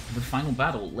is it, the final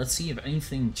battle. Let's see if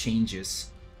anything changes.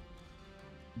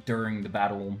 during the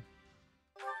battle.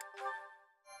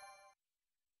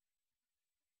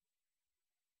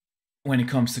 When it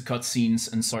comes to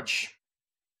cutscenes and such.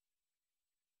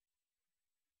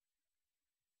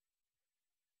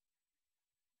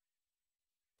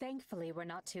 Thankfully, we're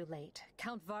not too late.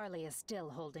 Count Varley is still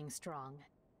holding strong.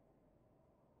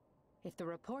 If the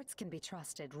reports can be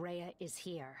trusted, Rhea is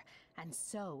here, and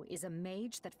so is a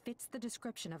mage that fits the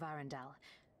description of Arundel,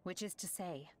 which is to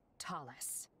say,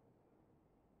 Tallis.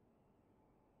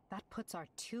 That puts our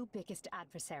two biggest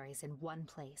adversaries in one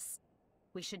place.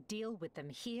 We should deal with them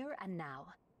here and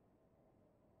now.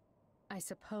 I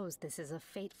suppose this is a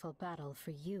fateful battle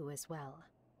for you as well.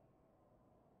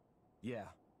 Yeah,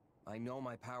 I know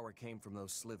my power came from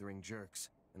those slithering jerks,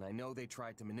 and I know they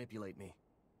tried to manipulate me.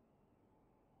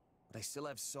 But I still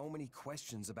have so many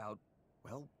questions about,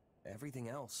 well, everything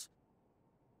else.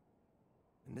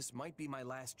 And this might be my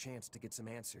last chance to get some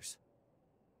answers.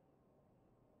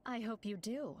 I hope you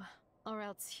do, or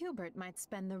else Hubert might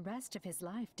spend the rest of his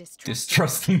life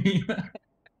distrusting me.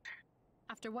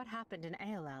 After what happened in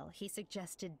ALL, he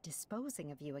suggested disposing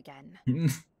of you again.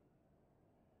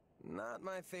 Not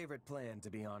my favorite plan, to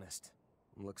be honest.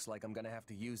 Looks like I'm gonna have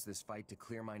to use this fight to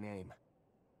clear my name.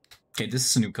 Okay, this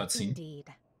is a new cutscene.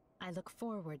 Indeed. I look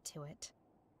forward to it.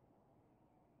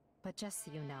 But just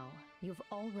so you know, you've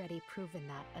already proven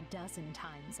that a dozen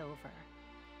times over.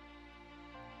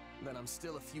 Then I'm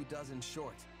still a few dozen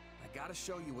short. I gotta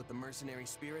show you what the mercenary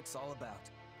spirit's all about.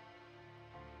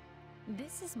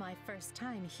 This is my first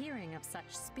time hearing of such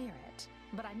spirit,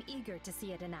 but I'm eager to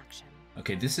see it in action.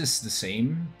 Okay, this is the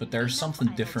same, but there's something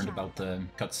different about the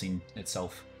cutscene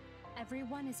itself.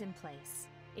 Everyone is in place.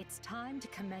 It's time to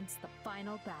commence the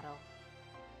final battle.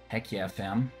 Heck yeah,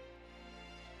 fam.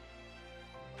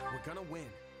 We're gonna win.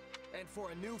 And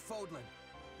for a new Fodlan.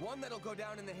 One that'll go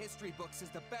down in the history books as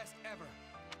the best ever.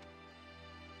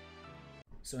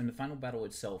 So in the final battle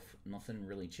itself, nothing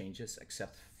really changes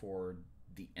except for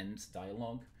the end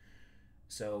dialogue.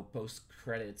 So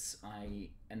post-credits, I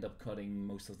end up cutting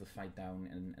most of the fight down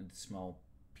and a small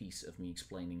piece of me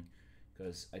explaining,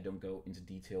 because I don't go into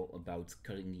detail about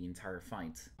cutting the entire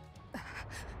fight.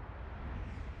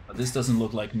 But this doesn't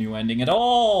look like new ending at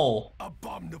all!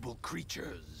 Abominable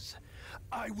creatures!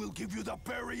 I will give you the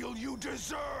burial you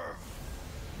deserve!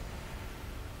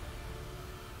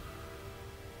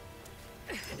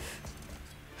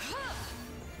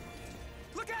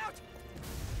 Look out!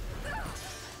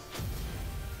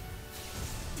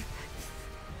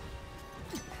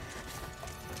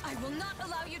 I will not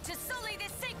allow you to sully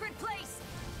this sacred place!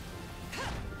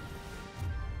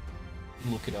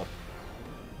 Look it up.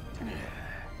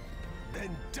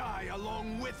 Then die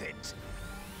along with it!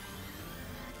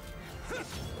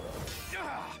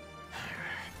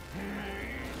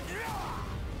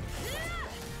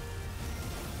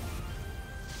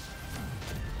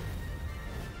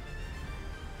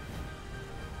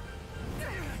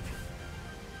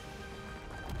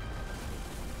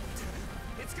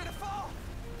 It's gonna fall!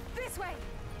 This way!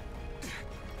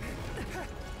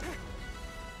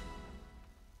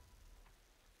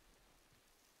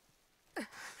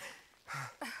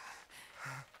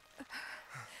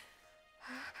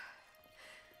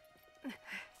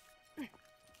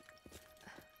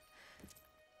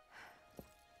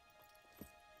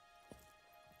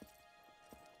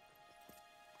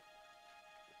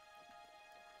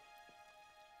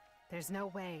 There's no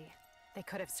way they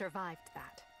could have survived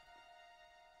that.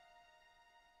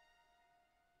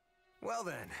 Well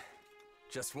then,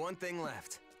 just one thing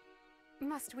left.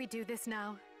 Must we do this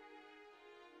now?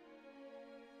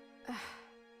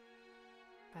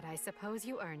 But I suppose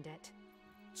you earned it.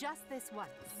 Just this once.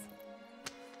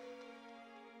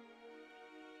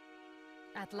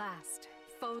 At last,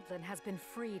 Fodlan has been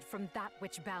freed from that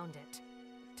which bound it.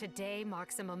 Today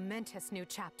marks a momentous new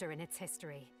chapter in its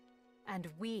history, and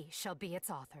we shall be its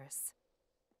authors.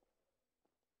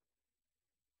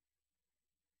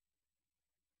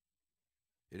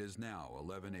 It is now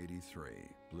 1183,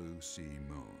 Blue Sea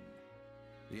Moon.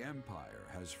 The Empire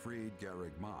has freed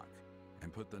Garreg Mach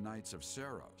and put the Knights of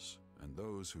Seros and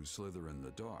those who slither in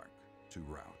the dark to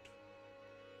rout.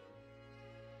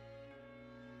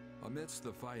 Amidst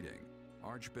the fighting,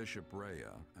 Archbishop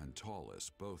Rhea and Tallis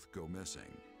both go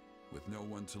missing. With no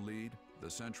one to lead, the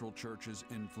Central Church's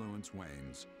influence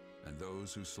wanes, and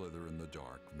those who slither in the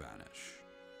dark vanish.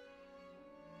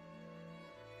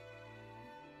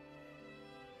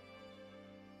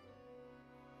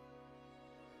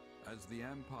 As the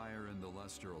Empire and the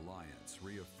Leicester Alliance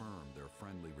reaffirm their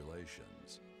friendly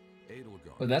relations,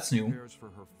 Edelgard prepares for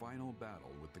her final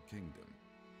battle with the kingdom,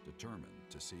 determined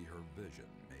to see her vision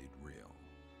made real.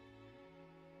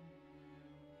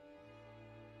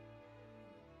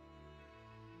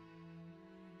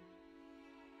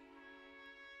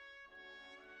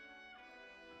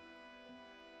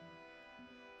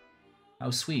 How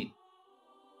sweet.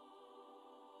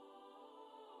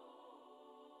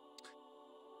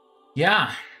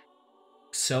 Yeah.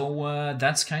 So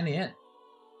that's kind of it.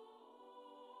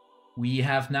 We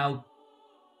have now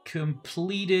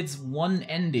completed one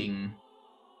ending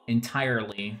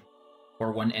entirely.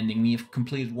 Or one ending. We have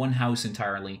completed one house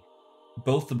entirely.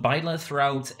 Both the Byleth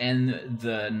route and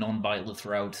the non-Byleth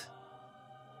route.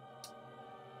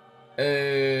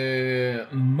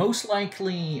 Most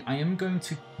likely, I am going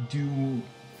to do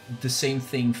the same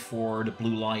thing for the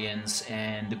Blue Lions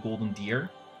and the Golden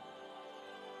Deer.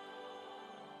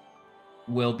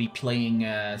 We'll be playing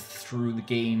through the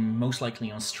game, most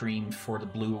likely on stream, for the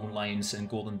Blue Lions and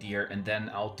Golden Deer, and then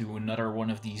I'll do another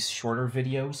one of these shorter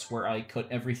videos where I cut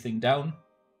everything down.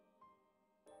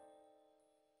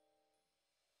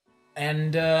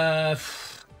 And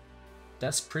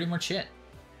that's pretty much it.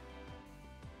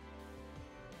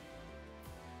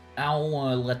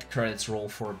 I'll let the credits roll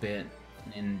for a bit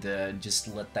and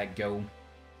just let that go.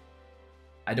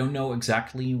 I don't know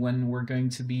exactly when we're going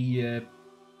to be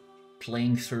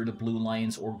playing through the Blue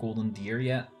Lions or Golden Deer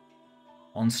yet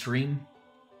on stream.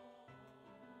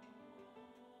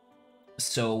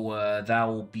 So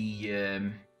that'll be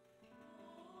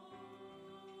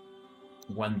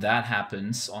when that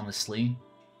happens, honestly.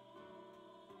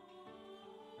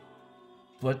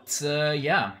 But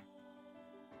yeah.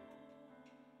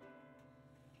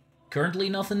 Currently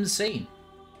nothing to say.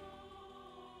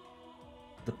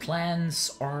 The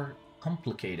plans are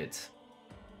complicated.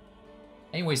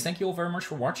 Anyways, thank you all very much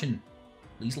for watching.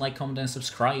 Please like, comment, and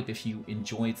subscribe if you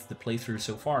enjoyed the playthrough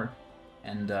so far.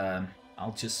 And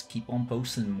I'll just keep on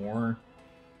posting more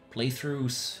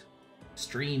playthroughs,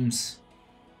 streams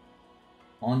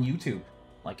on YouTube,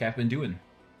 like I've been doing.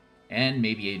 And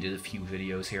maybe I did a few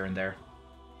videos here and there.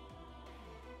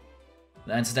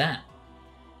 That's that.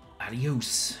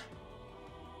 Adios.